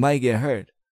 You might get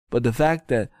heard. But the fact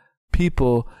that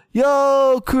people,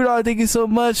 yo, Kudar, thank you so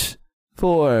much,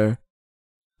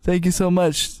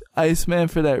 Iceman,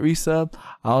 for that resub.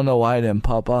 I don't know why it didn't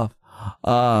pop off.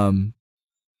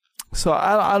 So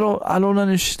I don't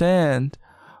understand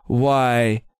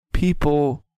why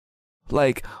people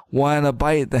like want to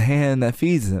bite the hand that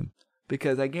feeds them.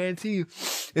 Because I guarantee you,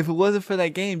 if it wasn't for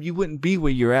that game, you wouldn't be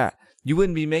where you're at. You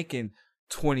wouldn't be making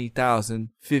 $20,000,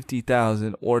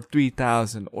 $50,000, or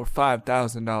 $3,000 or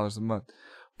 $5,000 a month.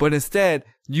 But instead,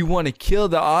 you want to kill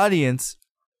the audience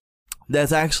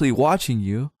that's actually watching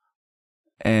you,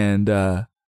 and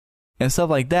stuff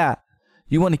like that.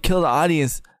 You want to kill the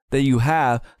audience that you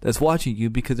have that's watching you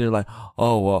because they're like,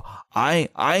 oh, well, I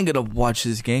ain't gonna watch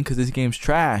this game because this game's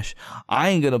trash. I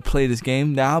ain't gonna play this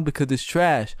game now because it's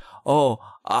trash. Oh,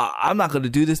 I'm not gonna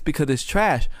do this because it's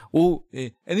trash. Well,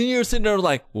 and then you're sitting there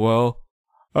like, well,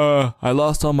 I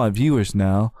lost all my viewers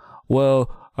now. Well,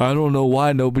 I don't know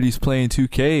why nobody's playing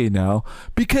 2K now.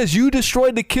 Because you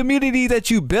destroyed the community that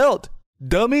you built,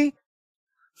 dummy.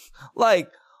 Like,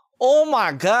 oh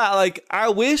my God. Like, I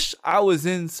wish I was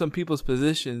in some people's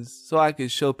positions so I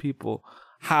could show people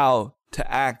how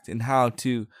to act and how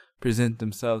to present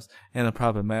themselves in a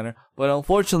proper manner. But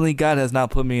unfortunately, God has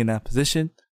not put me in that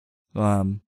position. I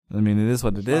mean, it is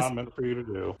what it is. It's not meant for you to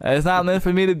do. It's not meant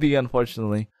for me to be,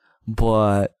 unfortunately.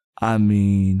 But, I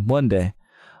mean, one day.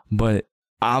 But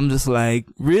I'm just like,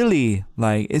 really?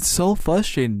 Like, it's so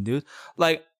frustrating, dude.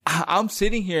 Like, I'm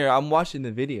sitting here, I'm watching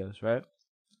the videos, right?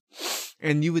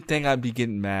 And you would think I'd be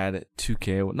getting mad at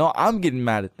 2K. No, I'm getting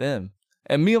mad at them.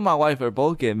 And me and my wife are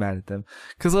both getting mad at them.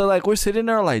 Because we're sitting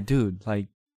there like, dude, like,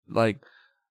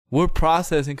 we're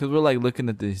processing because we're like looking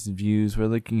at these views. We're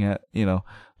looking at,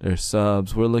 their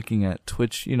subs. We're looking at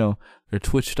Twitch, their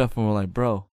Twitch stuff. And we're like,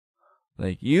 bro,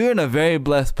 like, you're in a very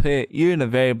blessed You're in a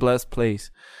very blessed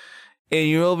place. And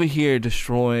you're over here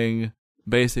destroying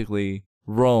basically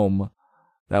Rome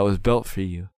that was built for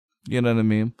you. You know what I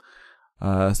mean?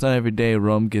 It's not every day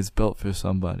Rome gets built for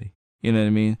somebody. You know what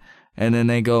I mean? And then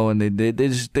they go and they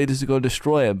just go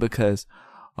destroy it because,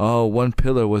 one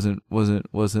pillar wasn't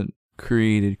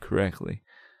created correctly.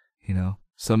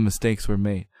 Some mistakes were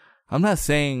made. I'm not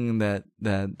saying that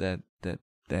NBA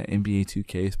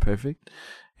 2K is perfect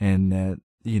and that,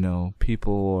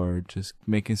 people are just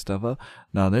making stuff up.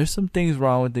 No, there's some things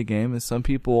wrong with the game and some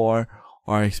people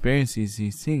are experiencing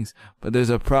these things, but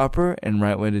there's a proper and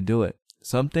right way to do it.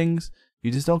 Some things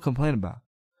you just don't complain about.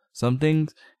 Some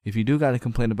things, if you do got to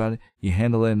complain about it, you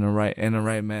handle it in the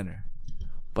right manner.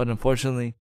 But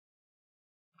unfortunately,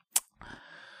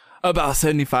 about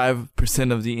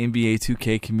 75% of the NBA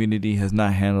 2K community has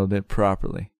not handled it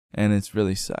properly, and it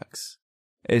really sucks.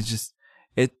 It's just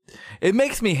it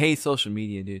makes me hate social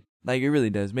media, dude. Like, it really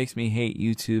does. Makes me hate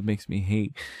YouTube. Makes me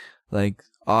hate like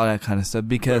all that kind of stuff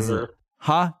because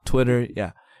Twitter,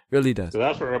 yeah. Really does. So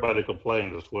that's where everybody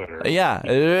complains is Twitter. Yeah.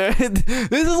 This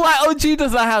is why OG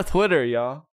does not have Twitter,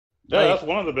 y'all. Yeah, that's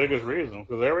one of the biggest reasons.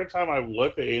 Because every time I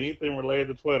look at anything related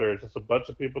to Twitter, it's just a bunch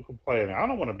of people complaining. I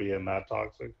don't want to be in that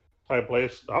toxic type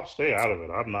place. I'll stay out of it.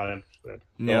 I'm not interested.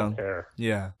 Don't care.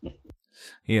 Yeah.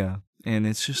 Yeah. And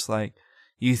it's just like,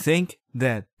 you think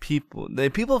that people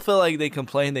feel like they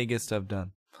complain, they get stuff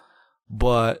done.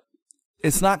 But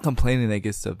it's not complaining that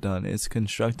gets stuff done. It's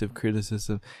constructive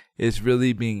criticism. It's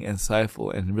really being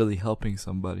insightful and really helping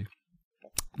somebody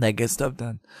that gets stuff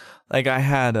done. Like, I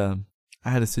had a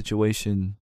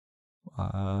situation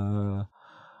the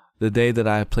day that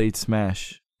I played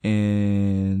Smash,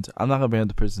 and I'm not gonna bring up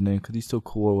the person's name because he's still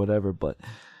cool or whatever. But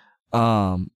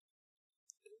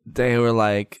they were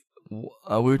like, we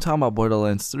were talking about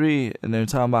Borderlands 3, and they were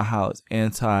talking about how it's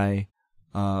anti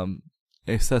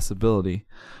accessibility.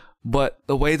 But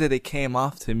the way that it came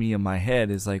off to me in my head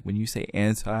is like, when you say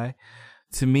anti,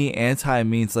 to me, anti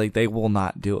means like they will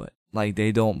not do it. Like,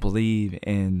 they don't believe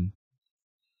in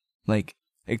like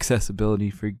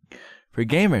accessibility for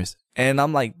gamers. And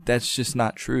I'm like, that's just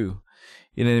not true.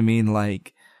 You know what I mean?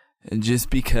 Like,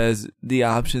 just because the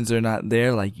options are not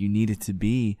there like you need it to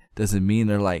be doesn't mean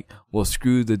they're like, well,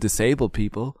 screw the disabled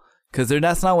people, because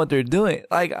that's not what they're doing.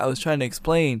 Like I was trying to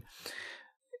explain,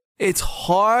 it's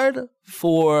hard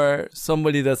for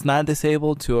somebody that's not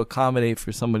disabled to accommodate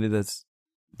for somebody that's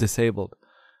disabled.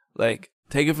 Like,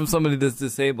 take it from somebody that's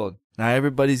disabled. Not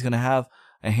everybody's gonna have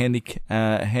a handicap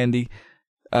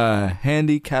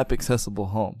accessible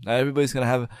home. Not everybody's gonna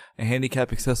have a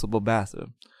handicap accessible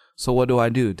bathroom. So what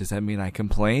do? Does that mean I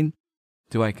complain?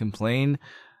 Do I complain?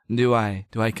 Do I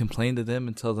complain to them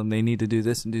and tell them they need to do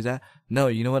this and do that? No,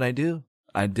 you know what I do?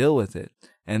 I deal with it.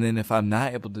 And then if I'm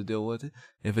not able to deal with it,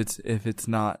 if it's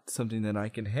not something that I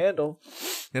can handle,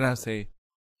 then I say,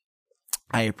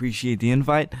 I appreciate the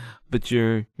invite, but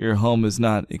your home is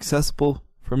not accessible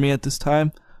for me at this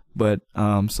time. But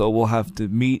so we'll have to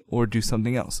meet or do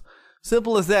something else.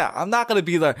 Simple as that. I'm not gonna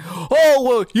be like, oh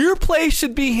well, your place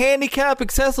should be handicap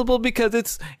accessible because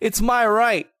it's my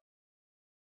right.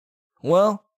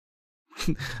 Well,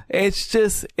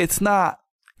 That's not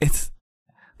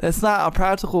a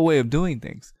practical way of doing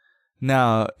things.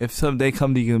 Now, if they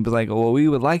come to you and be like, well, we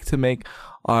would like to make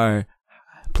our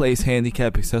place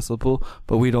handicap accessible,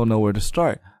 but we don't know where to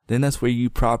start, then that's where you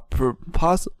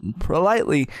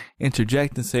politely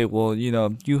interject and say, well,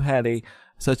 you had a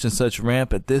such and such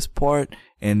ramp at this part,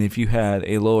 and if you had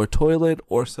a lower toilet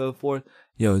or so forth,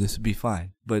 this would be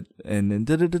fine. But, and then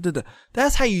da-da-da-da-da.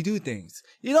 That's how you do things.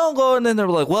 You don't go and then they're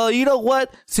like, well, you know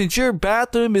what? Since your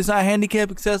bathroom is not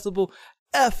handicap accessible,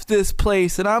 F this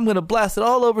place, and I'm going to blast it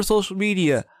all over social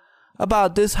media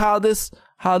about how this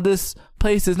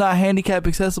place is not handicap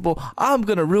accessible. I'm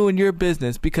going to ruin your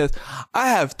business because I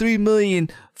have 3 million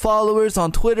followers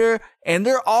on Twitter, and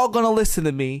they're all going to listen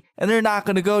to me, and they're not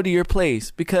going to go to your place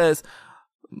because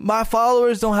my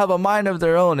followers don't have a mind of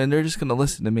their own, and they're just going to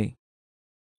listen to me.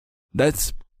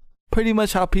 That's pretty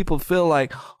much how people feel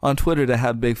like on Twitter that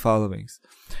have big followings.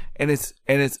 And it's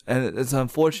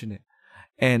unfortunate.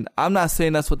 And I'm not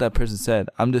saying that's what that person said.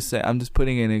 I'm just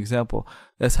putting an example.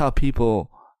 That's how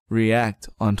people react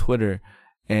on Twitter,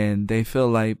 and they feel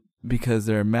like because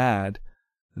they're mad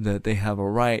that they have a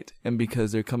right, and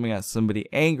because they're coming at somebody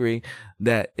angry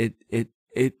that it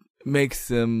makes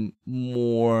them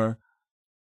more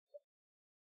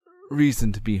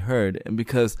reason to be heard, and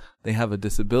because they have a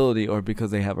disability or because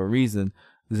they have a reason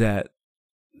that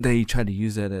they try to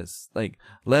use that as like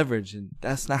leverage, and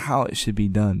that's not how it should be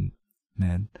done,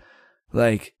 man.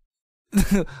 Like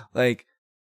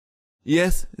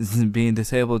yes, being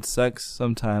disabled sucks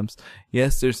sometimes.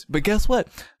 Yes, but guess what?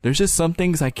 There's just some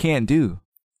things I can't do.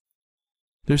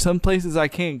 There's some places I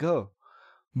can't go.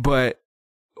 But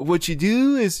what you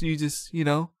do is you just,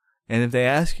 and if they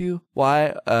ask you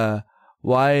why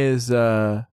is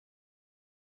why,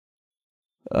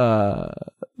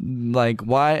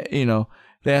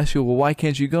 they ask you, well, why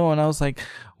can't you go? And I was like,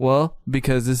 well,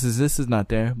 because this is not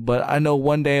there, but I know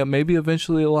one day, maybe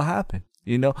eventually it will happen,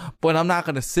 but I'm not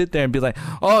going to sit there and be like,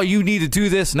 oh, you need to do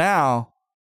this now.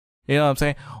 You know what I'm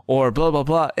saying? Or blah, blah,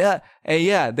 blah. Yeah. And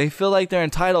yeah, they feel like they're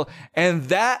entitled. And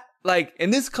that,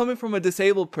 and this coming from a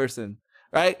disabled person,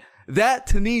 right? That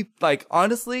to me,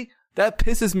 honestly, that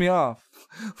pisses me off.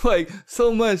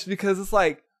 So much, because it's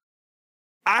like,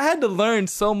 I had to learn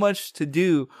so much to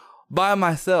do by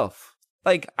myself.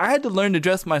 I had to learn to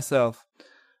dress myself,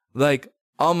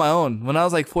 on my own when I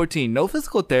was 14. No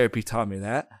physical therapy taught me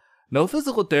that. No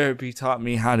physical therapy taught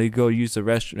me how to go use the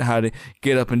restroom, how to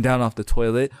get up and down off the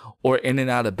toilet or in and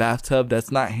out of bathtub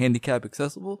that's not handicap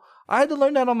accessible. I had to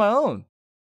learn that on my own.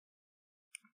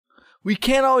 We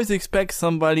can't always expect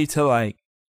somebody to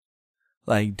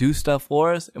do stuff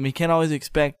for us, and we can't always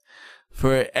expect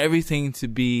for everything to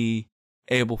be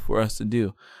able for us to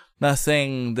do. Not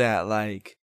saying that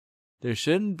there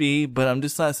shouldn't be, but I'm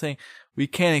just not saying we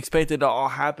can't expect it to all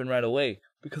happen right away.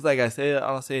 Because like I said,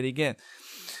 I'll say it again.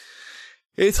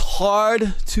 It's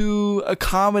hard to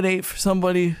accommodate for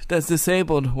somebody that's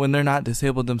disabled when they're not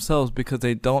disabled themselves, because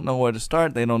they don't know where to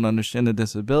start. They don't understand the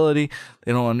disability.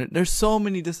 There's so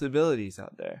many disabilities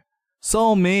out there.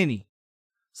 So many.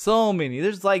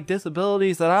 There's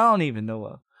disabilities that I don't even know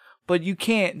of. But you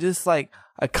can't just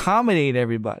accommodate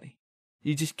everybody.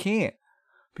 You just can't.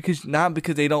 Not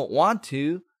because they don't want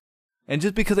to. And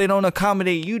just because they don't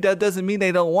accommodate you, that doesn't mean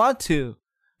they don't want to.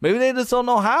 Maybe they just don't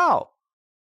know how.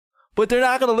 But they're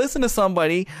not going to listen to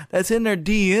somebody that's in their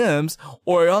DMs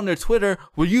or on their Twitter,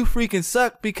 well, you freaking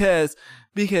suck because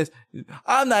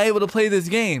I'm not able to play this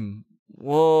game.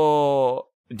 Well,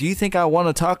 do you think I want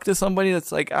to talk to somebody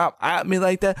that's at me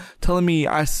like that, telling me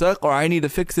I suck or I need to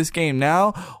fix this game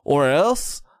now or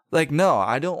else? No,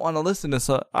 I don't want to listen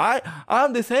to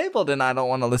I'm disabled and I don't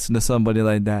want to listen to somebody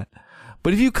like that.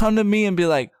 But if you come to me and be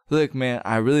like, look, man,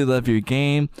 I really love your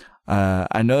game.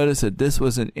 I noticed that this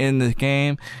wasn't in the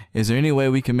game. Is there any way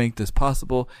we can make this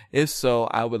possible? If so,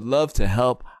 I would love to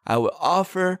help. I would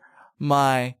offer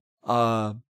my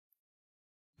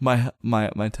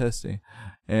testing.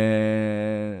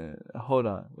 And hold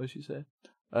on, what did she say?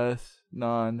 Us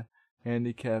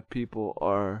non-handicapped people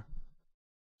are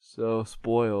so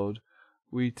spoiled.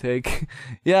 We take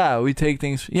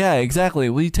things. Yeah, exactly.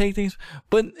 We take things,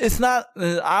 but it's not.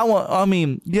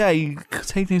 You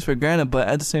take things for granted, but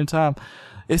at the same time,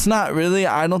 it's not really.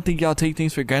 I don't think y'all take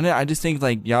things for granted. I just think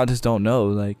y'all just don't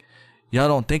know. Y'all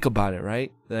don't think about it,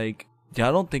 right?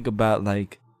 Y'all don't think about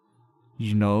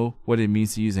what it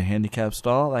means to use a handicap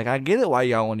stall. I get it why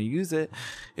y'all want to use it.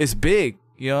 It's big.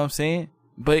 You know what I'm saying?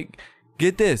 But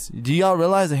get this. Do y'all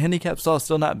realize a handicap stall is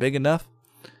still not big enough?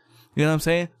 You know what I'm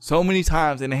saying? So many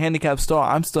times in a handicap stall,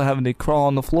 I'm still having to crawl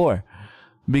on the floor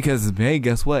because, hey,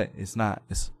 guess what? It's not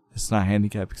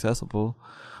handicap accessible.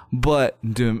 But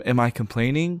am I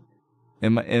complaining?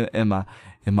 Am I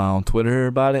on Twitter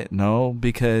about it? No,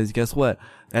 because guess what?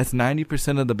 That's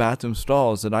 90% of the bathroom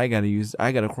stalls that I gotta use.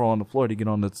 I gotta crawl on the floor to get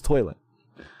on this toilet.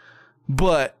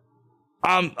 But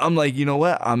I'm like, you know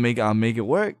what? I'll make it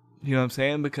work. You know what I'm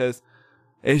saying? Because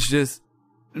it's just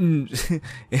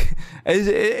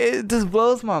it just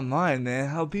blows my mind, man,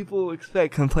 how people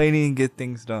expect complaining and get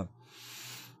things done.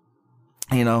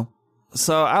 You know?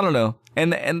 So I don't know.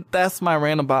 And that's my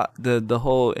rant about the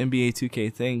whole NBA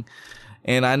 2K thing.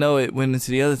 And I know it went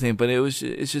into the other thing, but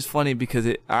it's just funny because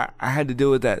I had to deal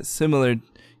with that similar,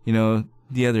 you know,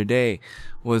 the other day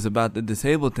was about the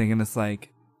disabled thing. And it's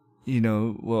like, you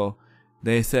know, well,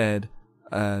 they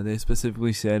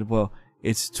specifically said, well,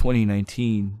 it's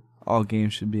 2019. All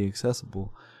games should be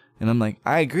accessible. And I'm like,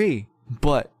 I agree,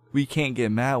 but we can't get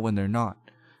mad when they're not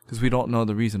because we don't know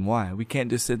the reason why. We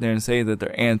can't just sit there and say that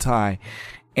they're anti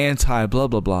blah,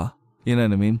 blah, blah. You know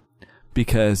what I mean?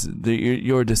 Because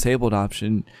your disabled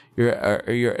option,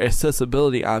 your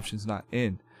accessibility option's not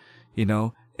in, you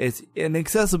know, it's an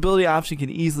accessibility option can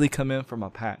easily come in from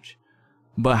a patch,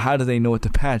 but how do they know what to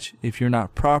patch if you're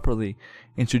not properly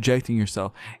interjecting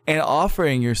yourself and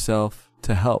offering yourself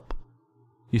to help?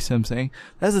 You see what I'm saying?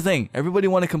 That's the thing. Everybody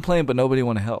want to complain, but nobody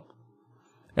want to help.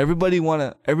 Everybody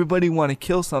want to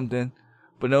kill something,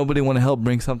 but nobody want to help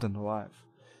bring something to life.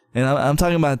 And I'm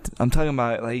talking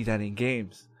about like that in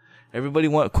games. Everybody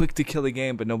want quick to kill a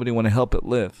game, but nobody want to help it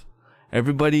live.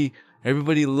 Everybody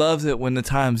loves it when the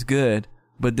time's good,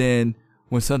 but then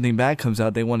when something bad comes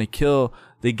out, they want to kill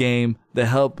the game that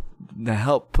help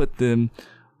put them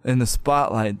in the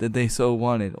spotlight that they so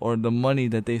wanted, or the money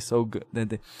that they so good that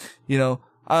they, you know.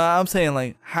 I'm saying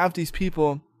like half these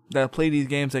people that play these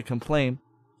games that complain,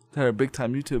 that are big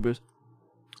time YouTubers,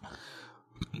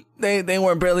 they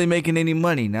weren't barely making any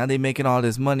money. Now they making all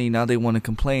this money. Now they want to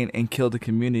complain and kill the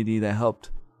community that helped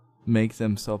make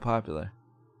them so popular.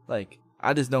 Like,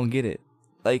 I just don't get it.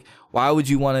 Like, why would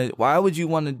you want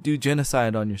to do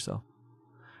genocide on yourself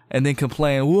and then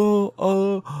complain, well,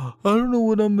 I don't know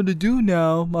what I'm going to do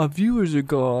now. My viewers are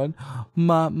gone.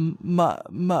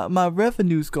 My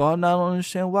revenue's gone. I don't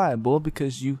understand why. Boy,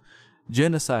 because you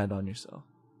genocide on yourself.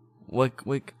 What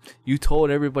you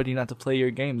told everybody not to play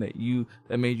your game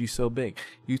that made you so big.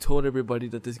 You told everybody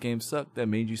that this game sucked that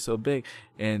made you so big.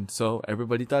 And so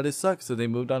everybody thought it sucked, so they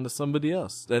moved on to somebody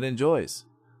else that enjoys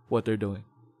what they're doing.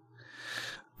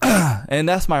 And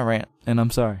that's my rant. And I'm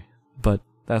sorry, but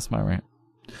that's my rant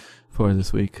for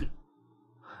this week.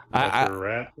 That's your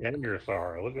rant and your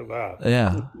sorry. Look at that.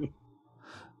 Yeah.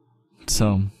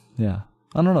 So, yeah.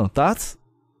 I don't know. Thoughts?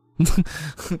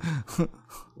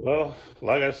 Well,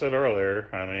 like I said earlier,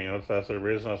 I mean, that's the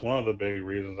reason. That's one of the big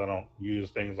reasons I don't use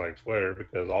things like Twitter,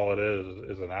 because all it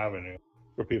is an avenue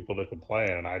for people to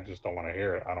complain, and I just don't want to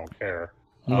hear it. I don't care.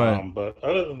 Right. But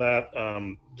other than that,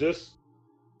 just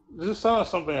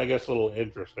something I guess a little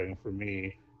interesting for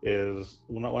me is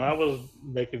when I was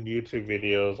making YouTube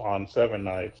videos on Seven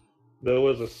Nights, there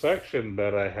was a section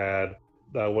that I had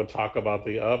that would talk about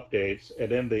the updates,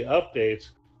 and in the updates,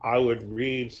 I would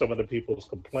read some of the people's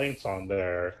complaints on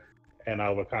there, and I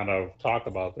would kind of talk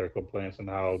about their complaints and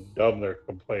how dumb their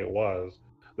complaint was.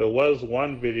 There was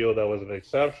one video that was an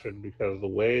exception, because the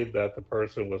way that the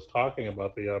person was talking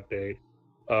about the update,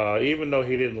 even though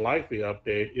he didn't like the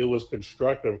update, it was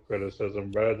constructive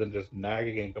criticism rather than just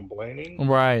nagging and complaining.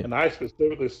 Right. And I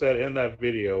specifically said in that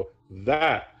video,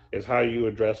 that is how you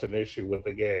address an issue with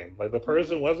the game. Like, the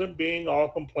person wasn't being all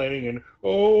complaining and,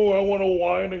 oh, I want to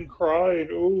whine and cry and,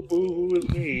 oh, boo-hoo is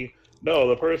me. No,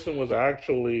 the person was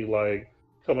actually like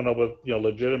coming up with, you know,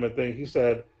 legitimate things. He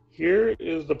said, here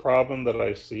is the problem that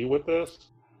I see with this.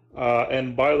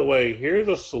 And by the way, here's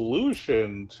a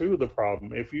solution to the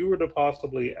problem. If you were to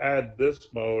possibly add this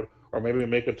mode, or maybe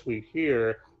make a tweak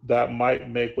here, that might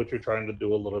make what you're trying to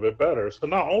do a little bit better. So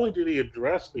not only did he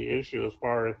address the issue as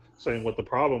far as saying what the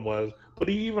problem was, but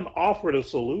he even offered a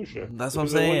solution. That's what I'm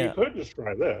saying. Well, you could just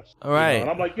try this. All right. You know?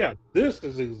 And I'm like, yeah, this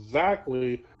is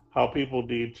exactly how people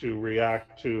need to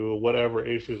react to whatever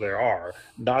issues there are,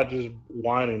 not just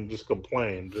whine and just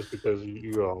complain just because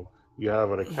you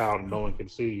have an account and no one can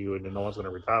see you and then no one's going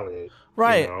to retaliate.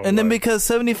 Right. You know, and then because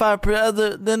then the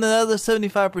other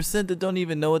 75% that don't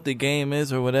even know what the game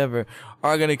is or whatever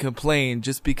are going to complain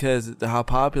just because how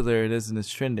popular it is and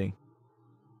it's trending.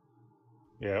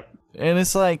 Yep. And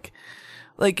it's like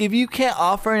if you can't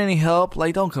offer any help,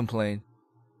 like, don't complain.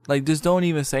 Like, just don't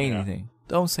even say anything.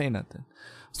 Don't say nothing.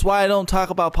 That's why I don't talk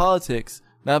about politics.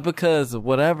 Not because of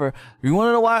whatever. You want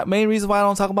to know why? Main reason why I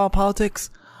don't talk about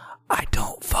politics? I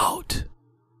don't vote.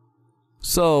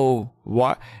 So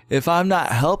why, if I'm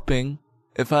not helping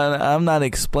if I'm not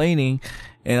explaining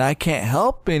and I can't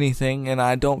help anything and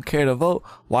I don't care to vote,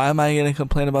 why am I going to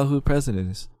complain about who the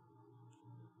president is?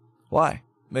 Why?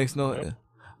 Makes no...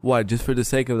 Why? Just for the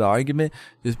sake of the argument?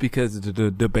 Just because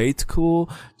the debate's cool?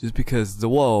 Just because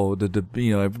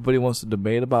everybody wants to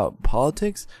debate about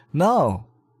politics? No.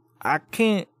 I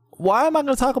can't. Why am I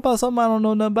going to talk about something I don't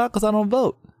know nothing about because I don't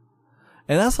vote?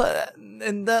 And that's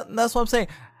what I'm saying.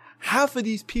 Half of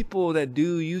these people that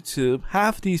do YouTube,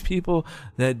 half these people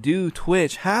that do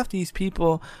Twitch, half these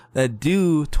people that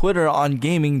do Twitter on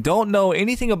gaming don't know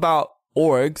anything about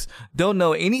orgs, don't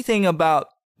know anything about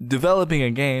developing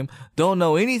a game, don't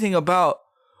know anything about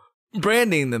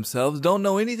branding themselves, don't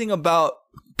know anything about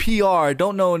PR,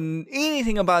 don't know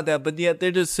anything about that, but yet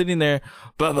they're just sitting there,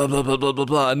 blah, blah, blah, blah, blah, blah,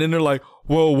 blah. And then they're like,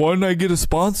 well, why didn't I get a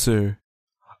sponsor?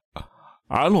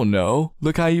 I don't know.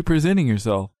 Look how you're presenting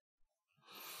yourself.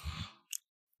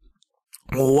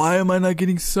 Well, why am I not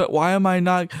getting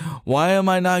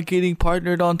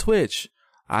partnered on Twitch?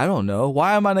 I don't know.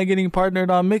 Why am I not getting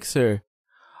partnered on Mixer?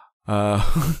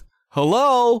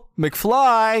 Hello,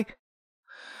 McFly.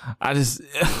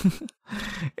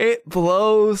 It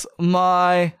blows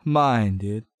my mind,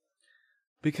 dude.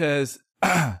 Because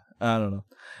I don't know.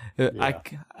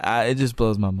 It just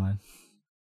blows my mind.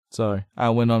 Sorry, I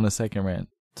went on a second rant.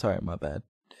 Sorry, my bad.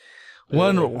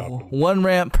 One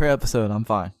rant per episode. I'm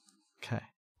fine. Okay,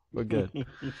 we're good. Yeah,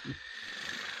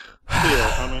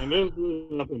 I mean, there's really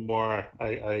nothing more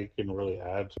I can really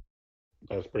add.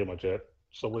 That's pretty much it.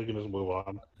 So we can just move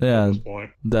on at this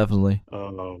point. Definitely.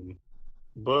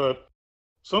 But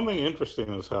something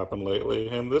interesting has happened lately,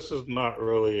 and this is not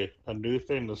really a new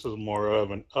thing. This is more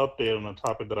of an update on a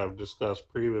topic that I've discussed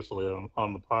previously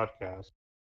on the podcast.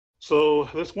 So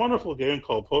this wonderful game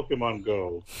called Pokemon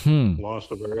Go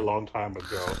launched a very long time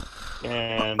ago,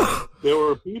 and there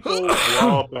were people a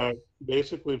while back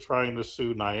basically trying to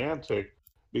sue Niantic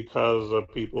because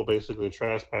of people basically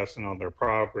trespassing on their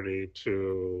property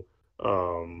to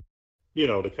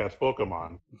catch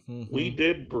Pokemon. Mm-hmm. We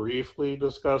did briefly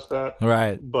discuss that,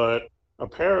 right? But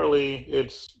apparently,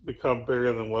 it's become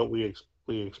bigger than what we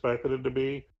expected it to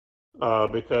be.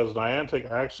 Because Niantic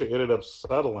actually ended up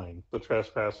settling the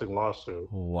trespassing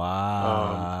lawsuit.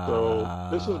 Wow. So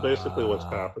this is basically what's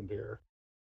happened here.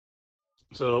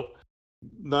 So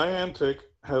Niantic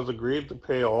has agreed to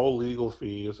pay all legal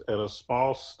fees and a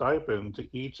small stipend to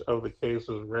each of the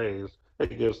cases raised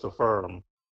against the firm.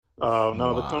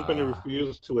 Now, the company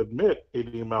refused to admit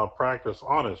any malpractice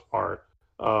on its part,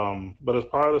 but as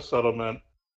part of the settlement,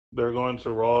 they're going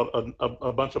to roll out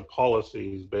a bunch of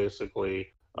policies,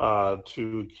 basically,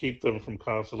 to keep them from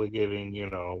constantly getting,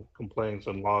 complaints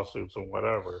and lawsuits and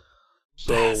whatever.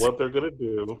 So what they're going to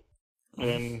do,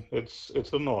 and it's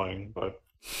annoying, but,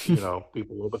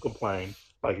 people will complain,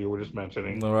 like you were just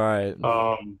mentioning. Right.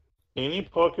 Any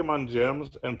Pokemon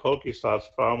gyms and Pokestops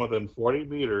found within 40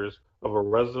 meters of a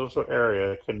residential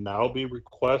area can now be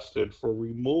requested for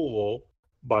removal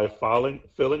by filling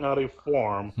out a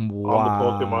form on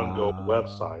the Pokemon Go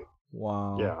website.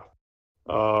 Wow. Yeah.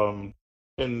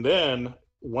 And then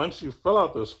once you fill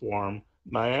out this form,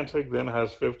 Niantic then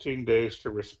has 15 days to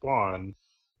respond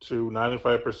to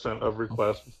 95% of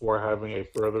requests before having a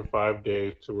further 5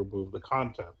 days to remove the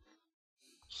content.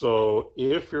 So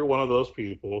if you're one of those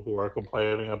people who are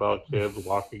complaining about kids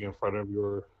walking in front of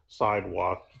your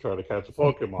sidewalk to try to catch a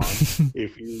Pokemon,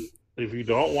 if you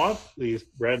don't want these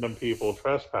random people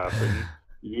trespassing,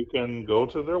 you can go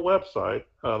to their website,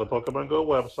 the Pokemon Go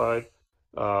website.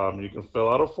 You can fill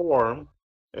out a form,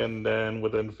 and then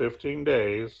within 15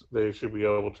 days, they should be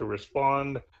able to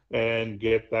respond and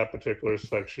get that particular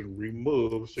section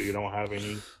removed so you don't have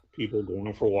any people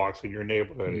going for walks in your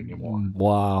neighborhood anymore.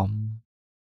 Wow.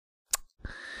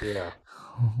 Yeah.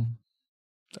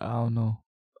 I don't know.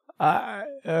 I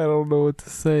don't know what to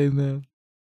say, man.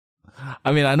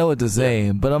 I mean, I know what to say,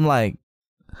 but I'm like,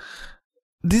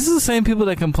 these are the same people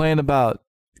that complain about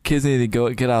kids need to go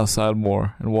get outside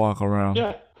more and walk around.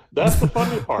 Yeah, that's the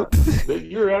funny part.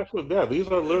 You're actually there. These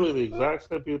are literally the exact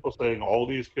same people saying all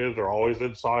these kids are always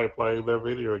inside playing their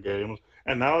video games,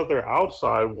 and now that they're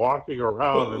outside walking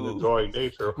around and enjoying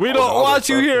nature, we don't want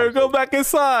you here. Go back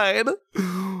inside.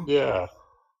 Yeah.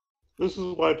 This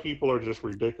is why people are just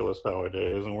ridiculous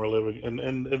nowadays, and we're living,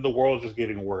 and the world is just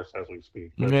getting worse as we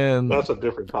speak. Man, that's a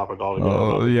different topic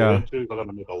altogether. It's going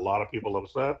to make a lot of people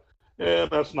upset, and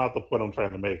that's not the point I'm trying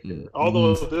to make here.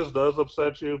 Although if this does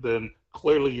upset you, then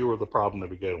clearly you were the problem to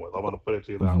begin with. I'm going to put it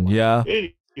to you that way. Yeah.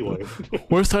 Anyway,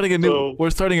 we're starting a new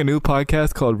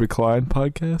podcast called Recline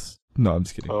Podcast. No, I'm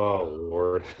just kidding. Oh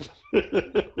Lord,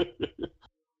 that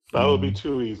would be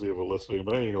too easy of a listening.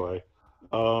 But anyway.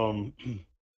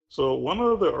 So one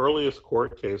of the earliest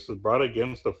court cases brought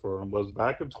against the firm was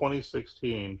back in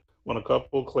 2016 when a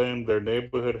couple claimed their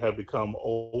neighborhood had become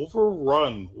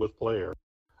overrun with players.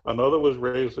 Another was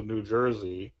raised in New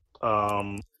Jersey,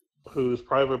 whose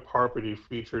private property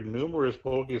featured numerous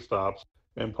Pokestops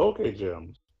and Poke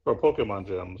gyms or Pokemon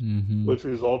gyms, Mm-hmm. which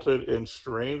resulted in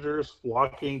strangers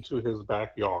flocking to his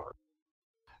backyard.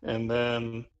 And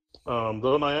then,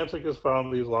 though Niantic has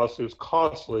found these lawsuits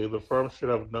costly, the firm should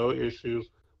have no issues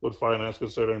with finance,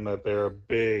 considering that they're a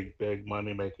big, big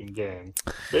money-making game.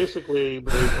 Basically,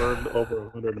 they've earned over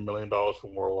 $100 million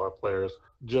from World War players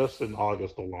just in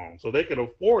August alone, so they can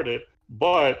afford it.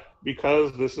 But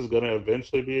because this is going to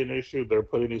eventually be an issue, they're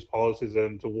putting these policies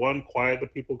in to one, quiet the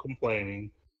people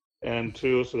complaining, and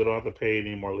two, so they don't have to pay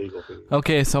any more legal fees.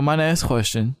 Okay, so my next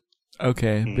question.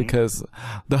 Okay, because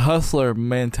the hustler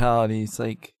mentality is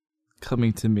like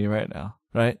coming to me right now,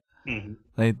 right? Mm-hmm.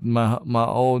 Like my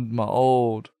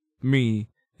old me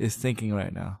is thinking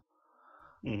right now.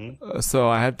 Mm-hmm. So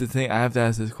I have to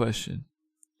ask this question.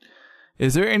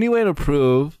 Is there any way to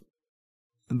prove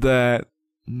that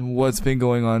what's been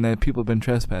going on, that people have been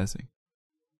trespassing?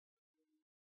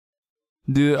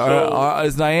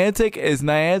 Is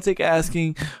Niantic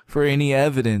asking for any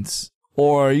evidence,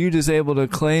 or are you just able to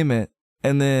claim it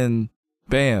and then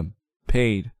bam,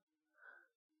 paid?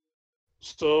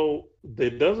 So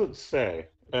it doesn't say,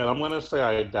 and I'm going to say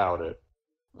I doubt it.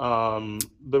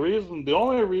 The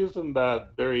only reason that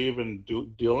they're even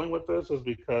dealing with this is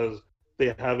because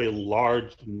they have a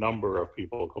large number of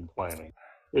people complaining.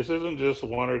 This isn't just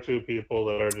one or two people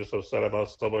that are just upset about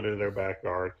someone in their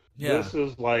backyard. Yeah. This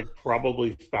is like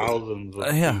probably thousands of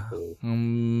people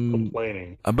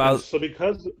complaining. So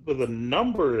because of the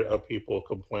number of people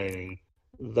complaining,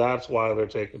 that's why they're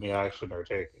taking the action they're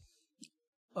taking.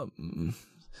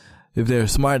 If they're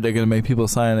smart, they're going to make people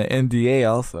sign an NDA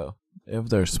also. If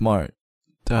they're smart,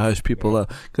 to hush people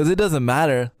up. Because it doesn't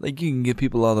matter. Like, you can give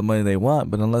people all the money they want,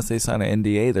 but unless they sign an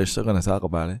NDA, they're still going to talk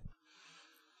about it.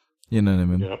 You know what I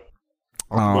mean? Yep.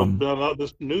 But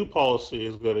this new policy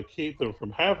is going to keep them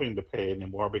from having to pay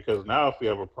anymore, because now if you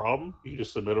have a problem, you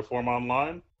just submit a form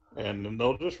online, and then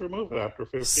they'll just remove it after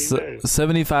 15 days.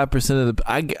 75% of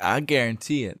I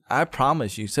guarantee it. I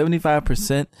promise you,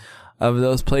 75% of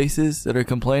those places that are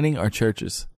complaining are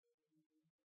churches.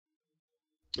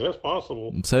 That's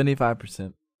possible.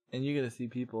 75%. And you're going to see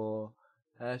people,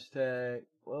 hashtag,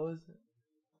 what was it?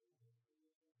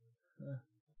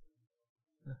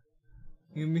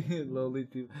 You mean lowly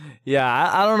people? Yeah,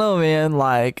 I don't know, man.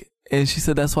 Like, and she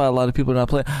said that's why a lot of people are not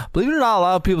playing. Believe it or not, a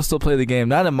lot of people still play the game.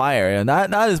 Not in my area.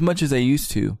 Not as much as they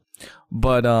used to.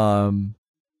 But,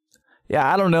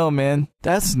 yeah, I don't know, man.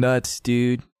 That's nuts,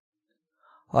 dude.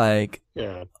 Like,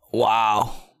 yeah.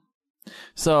 Wow.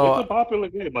 So it's a popular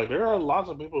game. Like, there are lots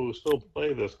of people who still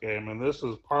play this game, and this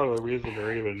is part of the reason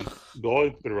they're even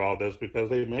going through all this, because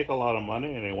they make a lot of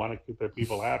money and they want to keep their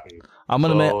people happy. I'm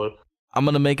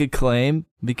gonna make a claim,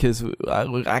 because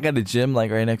I got a gym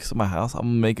like right next to my house. I'm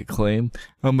gonna make a claim.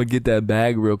 I'm gonna get that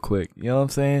bag real quick. You know what I'm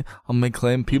saying? I'm gonna make a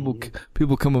claim.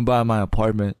 People coming by my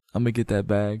apartment. I'm gonna get that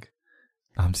bag.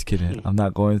 I'm just kidding. I'm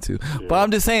not going to. Yeah. But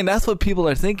I'm just saying that's what people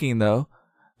are thinking, though.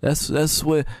 That's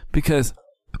what, because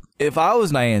if I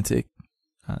was Niantic,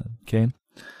 okay,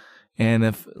 and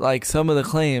if like some of the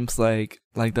claims, like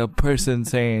the person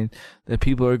saying that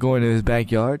people are going to his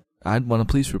backyard, I'd want a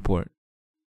police report.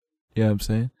 You know what I'm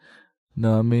saying?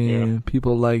 No, I mean,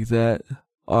 people like that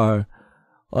are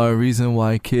a reason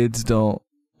why kids don't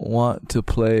want to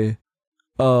play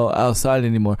outside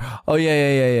anymore. Oh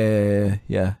yeah.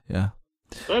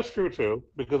 That's true too,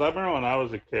 because I remember when I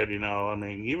was a kid, you know, I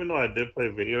mean, even though I did play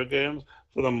video games,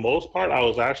 for the most part, I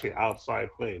was actually outside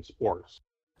playing sports.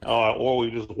 Or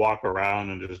we just walk around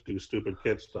and just do stupid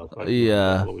kid stuff. Like,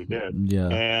 that's what we did. Yeah.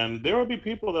 And there would be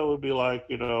people that would be like,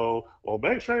 you know, well,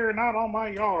 make sure you're not on my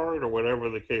yard, or whatever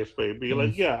the case may be.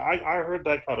 Like, yeah, I heard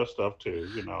that kind of stuff too,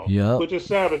 you know. Yeah. Which is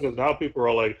sad, because now people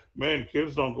are like, man,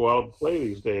 kids don't go out and play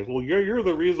these days. Well, you're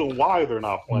the reason why they're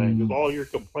not playing, because all you're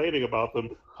complaining about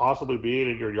them possibly being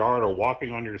in your yard or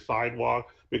walking on your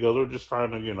sidewalk, because they're just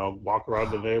trying to, you know, walk around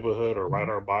the neighborhood or ride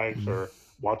our bikes or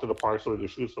walk to the park so to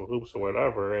shoot some hoops or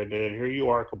whatever, and then here you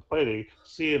are complaining,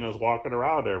 seeing us walking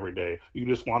around every day. You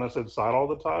just want us inside all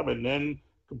the time and then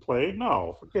complain?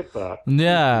 No, forget that.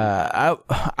 Yeah,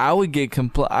 I would get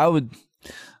I would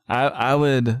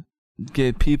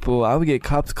get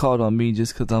cops called on me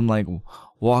just because I'm like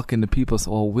walking to people's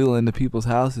or wheeling to people's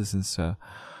houses and stuff,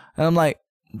 and I'm like,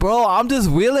 bro, I'm just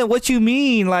wheeling. What you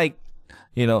mean? Like,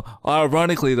 you know,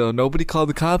 ironically though, nobody called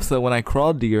the cops though when I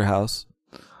crawled to your house.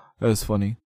 That was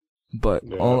funny, but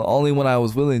only when I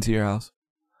was willing to your house.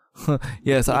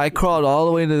 Yes, I crawled all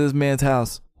the way to this man's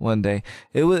house one day.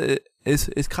 It was it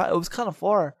was kind of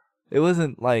far. It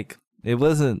wasn't like it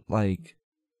wasn't like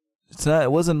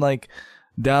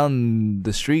down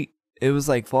the street. It was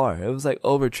like far. It was like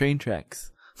over train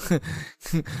tracks.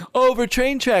 Over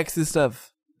train tracks and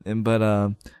stuff.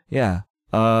 Yeah.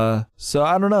 So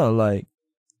I don't know, like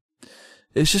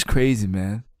it's just crazy,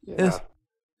 man. Yeah.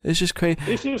 It's just crazy.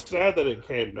 It's just sad that it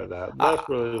came to that. That's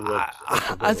really what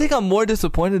I think I'm more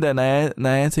disappointed that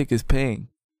Niantic is paying.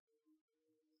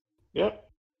 Yep.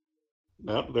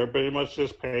 Nope, they're pretty much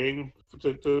just paying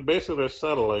to basically they're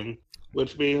settling,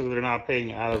 which means they're not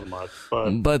paying as much.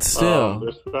 But still,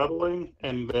 they're settling,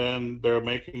 and then they're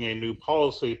making a new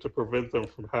policy to prevent them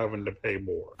from having to pay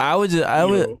more. I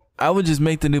would just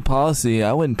make the new policy.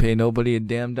 I wouldn't pay nobody a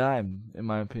damn dime, in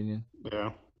my opinion.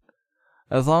 Yeah.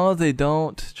 As long as they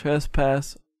don't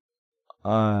trespass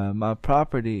my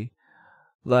property,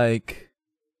 like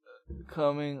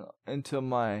coming into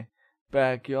my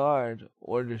backyard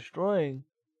or destroying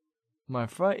my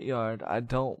front yard, I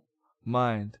don't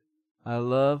mind. I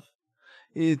love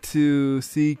it to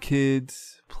see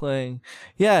kids playing.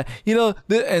 Yeah, you know,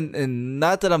 and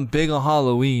not that I'm big on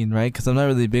Halloween, right? Because I'm not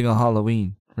really big on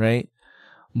Halloween, right?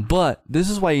 But this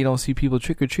is why you don't see people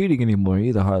trick-or-treating anymore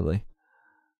either, hardly.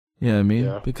 You know what I mean?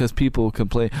 Yeah. Because people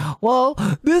complain, well,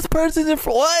 this person's in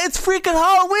front. Well, it's freaking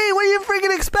Halloween. What do you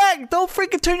freaking expect? Don't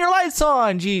freaking turn your lights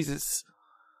on, Jesus.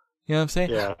 You know what I'm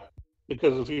saying? Yeah.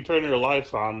 Because if you turn your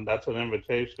lights on, that's an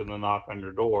invitation to knock on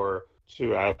your door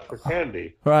to ask for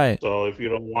candy. Right. So if you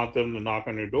don't want them to knock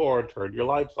on your door, turn your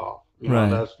lights off. You know,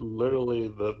 that's literally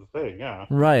the thing, yeah.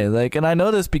 Right. Like, and I know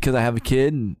this because I have a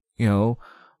kid, and, you know,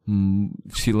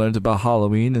 she learns about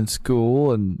Halloween in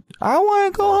school, and I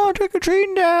want to go home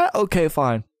trick-or-treating, Dad. Okay,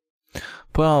 fine.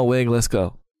 Put on a wig, let's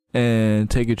go. And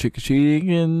take her trick-or-treating,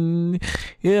 and,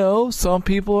 you know, some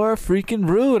people are freaking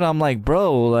rude. I'm like,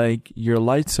 bro, like, your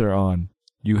lights are on.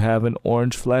 You have an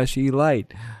orange flashy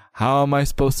light. How am I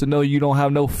supposed to know you don't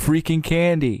have no freaking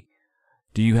candy?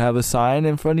 Do you have a sign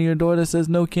in front of your door that says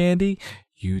no candy?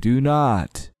 You do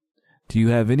not. Do you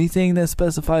have anything that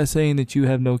specifies saying that you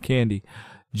have no candy?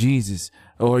 Jesus.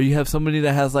 Or you have somebody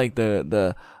that has like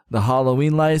the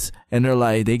Halloween lights, and they're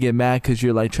like, they get mad because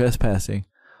you're like trespassing.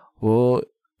 Well,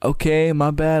 okay,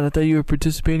 my bad. I thought you were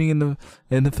participating in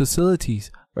the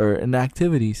facilities or in the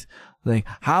activities. Like,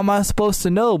 how am I supposed to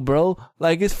know, bro?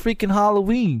 Like, it's freaking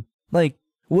Halloween. Like,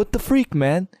 what the freak,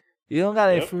 man? You don't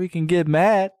gotta freaking get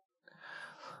mad.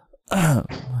 That's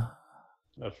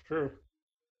true.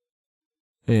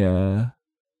 Yeah.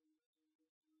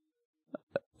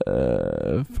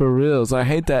 For reals, I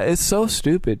hate that. It's so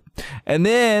stupid. And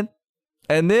then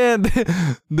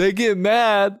they get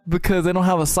mad because they don't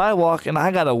have a sidewalk, and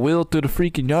I gotta wheel through the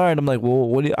freaking yard. I'm like,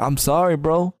 well, I'm sorry,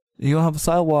 bro. You don't have a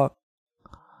sidewalk.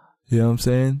 You know what I'm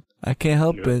saying? I can't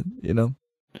help it. You know.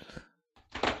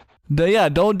 Don't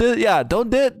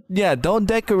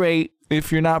decorate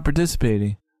if you're not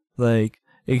participating. Like,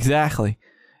 exactly,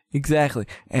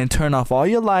 and turn off all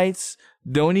your lights.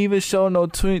 Don't even show no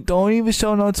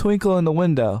twinkle in the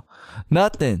window.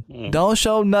 Nothing. Don't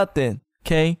show nothing.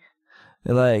 Okay?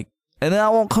 Like, and then I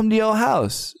won't come to your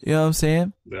house. You know what I'm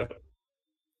saying? Yeah.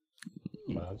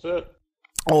 That's it.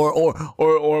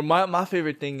 Or my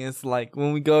favorite thing is like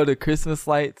when we go to Christmas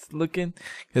lights looking,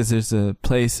 because there's a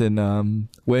place in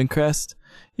Windcrest.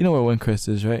 You know where Windcrest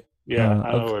is, right? Yeah,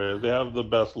 I know where it is. They have the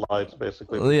best lights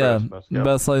basically for Christmas. Yeah,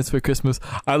 best lights for Christmas.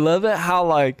 I love it how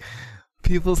like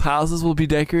people's houses will be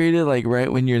decorated like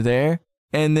right when you're there,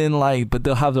 and then like but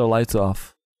they'll have their lights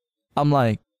off. I'm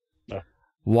like,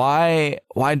 why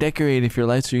decorate if your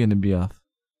lights are gonna be off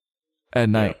at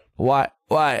night? Yeah.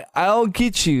 Why? I don't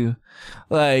get you.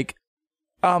 Like,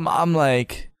 I'm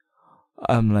like,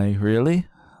 really?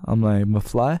 I'm like,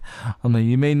 McFly? I'm like,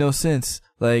 you made no sense.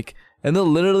 Like, and they'll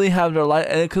literally have their light,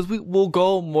 and because we'll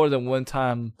go more than once,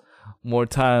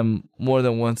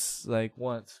 like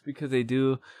once, because they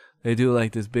do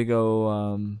like this big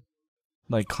old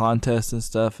like contest and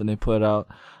stuff, and they put out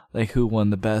like who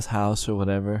won the best house or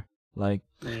whatever. Like,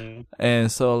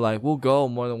 and so like we'll go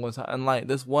more than one time, and like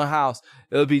this one house,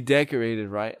 it'll be decorated,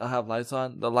 right? I'll have lights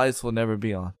on. The lights will never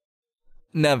be on,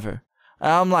 never.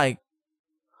 And I'm like,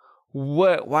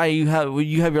 what? Why you have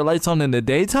your lights on in the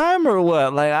daytime or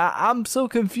what? Like I'm so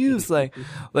confused. Like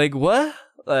what?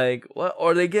 Like what?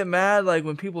 Or they get mad like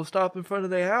when people stop in front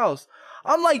of their house.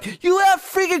 I'm like, you have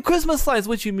freaking Christmas lights.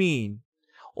 What you mean?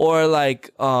 Or like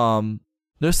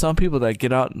there's some people that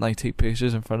get out and like take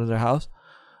pictures in front of their house.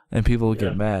 And people will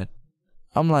get mad.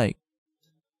 I'm like,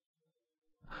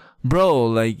 bro,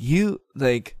 like you,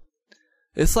 like,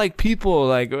 it's like people,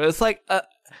 like, it's like,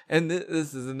 And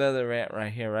this is another rant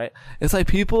right here, right? It's like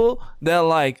people that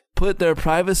like put their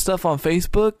private stuff on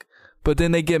Facebook, but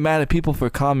then they get mad at people for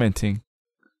commenting.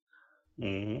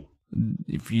 Mm-hmm.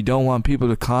 If you don't want people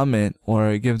to comment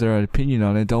or give their opinion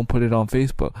on it, don't put it on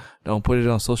Facebook. Don't put it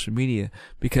on social media,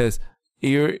 because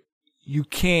you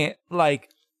can't, like,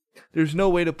 there's no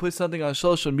way to put something on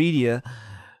social media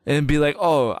and be like,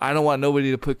 oh, I don't want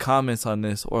nobody to put comments on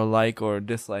this or like or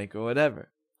dislike or whatever.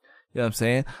 You know what I'm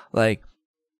saying? Like,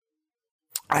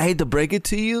 I hate to break it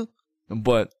to you,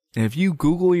 but if you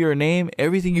Google your name,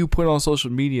 everything you put on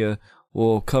social media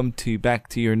will come back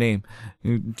to your name.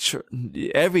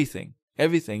 Everything.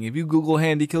 If you Google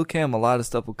Handy Kill Cam, a lot of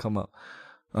stuff will come up.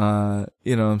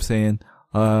 You know what I'm saying?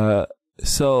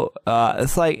 So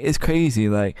it's like, it's crazy.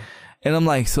 Like, and I'm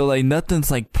like, so like nothing's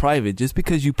like private. Just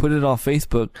because you put it on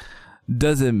Facebook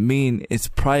doesn't mean it's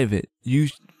private.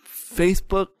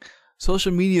 Facebook,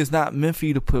 social media is not meant for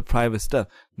you to put private stuff.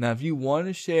 Now, if you want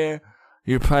to share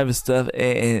your private stuff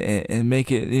and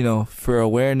make it, you know, for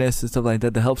awareness and stuff like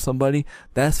that to help somebody,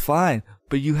 that's fine.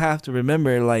 But you have to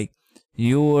remember, like,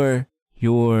 you're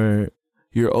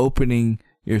opening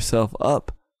yourself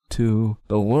up to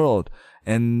the world.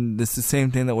 And it's the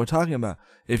same thing that we're talking about.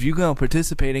 If you're going to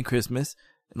participate in Christmas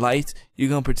lights, you're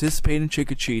going to participate in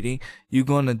trick-or-treating, you're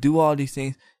going to do all these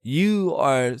things, you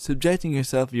are subjecting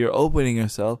yourself, you're opening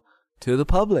yourself to the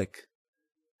public.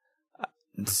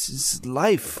 It's just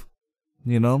life.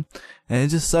 You know? And it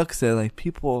just sucks that, like,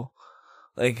 people,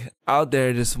 like, out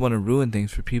there just want to ruin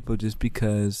things for people just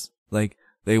because, like,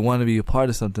 they want to be a part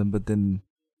of something, but then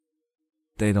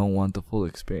they don't want the full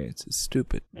experience. It's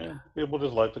stupid. Yeah, people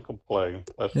just like to complain.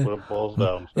 That's what it boils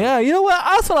down to. Yeah, you know what?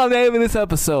 That's what I'm naming this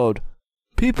episode.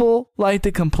 People like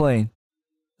to complain.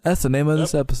 That's the name of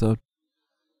this episode.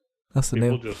 That's the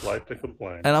name. People just like to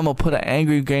complain. And I'm gonna put an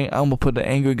angry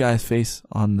guy's face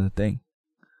on the thing.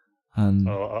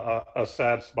 A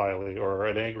sad smiley or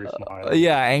an angry smiley.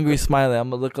 Yeah, angry smiley. I'm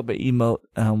gonna look up an emote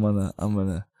and I'm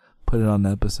gonna put it on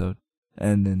the episode,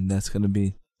 and then that's gonna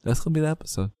be the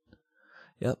episode.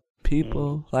 Yep.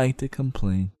 People like to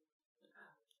complain.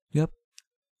 Yep.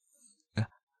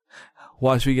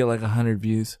 Watch we get like 100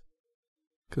 views,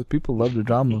 because people love the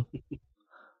drama. Of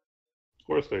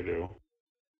course they do.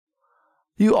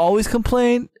 You always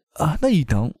complain? No, you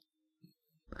don't.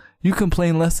 You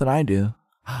complain less than I do.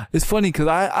 It's funny because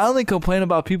I only complain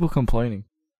about people complaining.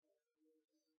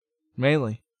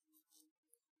 Mainly.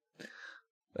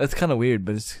 That's kind of weird,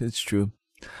 but it's true.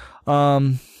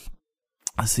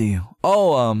 Let's see.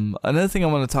 Another thing I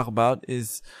want to talk about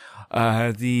is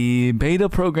the beta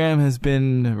program has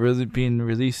been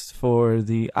released for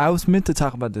I was meant to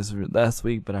talk about this last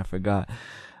week, but I forgot.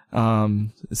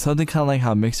 It's something kind of like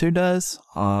how Mixer does.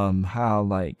 How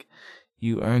like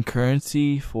you earn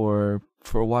currency for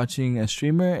watching a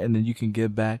streamer, and then you can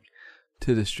give back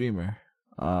to the streamer.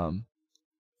 Now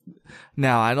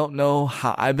I don't know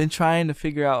how. I've been trying to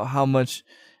figure out how much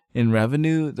in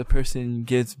revenue the person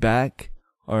gets back,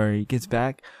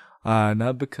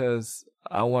 not because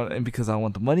I want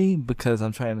the money, because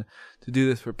I'm trying to do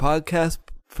this for podcast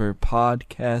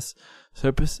purposes.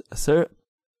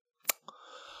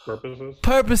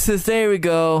 There we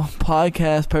go.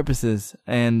 Podcast purposes.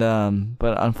 And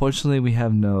but unfortunately we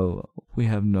have no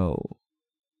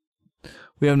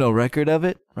record of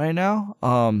it right now.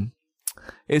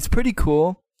 It's pretty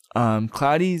cool.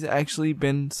 Cloudy's actually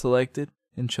been selected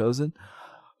and chosen.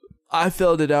 I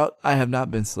filled it out. I have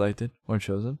not been selected or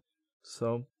chosen.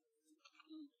 So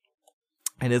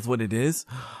it is what it is.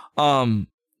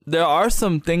 There are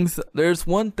some things. There's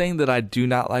one thing that I do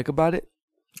not like about it,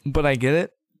 but I get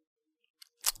it.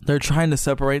 They're trying to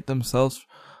separate themselves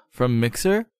from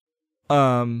Mixer.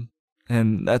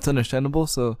 And that's understandable.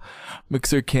 So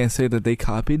Mixer can't say that they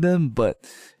copied them, but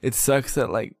it sucks that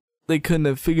like they couldn't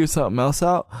have figured something else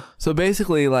out. So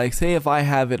basically, like, say if I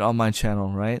have it on my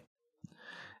channel, right?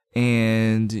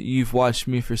 And you've watched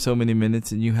me for so many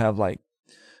minutes and you have like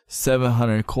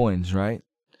 700 coins, right?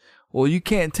 Well, you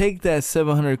can't take that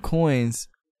 700 coins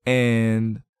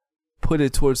and put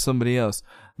it towards somebody else.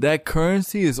 That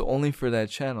currency is only for that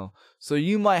channel. So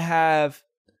you might have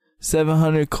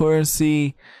 700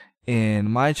 currency in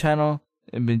my channel,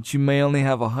 but you may only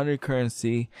have 100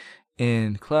 currency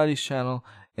in Cloudy's channel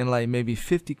and like maybe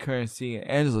 50 currency in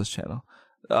Angela's channel.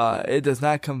 It does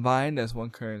not combine as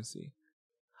one currency.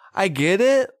 I get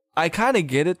it. I kind of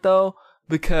get it though,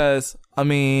 because I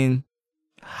mean,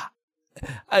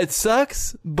 it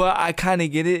sucks, but I kind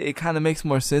of get it. It kind of makes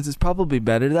more sense. It's probably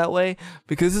better that way,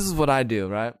 because this is what I do,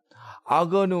 right? I'll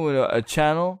go to a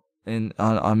channel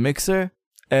on Mixer,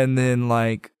 and then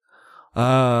like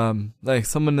like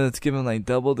someone that's giving like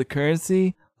double the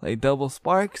currency, like double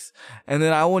sparks, and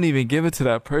then I won't even give it to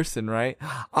that person, right?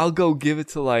 I'll go give it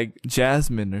to like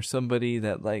Jasmine or somebody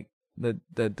that like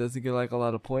that doesn't get like a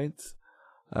lot of points.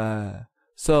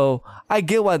 So I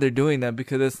get why they're doing that,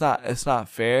 because it's not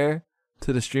fair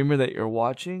to the streamer that you're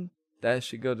watching. That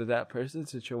should go to that person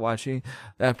since you're watching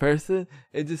that person.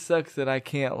 It just sucks that I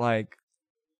can't like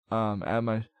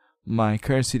add my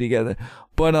currency together.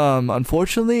 But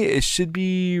unfortunately it should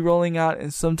be rolling out in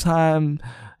sometime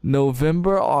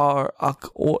November or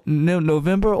October,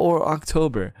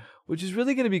 which is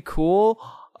really going to be cool,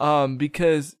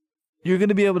 because you're going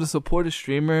to be able to support a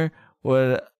streamer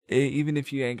even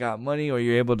if you ain't got money, or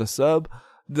you're able to sub.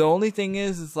 The only thing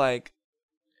is like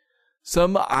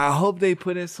I hope they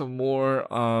put in some more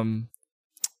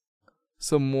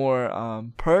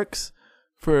perks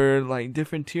for like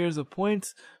different tiers of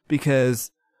points, because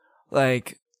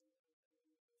like,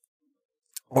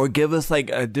 or give us like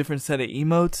a different set of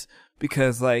emotes,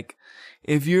 because like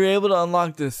if you're able to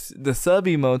unlock the sub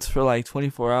emotes for like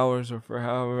 24 hours or for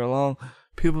however long,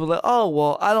 people are like, oh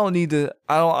well, I won't need the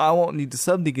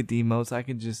sub to get the emotes. I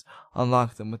can just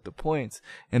unlock them with the points,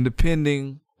 and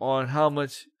depending on how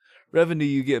much revenue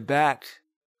you get back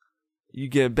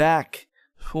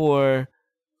for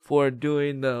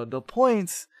doing the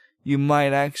points, you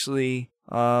might actually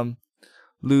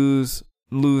lose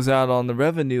out on the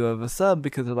revenue of a sub,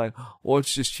 because they're like, well,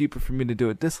 it's just cheaper for me to do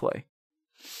it this way,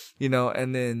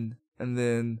 and then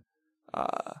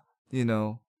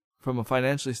from a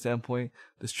financial standpoint,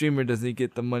 the streamer doesn't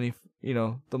get the money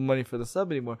for the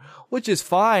sub anymore, which is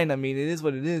fine. I mean, it is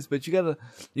what it is, but you gotta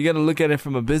look at it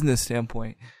from a business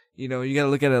standpoint. You gotta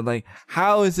look at it like,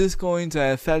 how is this going to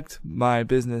affect my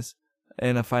business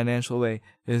in a financial way?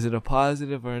 Is it a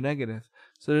positive or a negative?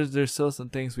 So there's still some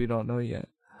things we don't know yet.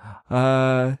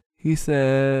 He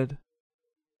said,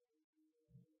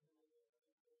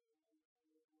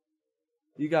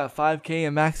 you got 5K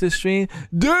in Max's stream?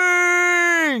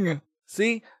 Dang!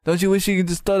 See? Don't you wish you could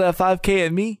just throw that 5K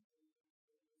at me?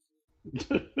 You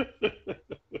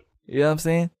know what I'm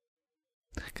saying?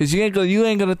 Cause you ain't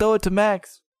gonna throw it to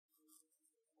Max.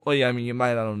 Well, yeah, I mean, you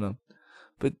might, I don't know.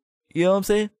 But, you know what I'm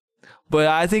saying? But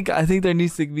I think there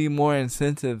needs to be more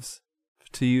incentives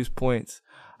to use points.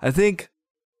 I think,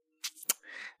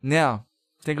 now,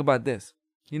 think about this.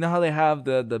 You know how they have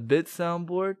the bit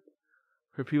soundboard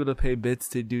for people to pay bits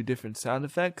to do different sound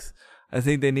effects? I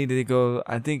think they need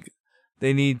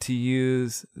to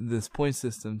use this point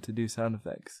system to do sound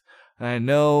effects. And I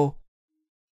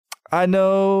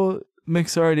know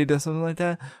Mixer already does something like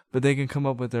that, but they can come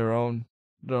up with their own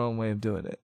way of doing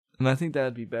it. And I think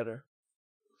that'd be better.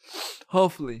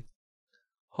 Hopefully.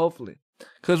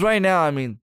 Because right now, I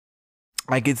mean,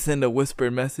 I could send a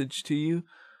whispered message to you.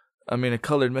 I mean, a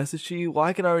colored message to you. Well,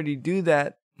 I can already do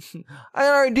that. I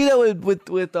can already do that with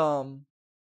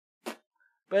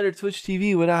Better Twitch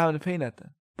TV without having to pay nothing.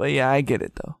 But yeah, I get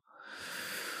it though.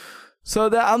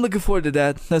 So I'm looking forward to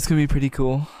that. That's gonna be pretty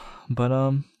cool. But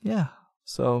yeah.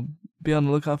 So be on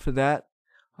the lookout for that.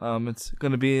 It's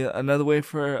gonna be another way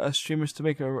for us streamers to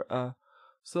make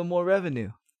some more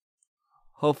revenue.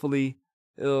 Hopefully,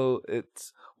 it will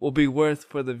be worth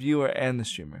for the viewer and the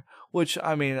streamer. Which,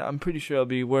 I mean, I'm pretty sure it'll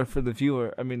be worth for the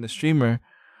streamer,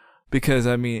 because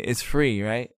I mean it's free,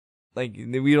 right? Like,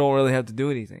 we don't really have to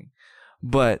do anything.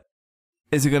 But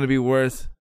is it gonna be worth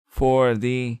for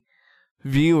the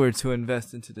viewer to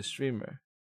invest into the streamer?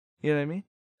 You know what I mean?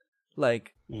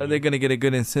 Like, are they gonna get a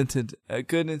good incentive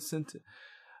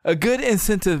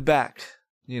back?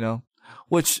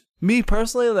 Which, me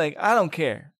personally, like, I don't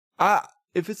care.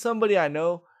 If it's somebody I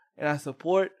know and I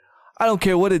support, I don't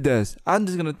care what it does. I'm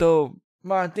just gonna throw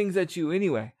my things at you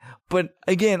anyway. But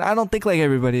again, I don't think like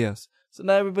everybody else, so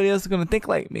not everybody else is gonna think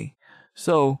like me.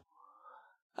 So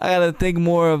I gotta think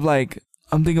more of like,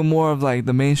 I'm thinking more of like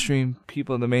the mainstream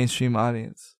people, the mainstream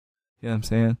audience. You know what I'm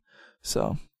saying?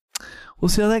 So we'll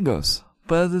see how that goes.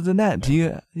 But other than that, do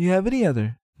you have any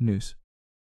other news?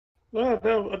 Well, I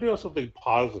do have something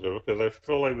positive, because I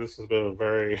feel like this has been a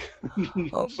very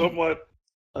somewhat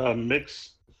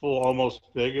mixed, almost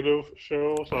negative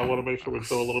show. So I want to make sure we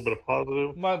show a little bit of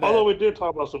positive. My bad. Although we did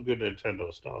talk about some good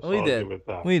Nintendo stuff. So I'll give it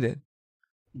that. We did.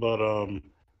 But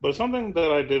something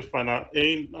that I did find out,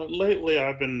 lately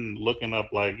I've been looking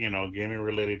up like, gaming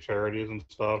related charities and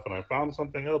stuff, and I found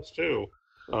something else too.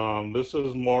 This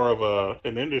is more of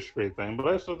an industry thing, but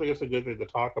I still think it's a good thing to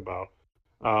talk about.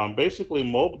 Basically,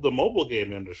 the mobile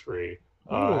game industry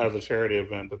has a charity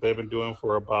event that they've been doing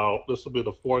for this will be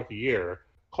the 4th year,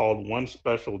 called One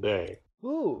Special Day.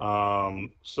 Ooh.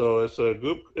 So it's a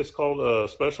group, it's called a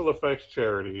Special Effects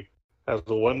Charity. has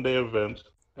a one-day event,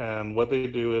 and what they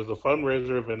do is the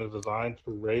fundraiser event is designed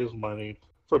to raise money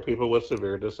for people with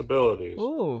severe disabilities.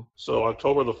 Ooh. So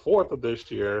October the 4th of this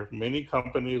year, many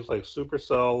companies like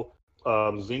Supercell,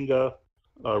 Zynga,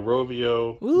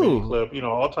 Rovio, Ooh. Miniclip,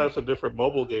 all types of different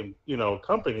mobile game,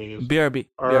 companies BRB.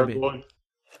 are BRB. going.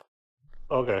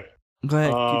 Okay. Go ahead.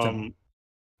 Keep talking. Um,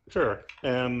 sure.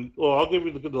 And well, I'll give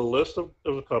you the list of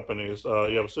the companies.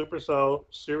 You have Supercell,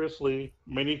 Seriously,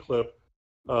 Miniclip,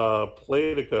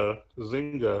 Playtika,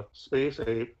 Zynga, Space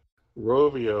Ape,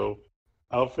 Rovio,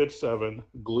 Outfit 7,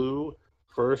 Glue,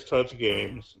 First Touch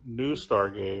Games, New Star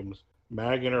Games,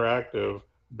 Mag Interactive,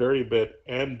 Dirty Bit,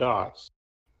 and Dots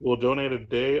will donate a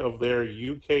day of their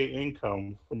UK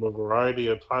income from a variety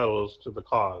of titles to the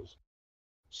cause.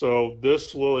 So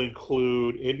this will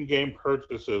include in-game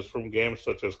purchases from games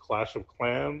such as Clash of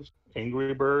Clans,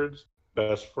 Angry Birds,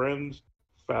 Best Friends,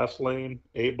 Fastlane,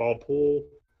 8 Ball Pool,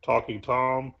 Talking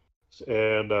Tom,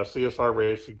 and CSR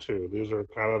Racing 2. These are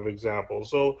kind of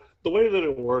examples. So the way that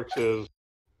it works is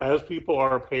as people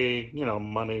are paying,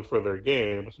 money for their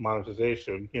games,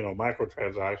 monetization,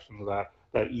 microtransactions,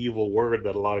 that evil word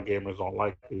that a lot of gamers don't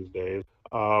like these days.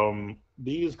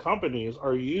 These companies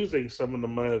are using some of the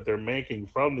money that they're making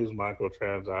from these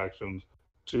microtransactions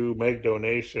to make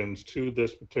donations to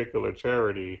this particular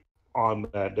charity on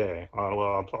that day,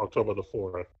 on October the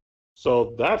 4th.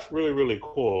 So that's really, really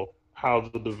cool how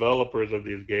the developers of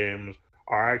these games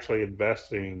are actually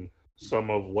investing some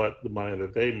of what the money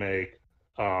that they make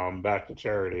back to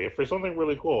charity. For something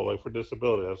really cool, like for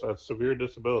disability, that's severe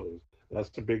disabilities.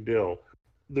 That's a big deal.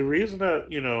 The reason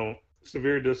that,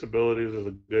 severe disabilities is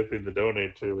a good thing to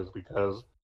donate to is because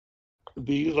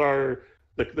these are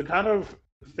the kind of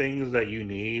things that you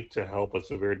need to help with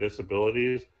severe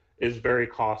disabilities is very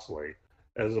costly.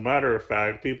 As a matter of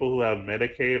fact, people who have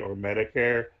Medicaid or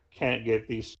Medicare can't get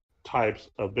these types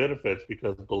of benefits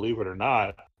because, believe it or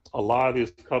not, a lot of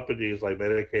these companies like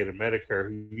Medicaid and Medicare,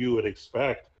 who you would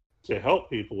expect to help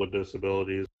people with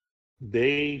disabilities,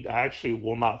 they actually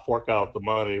will not fork out the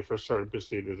money for certain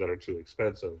procedures that are too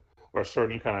expensive or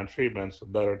certain kind of treatments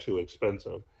that are too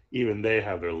expensive. Even they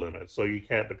have their limits. So you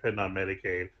can't depend on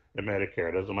Medicaid and Medicare.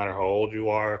 It doesn't matter how old you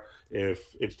are. If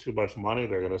it's too much money,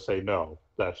 they're going to say no.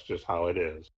 That's just how it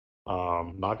is.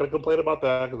 Not going to complain about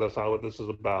that because that's not what this is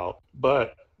about.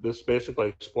 But this basically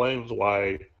explains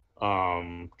why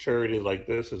charity like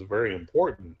this is very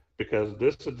important because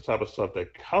this is the type of stuff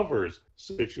that covers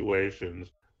situations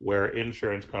where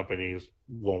insurance companies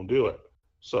won't do it.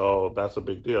 So that's a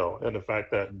big deal. And the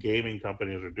fact that gaming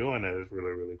companies are doing it is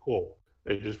really, really cool.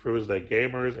 It just proves that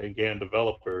gamers and game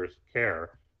developers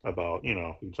care about,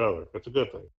 each other. It's a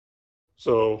good thing.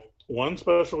 So one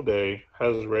special day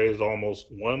has raised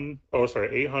almost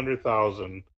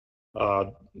 800,000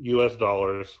 US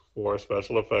dollars for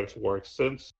special effects work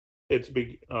since its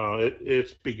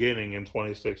beginning in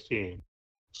 2016.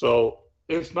 So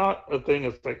it's not a thing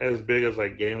that's like as big as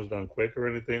like Games Done Quick or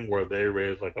anything where they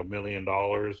raise like $1 million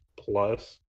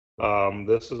plus.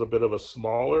 This is a bit of a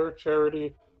smaller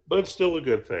charity, but it's still a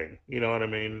good thing. You know what I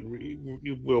mean?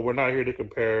 We're not here to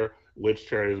compare which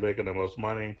charity is making the most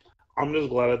money. I'm just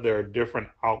glad that there are different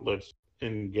outlets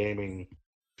in gaming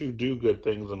to do good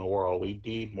things in the world. We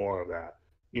need more of that,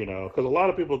 because a lot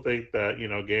of people think that,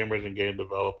 gamers and game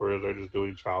developers are just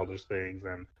doing childish things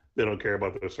and they don't care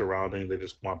about their surroundings. They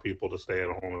just want people to stay at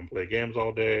home and play games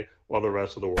all day while the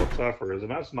rest of the world suffers.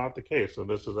 And that's not the case. And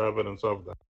this is evidence of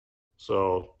that.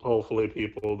 So hopefully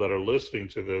people that are listening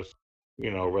to this,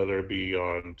 whether it be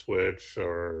on Twitch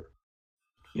or,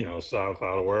 SoundCloud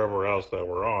or wherever else that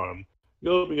we're on,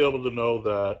 you'll be able to know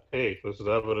that, hey, this is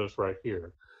evidence right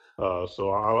here.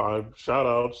 So I shout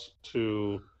outs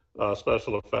to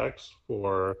Special Effects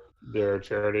for their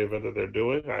charity event that they're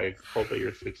doing. I hope that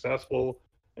you're successful,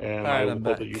 and All I right, I'm hope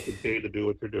back. that you continue to do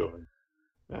what you're doing.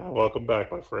 Welcome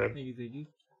back, my friend. Thank you.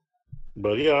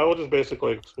 But yeah, I was just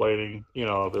basically explaining,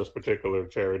 this particular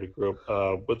charity group.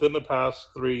 Within the past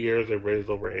 3 years, they've raised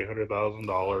over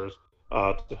 $800,000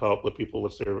 to help the people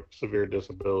with severe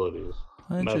disabilities.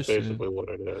 And that's Interesting. basically what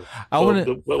it is. I So want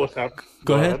to what's happening?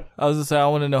 go ahead. I was gonna say I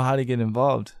want to know how to get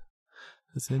involved.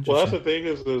 That's Well, that's interesting. the thing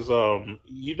is it's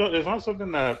not something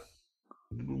that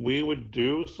we would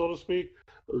do, so to speak.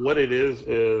 What it is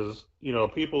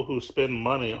people who spend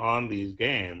money on these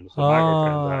games, the Oh,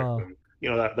 microtransactions,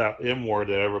 that M word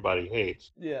that everybody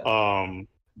hates. yeah.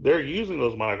 They're using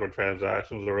those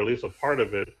microtransactions, or at least a part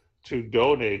of it, to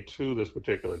donate to this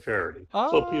particular charity.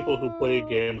 So people who play Oh,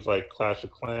 games like Clash of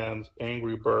Clans,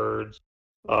 Angry Birds,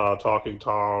 Talking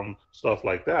Tom, stuff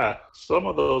like that, some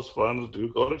of those funds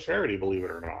do go to charity, believe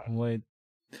it or not. wait.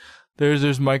 There's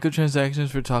microtransactions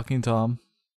for Talking Tom.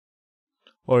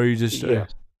 Or you just Yeah.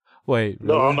 wait,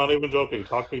 No, I'm really? not even joking.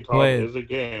 Talking Tom Wait. is a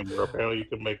game where apparently you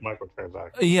can make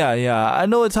microtransactions. Yeah, yeah. I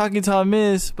know what Talking Tom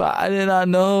is, but I did not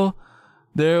know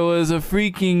there was a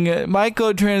freaking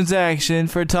microtransaction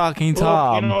for Talking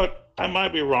Well, you Tom. know what? I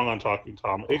might be wrong on Talking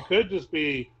Tom. It could just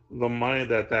be the money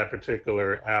that that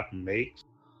particular app makes.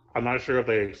 I'm not sure if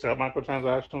they accept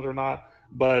microtransactions or not,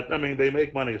 but I mean, they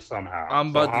make money somehow.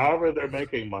 I'm So, about to. however they're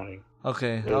making money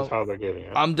Okay, is how they're getting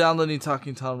it. I'm downloading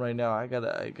Talking Tom right now. I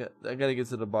gotta get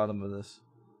to the bottom of this.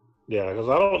 Yeah, because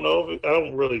I don't know if I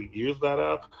don't really use that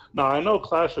app. Now, I know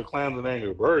Clash of Clans and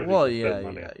Angry Birds Well, you can yeah,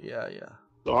 spend money, yeah.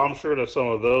 so I'm sure that some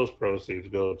of those proceeds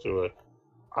go to it.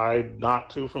 I'm not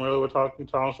too familiar with Talking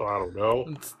Tom, so I don't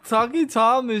know. Talking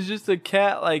Tom is just a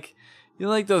cat, like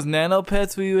like those nano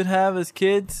pets we would have as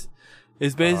kids.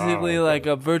 It's basically Okay. like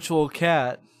a virtual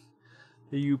cat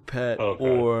that you pet Okay.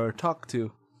 or talk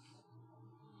to.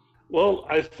 Well,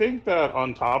 I think that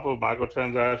on top of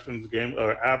microtransactions, game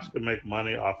or apps can make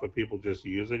money off of people just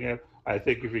using it. I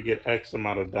think if you get X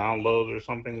amount of downloads or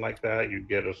something like that, you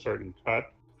get a certain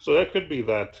cut. So that could be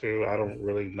that too. I don't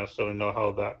really necessarily know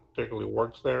how that particularly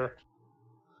works there.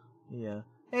 Yeah.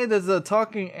 Hey, there's a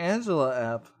Talking Angela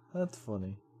app. That's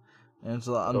funny.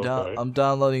 Angela, Okay. I'm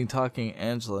downloading Talking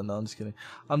Angela. No, I'm just kidding.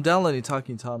 I'm downloading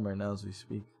Talking Tom right now as we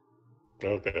speak.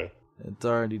 Okay. It's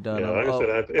already done. Yeah, like I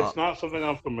said, it's not something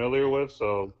I'm familiar with,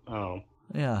 so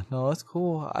Yeah, no, that's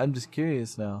cool. I'm just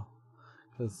curious now,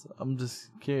 cause I'm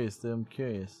just curious. I'm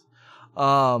curious.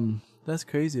 That's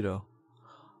crazy though.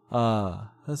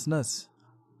 That's nuts.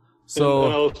 And I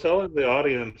So was telling the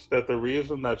audience that the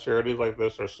reason that charities like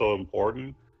this are so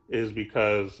important is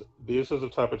because this is the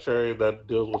type of charity that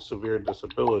deals with severe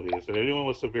disabilities. And anyone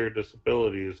with severe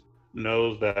disabilities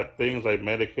knows that things like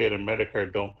Medicaid and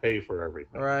Medicare don't pay for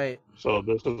everything. right, So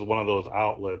this is one of those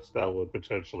outlets that would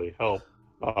potentially help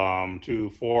to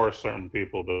for certain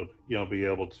people to be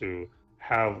able to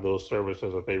have those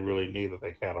services that they really need that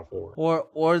they can't afford.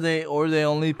 or they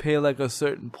only pay like a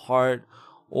certain part,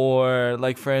 or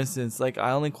like for instance, like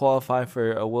I only qualify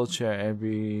for a wheelchair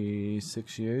every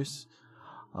 6 years.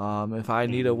 If I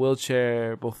need a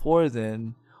wheelchair before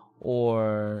then,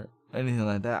 or anything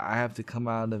like that, I have to come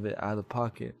out of it out of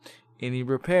pocket. Any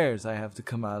repairs, I have to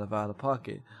come out of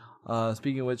pocket.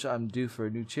 Speaking of which, I'm due for a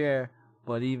new chair,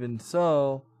 but even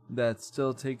so, it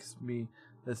still has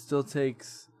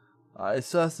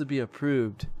to be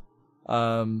approved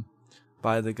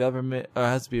by the government, or it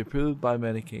has to be approved by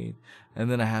Medicaid, and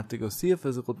then I have to go see a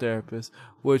physical therapist,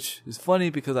 which is funny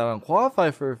because I don't qualify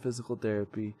for a physical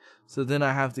therapy, so then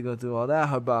I have to go through all that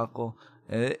habacle,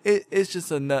 and it's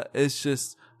just it's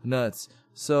just nuts.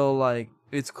 So like,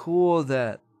 it's cool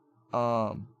that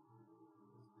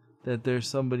that there's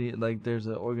somebody, like there's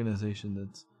an organization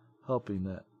that's helping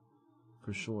that,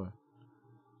 for sure.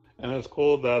 And it's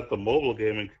cool that the mobile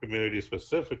gaming community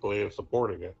specifically is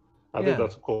supporting it. I think Yeah,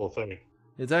 that's a cool thing.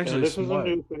 it's And actually this is a smart.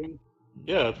 new thing.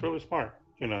 Yeah, it's really smart.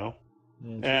 Yeah,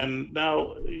 it's And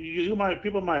now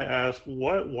people might ask,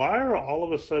 why are all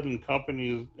of a sudden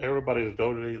companies, everybody's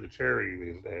donating to charity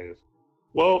these days?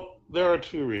 Well, there are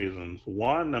two reasons.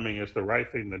 One, I mean, it's the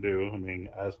right thing to do. I mean,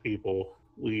 as people,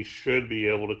 we should be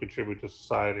able to contribute to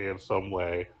society in some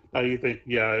way. Now you think,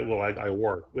 yeah, well, I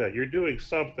work. Yeah, you're doing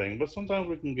something, but sometimes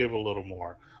we can give a little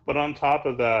more. But on top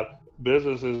of that,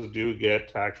 businesses do get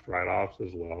tax write-offs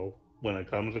as well when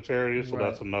it comes to charity. So right.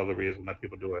 that's another reason that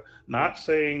people do it. Not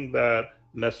saying that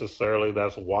necessarily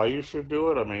that's why you should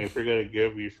do it. I mean, if you're going to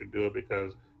give, you should do it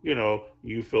because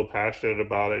you feel passionate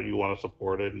about it, you want to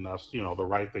support it, and that's, the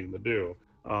right thing to do.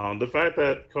 The fact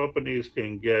that companies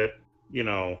can get,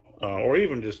 or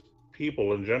even just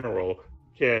people in general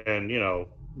can,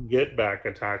 get back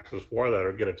a taxes for that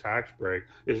or get a tax break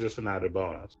is just an added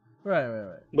bonus. Right.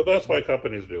 But that's why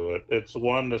companies do it. It's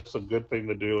one, that's a good thing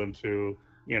to do, and two,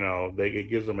 it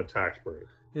gives them a tax break.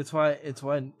 It's why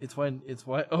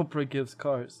Oprah gives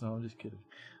cars. No, I'm just kidding.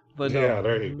 But no. Yeah,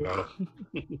 there you go.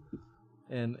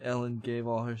 And Ellen gave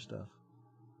all her stuff.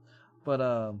 But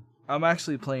I'm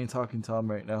actually playing Talking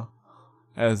Tom right now.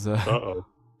 As I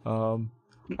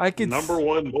can number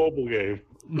one mobile game.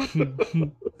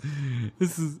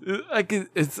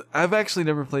 I've actually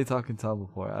never played Talking Tom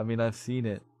before. I mean, I've seen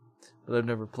it, but I've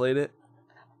never played it.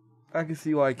 I can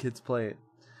see why kids play it.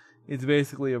 It's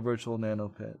basically a virtual nano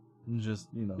pet. Just,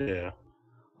 Yeah.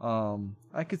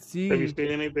 I could see. Have you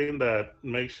seen anything that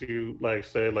makes you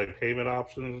say payment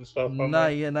options and stuff on Not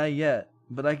that? yet, not yet.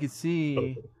 But I could see.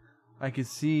 Okay. I could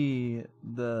see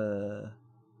the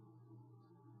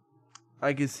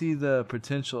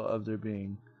potential of there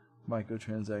being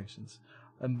microtransactions.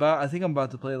 I think I'm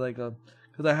about to play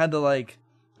because I had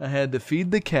to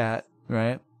feed the cat,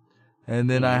 right? and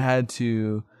then I had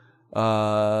to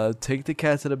take the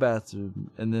cat to the bathroom,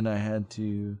 and then I had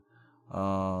to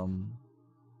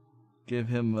give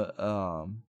him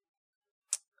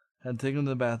had to take him to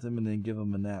the bathroom and then give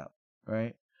him a nap.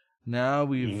 Right now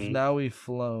we've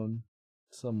flown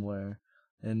somewhere,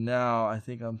 and now I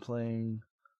think I'm gonna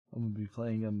be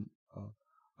playing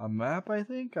a map. I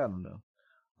think, I don't know.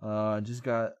 I just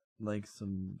got like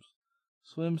some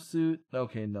swimsuit.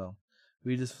 Okay, no,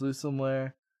 we just flew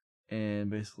somewhere, and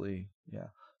basically, yeah.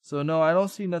 So no, I don't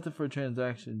see nothing for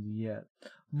transactions yet.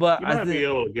 But You I might be think,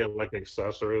 able to get like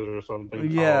accessories or something.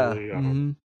 yeah, Probably. I don't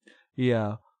know.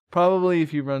 yeah. Probably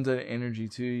if he runs out of energy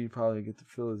too, you probably get to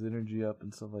fill his energy up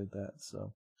and stuff like that.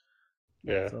 So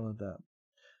Yeah. something like that.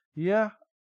 Yeah,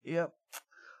 yep.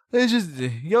 It's just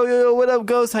yo, what up,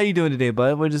 Ghost? How you doing today,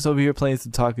 bud? We're just over here playing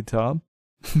some Talking Tom.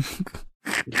 This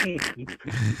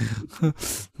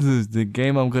is the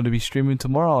game I'm going to be streaming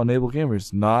tomorrow on Able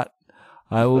Gamers. Not,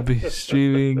 I will be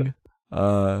streaming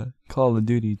Call of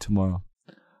Duty tomorrow.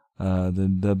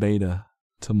 The beta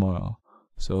tomorrow.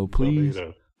 So please.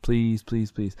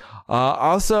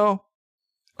 Also,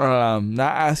 not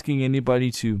asking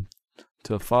anybody to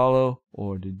follow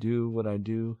or to do what I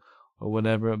do or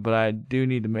whatever, but I do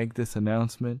need to make this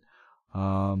announcement.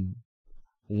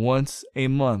 Once a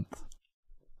month,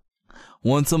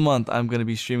 I'm going to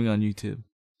be streaming on YouTube.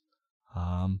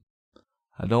 I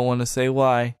don't want to say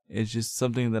why. It's just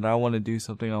something that I want to do,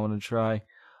 something I want to try.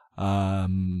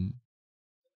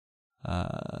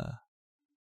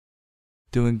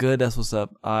 Doing good. That's what's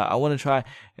up. I want to try,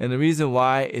 and the reason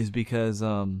why is because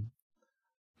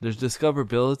there's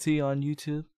discoverability on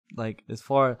YouTube. Like, as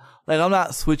far, like, I'm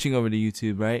not switching over to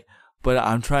YouTube, right? But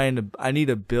I need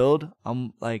to build.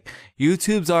 I'm like,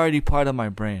 YouTube's already part of my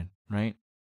brand, right?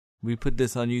 We put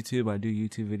this on YouTube. I do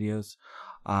YouTube videos.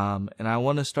 And I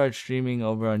want to start streaming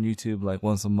over on YouTube like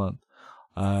once a month.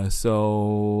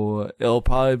 So it'll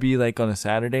probably be like on a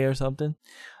Saturday or something.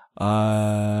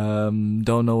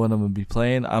 Don't know what I'm going to be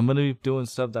playing. I'm going to be doing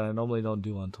stuff that I normally don't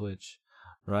do on Twitch,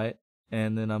 right?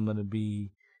 And then I'm going to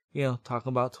be,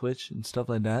 talking about Twitch and stuff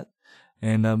like that.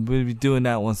 And I'm going to be doing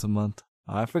that once a month.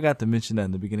 I forgot to mention that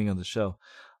in the beginning of the show,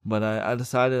 but I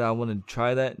decided I want to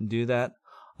try that and do that.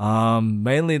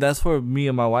 Mainly that's where me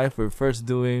and my wife were first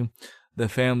doing the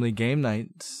family game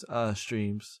nights,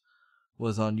 streams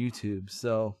was on YouTube.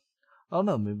 So I don't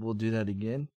know, maybe we'll do that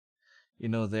again,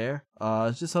 there.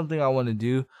 It's just something I want to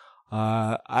do.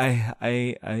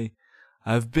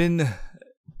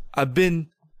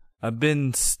 I've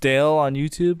been stale on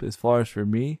YouTube as far as for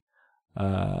me.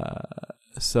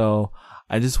 So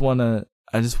I just wanna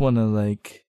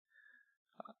like,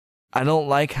 I don't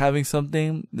like having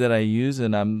something that I use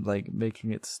and I'm like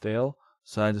making it stale.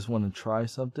 So I just want to try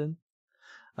something.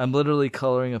 I'm literally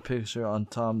coloring a picture on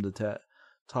Tomcat,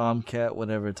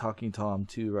 whatever, Talking Tom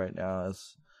 2 right now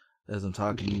as I'm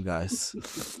talking to you guys.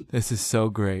 This is so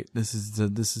great. This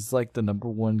is like the number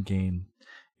one game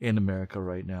in America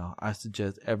right now. I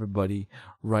suggest everybody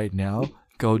right now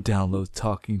go download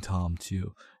Talking Tom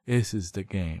 2. This is the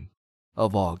game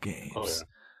of all games. Oh,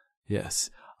 yeah. Yes.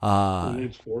 Who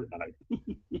needs Fortnite?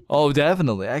 Oh,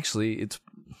 definitely. Actually,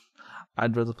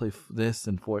 I'd rather play this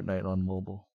than Fortnite on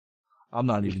mobile. I'm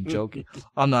not even joking.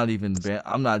 I'm not even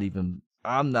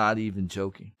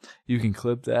joking. You can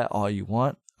clip that all you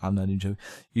want. I'm not even joking.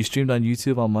 You streamed on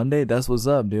YouTube on Monday? That's what's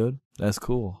up, dude. That's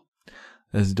cool.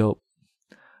 That's dope.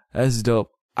 I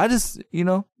just, I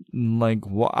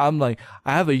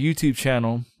have a YouTube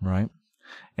channel, right?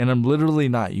 And I'm literally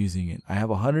not using it. I have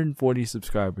 140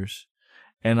 subscribers,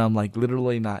 and I'm like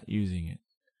literally not using it.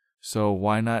 So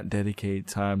why not dedicate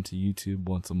time to YouTube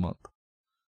once a month?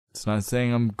 It's not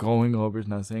saying I'm going over. It's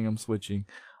not saying I'm switching.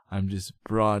 I'm just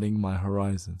broadening my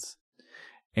horizons.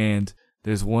 And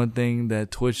there's one thing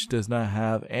that Twitch does not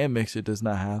have and Mixer does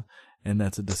not have, and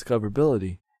that's a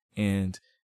discoverability. And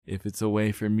if it's a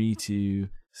way for me to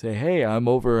say, hey, I'm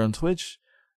over on Twitch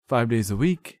 5 days a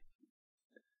week,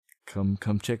 come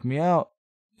check me out.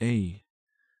 Hey,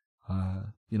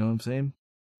 you know what I'm saying?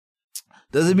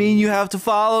 Doesn't mean you have to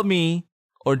follow me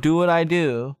or do what I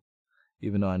do,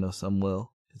 even though I know some will.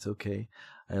 It's okay.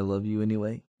 I love you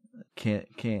anyway. Can't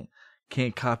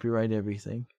copyright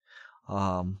everything.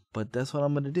 But that's what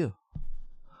I'm gonna do.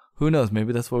 Who knows?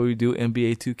 Maybe that's why we do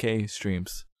NBA 2K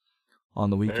streams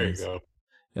on the weekends. There you go.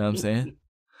 You know what I'm saying?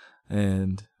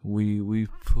 And we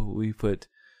put,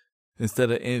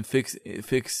 instead of fix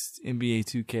NBA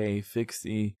 2K, fix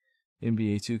the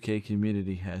NBA 2K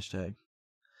community hashtag.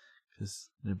 Because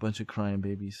they're a bunch of crying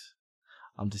babies.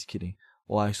 I'm just kidding.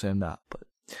 Well, actually, I'm not.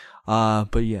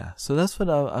 But yeah. So that's what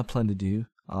I plan to do.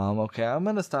 Okay, I'm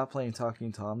gonna stop playing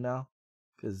Talking Tom now,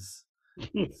 because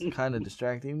It's kind of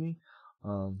distracting me,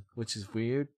 which is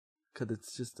weird because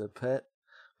it's just a pet.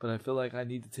 But I feel like I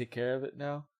need to take care of it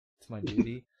now. It's my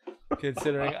duty,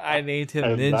 considering I named him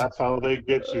And Ninja. that's how they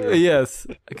get you. Yes,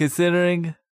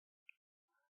 considering.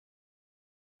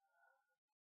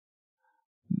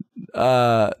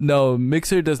 No,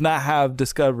 Mixer does not have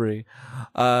discovery.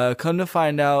 Come to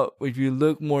find out, if you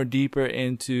look more deeper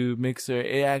into Mixer,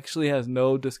 it actually has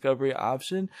no discovery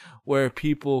option where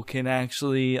people can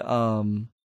actually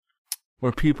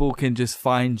where people can just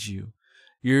find you.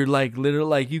 You're like literally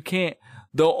like you can't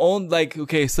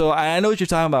okay, so I know what you're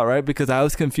talking about, right? Because I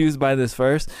was confused by this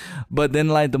first, but then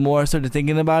like the more I started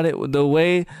thinking about it, the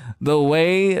way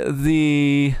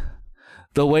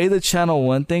the channel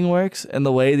one thing works and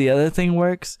the way the other thing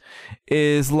works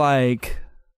is like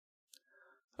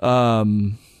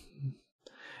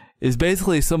is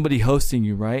basically somebody hosting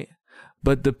you, right?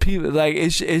 But the people like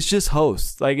it's just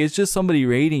hosts. Like it's just somebody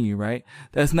rating you, right?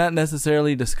 That's not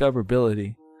necessarily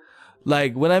discoverability.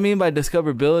 Like what I mean by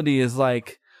discoverability is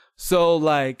like so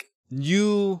like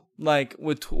you like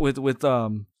with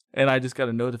and I just got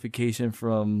a notification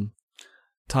from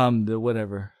Tom the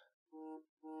whatever.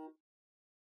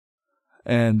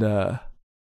 And the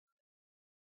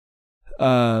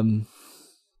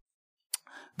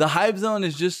hype zone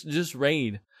is just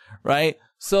raid, right?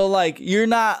 So like you're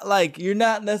not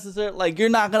necessarily like you're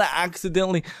not gonna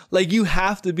accidentally like you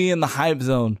have to be in the hype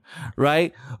zone,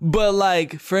 right? But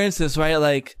like for instance, right,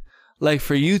 like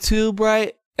for YouTube,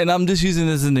 right? And I'm just using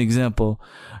this as an example,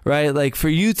 right? Like for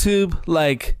YouTube,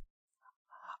 like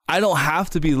I don't have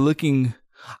to be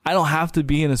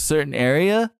in a certain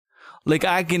area. Like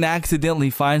I can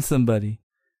accidentally find somebody.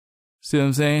 See what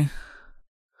I'm saying?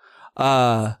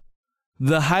 The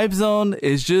hype zone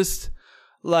is just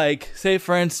like, say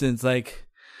for instance, like,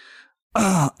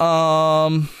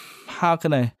 how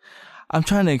can I'm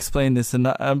trying to explain this and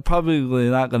I'm probably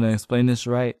not going to explain this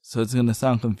right. So it's going to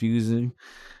sound confusing.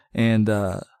 And,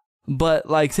 but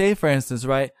like, say for instance,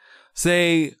 right?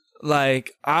 Say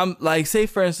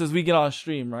for instance, we get on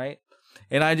stream, right?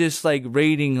 And I just like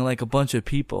rating like a bunch of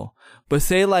people. But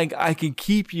say like I can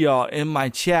keep y'all in my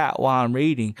chat while I'm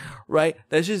rating, right?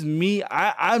 That's just me.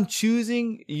 I'm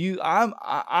choosing you.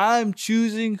 I'm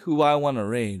choosing who I want to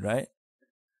raid, right?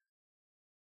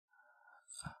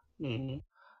 Mm-hmm.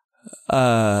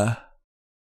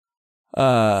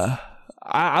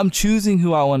 I'm choosing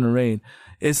who I want to raid.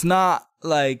 It's not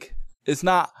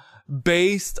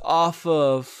based off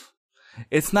of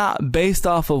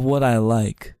what I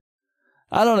like.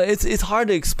 I don't know. It's hard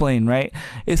to explain, right?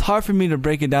 It's hard for me to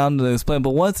break it down to explain. But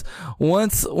once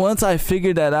I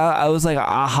figured that out, I was like an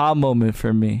aha moment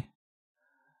for me.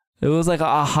 It was like an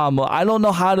aha moment. I don't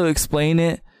know how to explain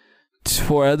it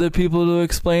for other people to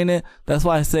explain it. That's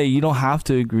why I say you don't have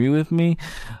to agree with me,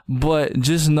 but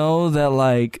just know that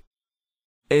like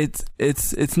it's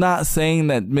not saying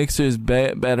that Mixer is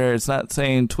better. It's not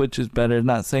saying Twitch is better. It's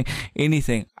not saying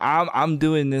anything. I'm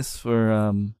doing this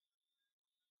for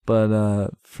but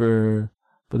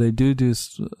they do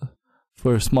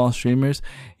for small streamers.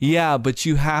 Yeah, but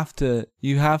you have to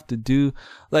do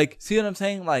like, see what I'm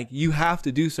saying? Like you have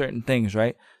to do certain things,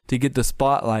 right? To get the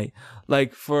spotlight.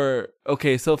 Like so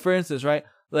for instance, right?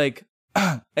 Like,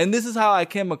 and this is how I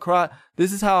came across,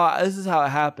 this is how it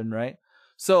happened, right?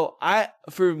 So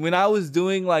when I was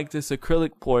doing like this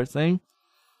acrylic pour thing,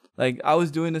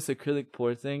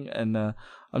 and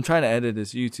I'm trying to edit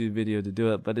this YouTube video to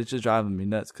do it, but it's just driving me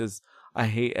nuts because I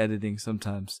hate editing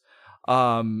sometimes.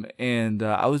 I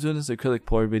was doing this acrylic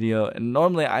pour video, and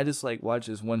normally I just like watch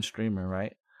this one streamer,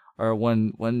 right? Or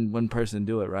one person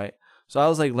do it, right? So I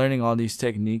was like learning all these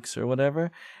techniques or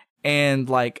whatever, and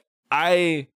like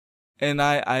I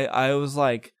was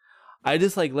like, I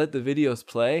just like let the videos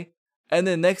play, and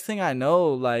then next thing I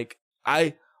know, like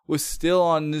I was still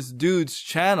on this dude's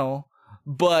channel.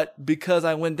 But because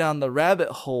I went down the rabbit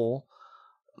hole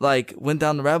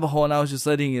and I was just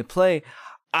letting it play,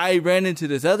 I ran into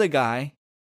this other guy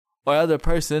or other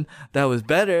person that was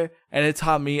better, and it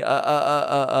taught me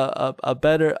a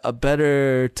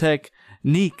better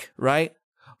technique, right?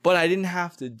 But I didn't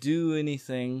have to do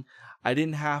anything. I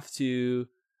didn't have to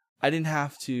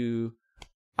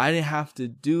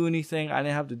do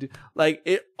anything. Like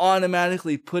it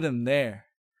automatically put him there.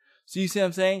 So you see what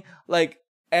I'm saying? Like,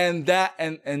 and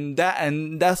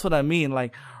that's what I mean.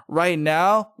 Like right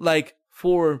now, like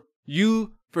for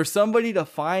somebody to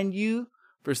find you,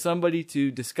 for somebody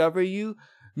to discover you,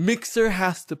 Mixer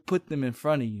has to put them in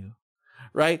front of you,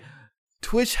 right?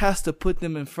 Twitch has to put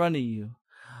them in front of you.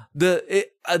 They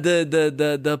have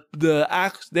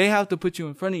to put you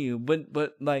in front of you,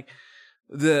 but like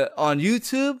on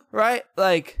YouTube, right?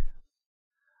 Like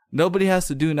Nobody has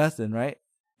to do nothing, right?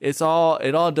 It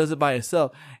all does it by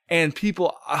itself. And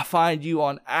people find you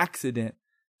on accident.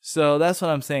 So that's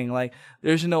what I'm saying. Like,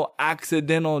 there's no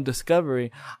accidental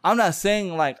discovery. I'm not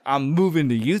saying like I'm moving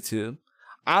to YouTube.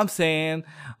 I'm saying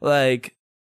like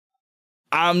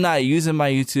I'm not using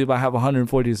my YouTube. I have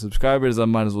 140 subscribers. I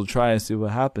might as well try and see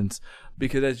what happens,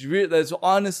 because that's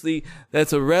honestly,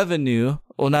 that's a revenue.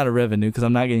 Well, not a revenue because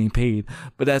I'm not getting paid,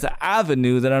 but that's an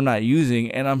avenue that I'm not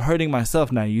using, and I'm hurting myself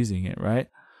not using it, right?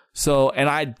 So, and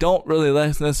I don't necessarily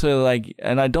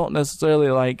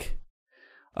like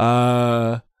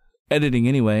editing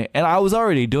anyway. And I was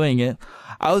already doing it.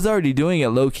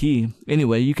 Low key.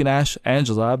 Anyway, you can ask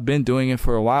Angela. I've been doing it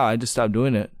for a while. I just stopped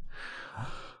doing it.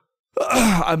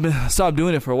 Stopped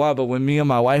doing it for a while, but when me and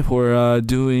my wife were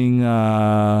doing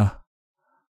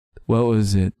what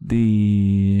was it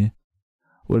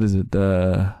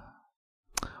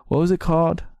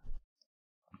called?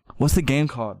 What's the game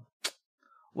called?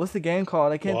 I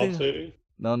can't think. City?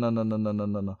 No.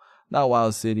 Not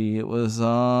Wild City. It was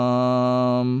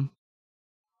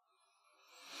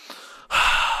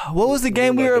what was the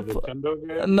game we were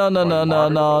No.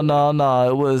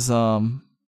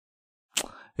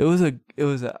 It was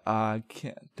I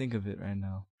can't think of it right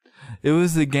now. It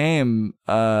was the game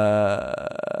I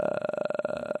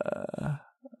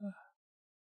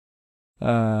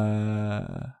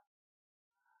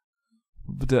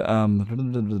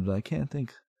can't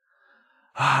think.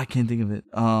 I can't think of it.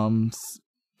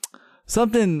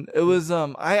 Something. It was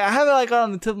I have it like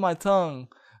on the tip of my tongue,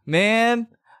 man.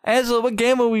 Angela, what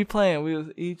game were we playing? We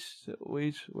each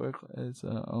work as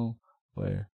own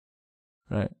player,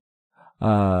 right?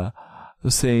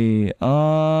 Let's see.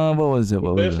 What was it?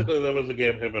 Basically, there was a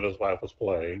game him and his wife was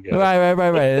playing. Yeah.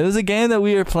 Right. It was a game that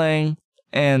we were playing,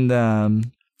 and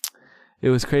it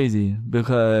was crazy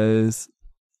because,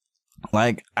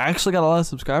 like, I actually got a lot of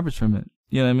subscribers from it.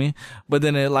 You know what I mean? But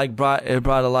then it brought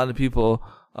a lot of people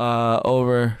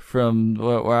over from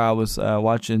where I was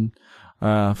watching.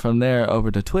 From there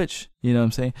over to Twitch, you know what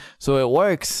I'm saying? So it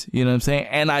works, you know what I'm saying?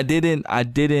 And I didn't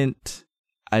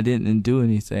do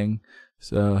anything.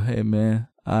 So, hey man,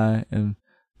 I am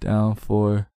down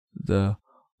for the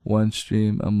one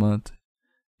stream a month.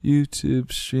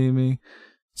 YouTube streaming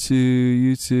to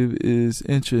YouTube is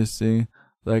interesting.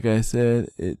 Like I said,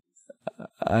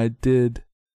 I did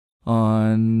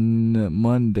on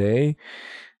Monday.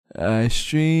 I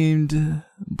streamed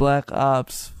Black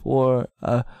Ops on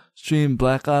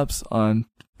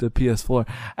the PS4.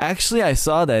 Actually, I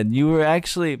saw that. You were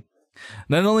actually,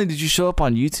 not only did you show up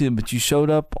on YouTube, but you showed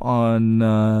up on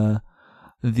the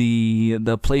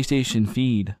PlayStation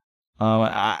feed.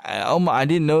 I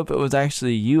didn't know if it was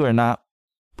actually you or not,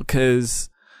 because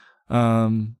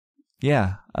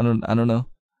yeah, I don't know.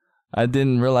 I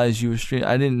didn't realize you were stream.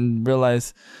 I didn't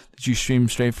realize that you streamed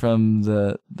straight from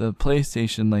the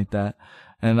PlayStation like that.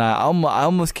 And I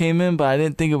almost came in, but I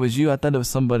didn't think it was you. I thought it was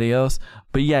somebody else.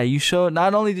 But yeah, you showed.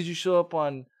 Not only did you show up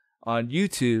on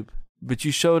YouTube, but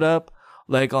you showed up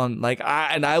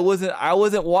I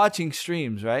wasn't watching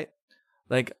streams, right?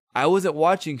 Like, I wasn't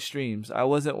watching streams. I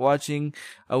wasn't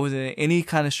in any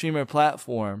kind of streamer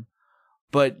platform.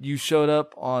 But you showed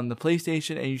up on the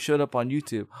PlayStation and you showed up on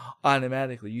YouTube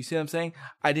automatically. You see what I'm saying?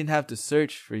 I didn't have to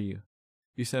search for you.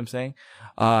 You see what I'm saying?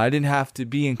 I didn't have to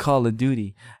be in Call of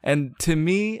Duty. And to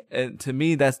me,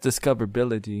 that's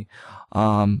discoverability.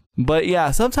 But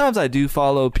yeah, sometimes I do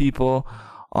follow people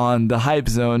on the Hype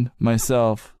Zone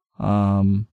myself. But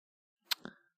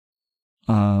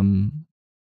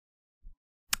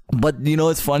you know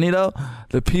what's funny though?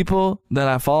 The people that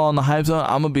I follow on the Hype Zone,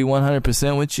 I'm gonna be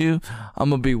 100% with you. I'm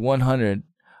gonna be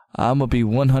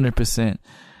 100%.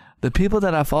 The people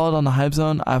that I followed on the Hype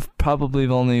Zone, I've probably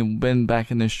only been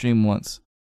back in their stream once.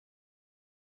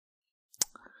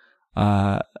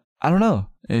 I don't know.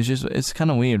 It's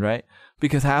kind of weird, right?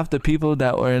 Because half the people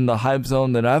that were in the Hype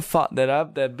Zone that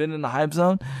been in the Hype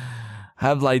Zone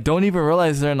have don't even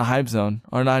realize they're in the Hype Zone,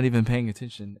 or not even paying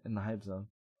attention in the Hype Zone.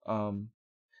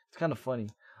 It's kind of funny.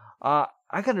 I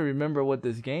gotta remember what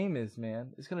this game is,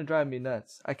 man. It's gonna drive me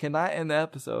nuts. I cannot end the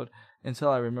episode until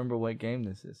I remember what game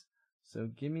this is. So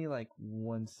give me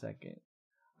 1 second.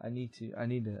 I need to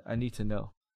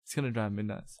know. It's gonna drive me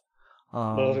nuts.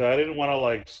 I didn't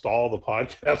want to stall the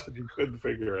podcast if you couldn't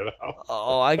figure it out.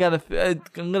 I'm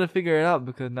gonna figure it out,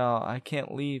 because now I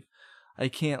can't leave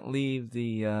the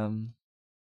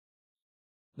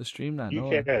stream not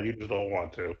knowing. You can, you just don't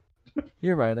want to.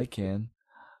 You're right, I can.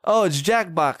 Oh, it's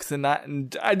Jackbox, and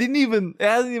I didn't even, it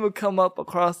hasn't even come up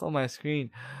across on my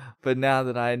screen. But now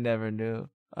that I never knew,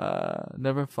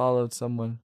 never followed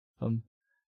someone from,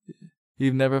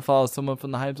 You've never followed someone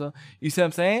from the hype zone. You see what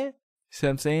I'm saying? You see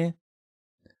what I'm saying?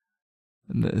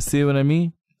 See what I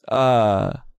mean?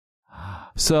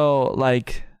 So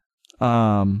like,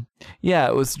 yeah,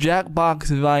 it was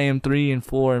Jackbox Volume 3 and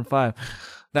 4 and 5.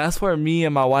 That's where me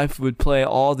and my wife would play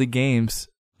all the games,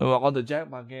 all the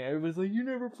Jackbox games. Everybody's like, you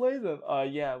never played them.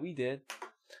 Yeah, we did.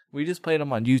 We just played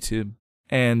them on YouTube,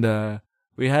 and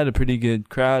we had a pretty good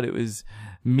crowd. It was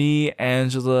me,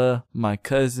 Angela, my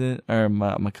cousin, or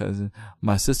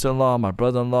my sister-in-law, my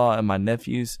brother-in-law, and my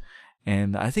nephews,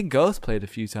 and I think Ghost played a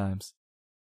few times.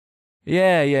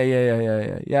 Yeah.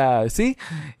 See?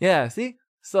 Yeah, see?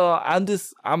 So I'm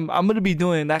gonna be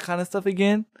doing that kind of stuff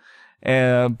again.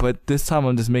 But this time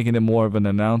I'm just making it more of an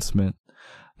announcement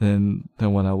than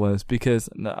what I was,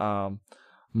 because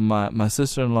my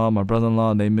sister-in-law, my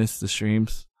brother-in-law, they miss the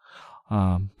streams.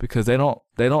 Because they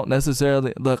don't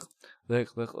necessarily look.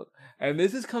 And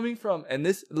this is coming from, and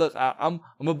this, look, I'm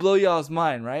gonna blow y'all's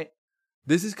mind, right?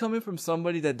 This is coming from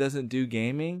somebody that doesn't do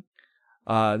gaming.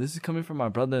 This is coming from my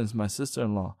brother and my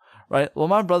sister-in-law, right? Well,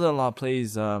 my brother-in-law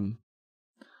plays,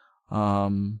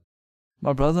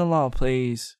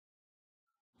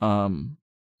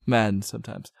 Madden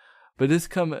sometimes, but this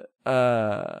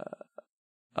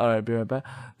all right, be right back.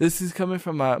 This is coming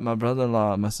from my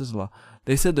brother-in-law and my sister-in-law.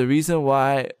 They said the reason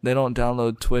why they don't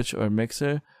download Twitch or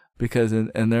Mixer, because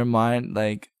in their mind,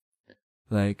 like,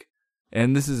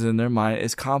 and this is in their mind,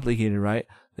 it's complicated, right?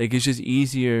 Like, it's just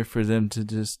easier for them to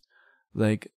just,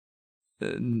 like,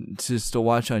 just to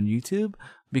watch on YouTube,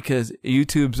 because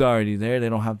YouTube's already there. They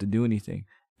don't have to do anything,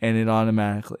 and it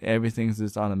automatically, everything's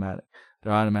just automatic.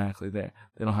 They're automatically there.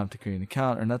 They don't have to create an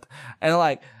account or nothing. And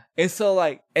like, and so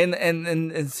like, and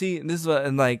see, this is what,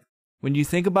 and like, when you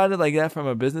think about it like that from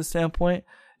a business standpoint,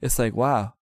 it's like,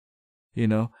 wow, you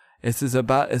know, it's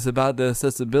about the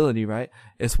accessibility, right?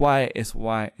 It's why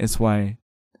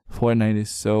Fortnite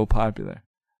is so popular,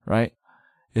 right?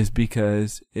 It's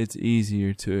because it's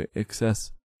easier to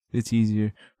access. It's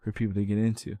easier for people to get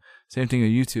into. Same thing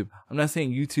with YouTube. I'm not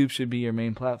saying YouTube should be your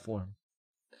main platform.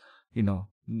 You know,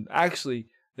 actually,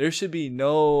 there should be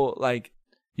no, like,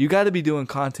 you got to be doing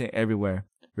content everywhere,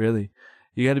 really.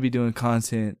 You got to be doing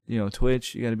content, you know,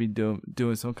 Twitch. You got to be doing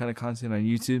some kind of content on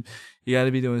YouTube. You got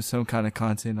to be doing some kind of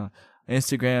content on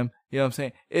Instagram. You know what I'm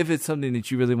saying? If it's something that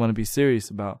you really want to be serious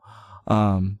about,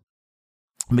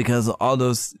 because of all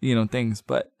those, you know, things.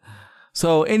 But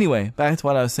so anyway, back to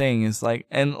what I was saying is like,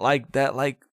 and like that,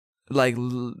 like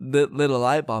little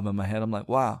light bulb in my head. I'm like,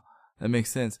 wow, that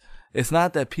makes sense. It's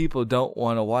not that people don't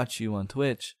want to watch you on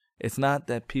Twitch. It's not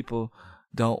that people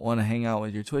don't want to hang out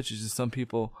with your Twitch. It's just some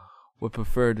people would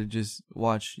prefer to just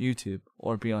watch YouTube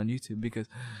or be on YouTube, because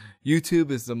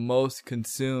YouTube is the most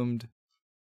consumed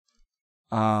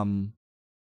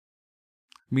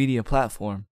media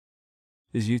platform,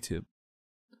 is YouTube,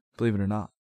 believe it or not.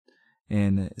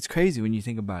 And it's crazy when you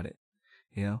think about it,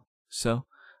 you know. So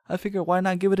I figured, why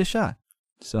not give it a shot?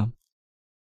 So,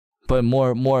 but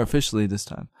more officially this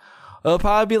time. It'll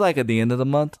probably be like at the end of the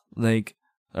month, like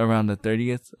around the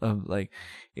 30th of like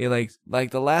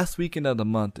the last weekend of the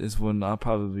month is when I'll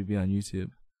probably be on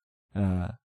YouTube.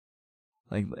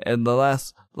 Like, and the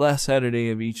last Saturday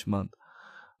of each month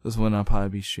is when I'll probably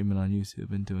be streaming on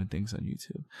YouTube and doing things on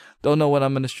YouTube. Don't know what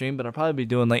I'm gonna stream, but I'll probably be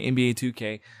doing like NBA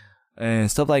 2K and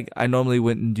stuff like I normally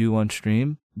wouldn't do on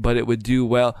stream, but it would do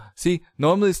well. See,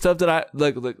 normally stuff that I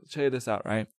look, check this out,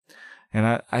 right?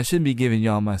 And I shouldn't be giving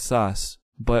y'all my sauce,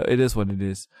 but it is what it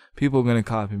is. People are gonna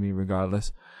copy me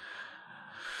regardless.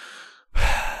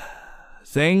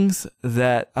 Things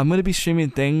that I'm gonna be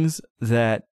streaming, things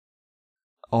that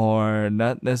are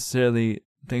not necessarily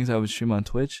things I would stream on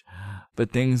Twitch,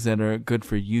 but things that are good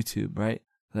for YouTube, right?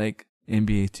 Like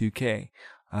NBA 2K,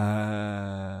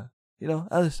 you know,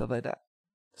 other stuff like that.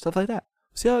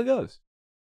 See how it goes.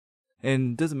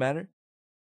 And it doesn't matter.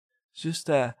 It's just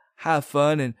have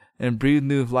fun and breathe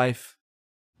new life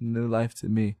to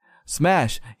me.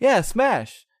 Smash. Yeah,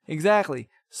 Smash. Exactly.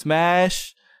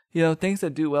 Smash. You know, things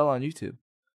that do well on YouTube.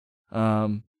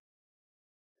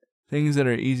 Things that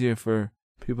are easier for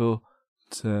people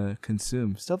to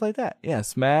consume. Stuff like that. Yeah,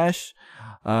 Smash.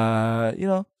 You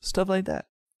know, stuff like that.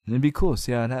 It'd be cool.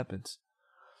 See how it happens.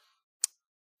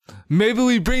 Maybe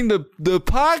we bring the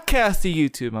podcast to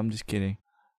YouTube. I'm just kidding.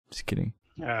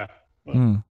 Yeah.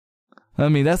 I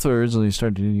mean, that's what originally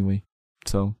started anyway.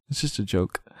 So it's just a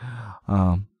joke.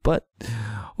 But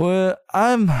well,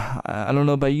 I don't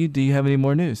know about you. Do you have any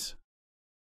more news?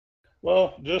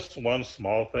 Well, just one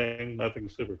small thing, nothing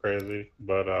super crazy,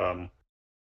 but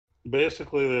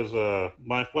basically there's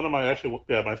my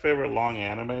favorite long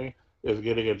anime is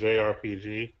getting a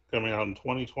JRPG coming out in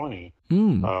 2020.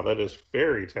 That is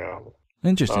Fairy Tail.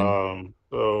 Interesting.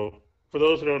 So for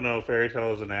those who don't know, Fairy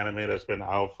Tail is an anime that's been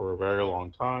out for a very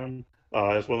long time.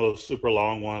 It's one of those super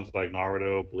long ones like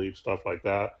Naruto, Bleach, stuff like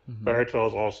that. Hmm. Fairy Tail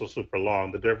is also super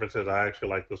long. The difference is I actually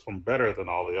like this one better than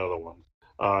all the other ones.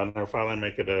 And they're finally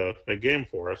making a game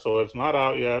for it. So it's not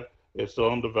out yet. It's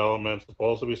still in development. It's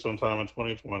supposed to be sometime in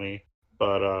 2020,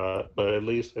 but at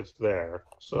least it's there.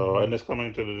 So Hmm. and it's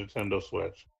coming to the Nintendo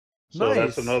Switch. So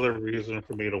that's Nice. another reason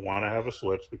for me to want to have a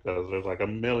Switch because there's like a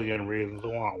million reasons to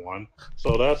want one.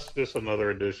 So that's just another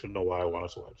addition to why I want a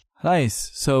Switch.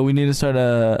 Nice. So we need to start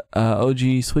a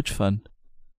OG Switch fund.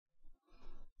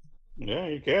 Yeah,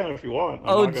 you can if you want. I'm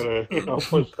not OG, gonna,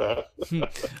 push that.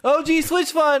 OG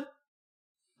Switch fund.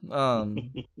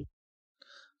 Um,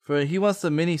 for he wants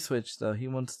the mini Switch though. He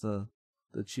wants the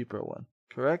cheaper one.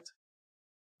 Correct?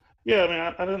 Yeah, I mean,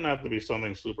 I didn't have to be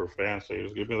something super fancy.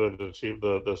 Just give me the cheap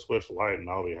the Switch Lite, and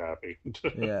I'll be happy.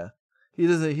 Yeah. He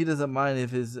doesn't mind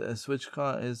if his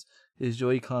his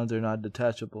Joy Cons are not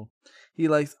detachable. He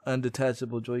likes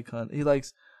undetachable Joy Con. He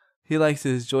likes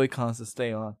his Joy Cons to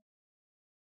stay on.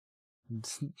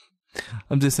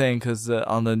 I'm just saying because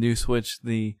on the new Switch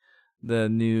the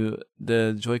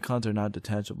Joy Cons are not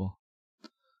detachable.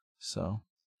 So,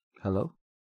 hello,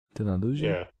 did I lose you?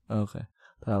 Yeah. Okay,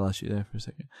 thought I lost you there for a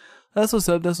second. That's what's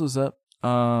up. That's what's up.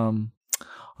 All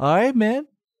right, man.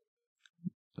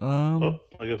 Well,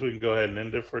 I guess we can go ahead and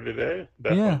end it for today.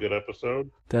 Definitely Yeah, a good episode.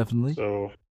 definitely.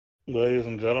 So, ladies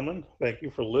and gentlemen, thank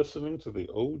you for listening to the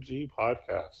OG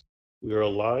podcast. We are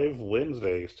live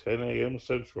Wednesdays, 10 a.m.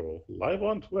 Central, live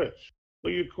on Twitch.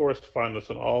 But you, of course, find us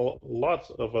on lots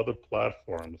of other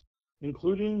platforms,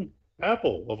 including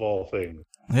Apple, of all things.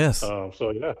 Yes. So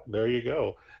yeah, there you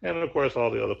go. And of course,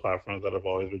 all the other platforms that have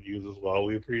always been used as well.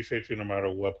 We appreciate you no matter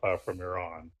what platform you're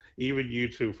on. Even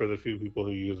YouTube for the few people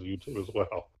who use YouTube as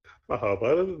well. But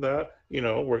other than that,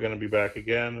 we're going to be back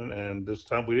again. And this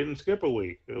time we didn't skip a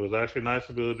week. It was actually nice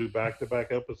to be able to do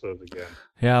back-to-back episodes again.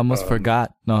 Yeah, I almost Um,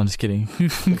 forgot. No, I'm just kidding.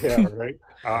 yeah, right.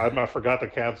 I forgot to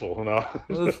cancel.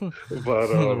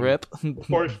 But Rip. of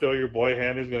course, still your boy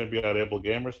Handy's going to be at Able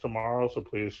Gamers tomorrow, so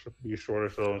please be sure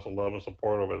to show him some love and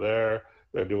support over there.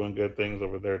 They're doing good things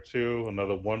over there too.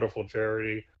 Another wonderful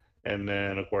charity. And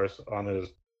then, of course, on his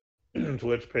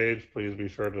Twitch page, please be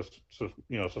sure to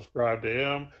subscribe to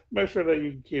him. Make sure that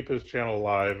you keep his channel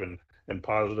alive and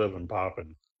positive and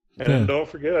popping. And then Yeah. don't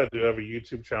forget, I do have a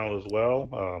YouTube channel as well.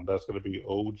 That's going to be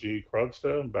OG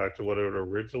Krugsta, back to what it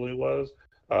originally was.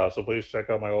 So please check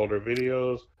out my older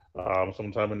videos.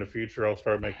 Sometime in the future, I'll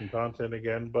start making content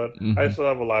again, but I Hmm. still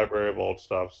have a library of old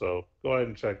stuff. So go ahead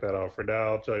and check that out for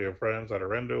now. Tell your friends that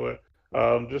are into it,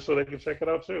 just so they can check it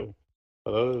out too.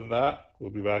 But other than that,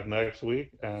 we'll be back next week,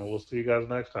 and we'll see you guys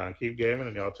next time. Keep gaming,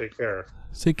 and y'all take care.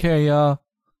 Take care, y'all.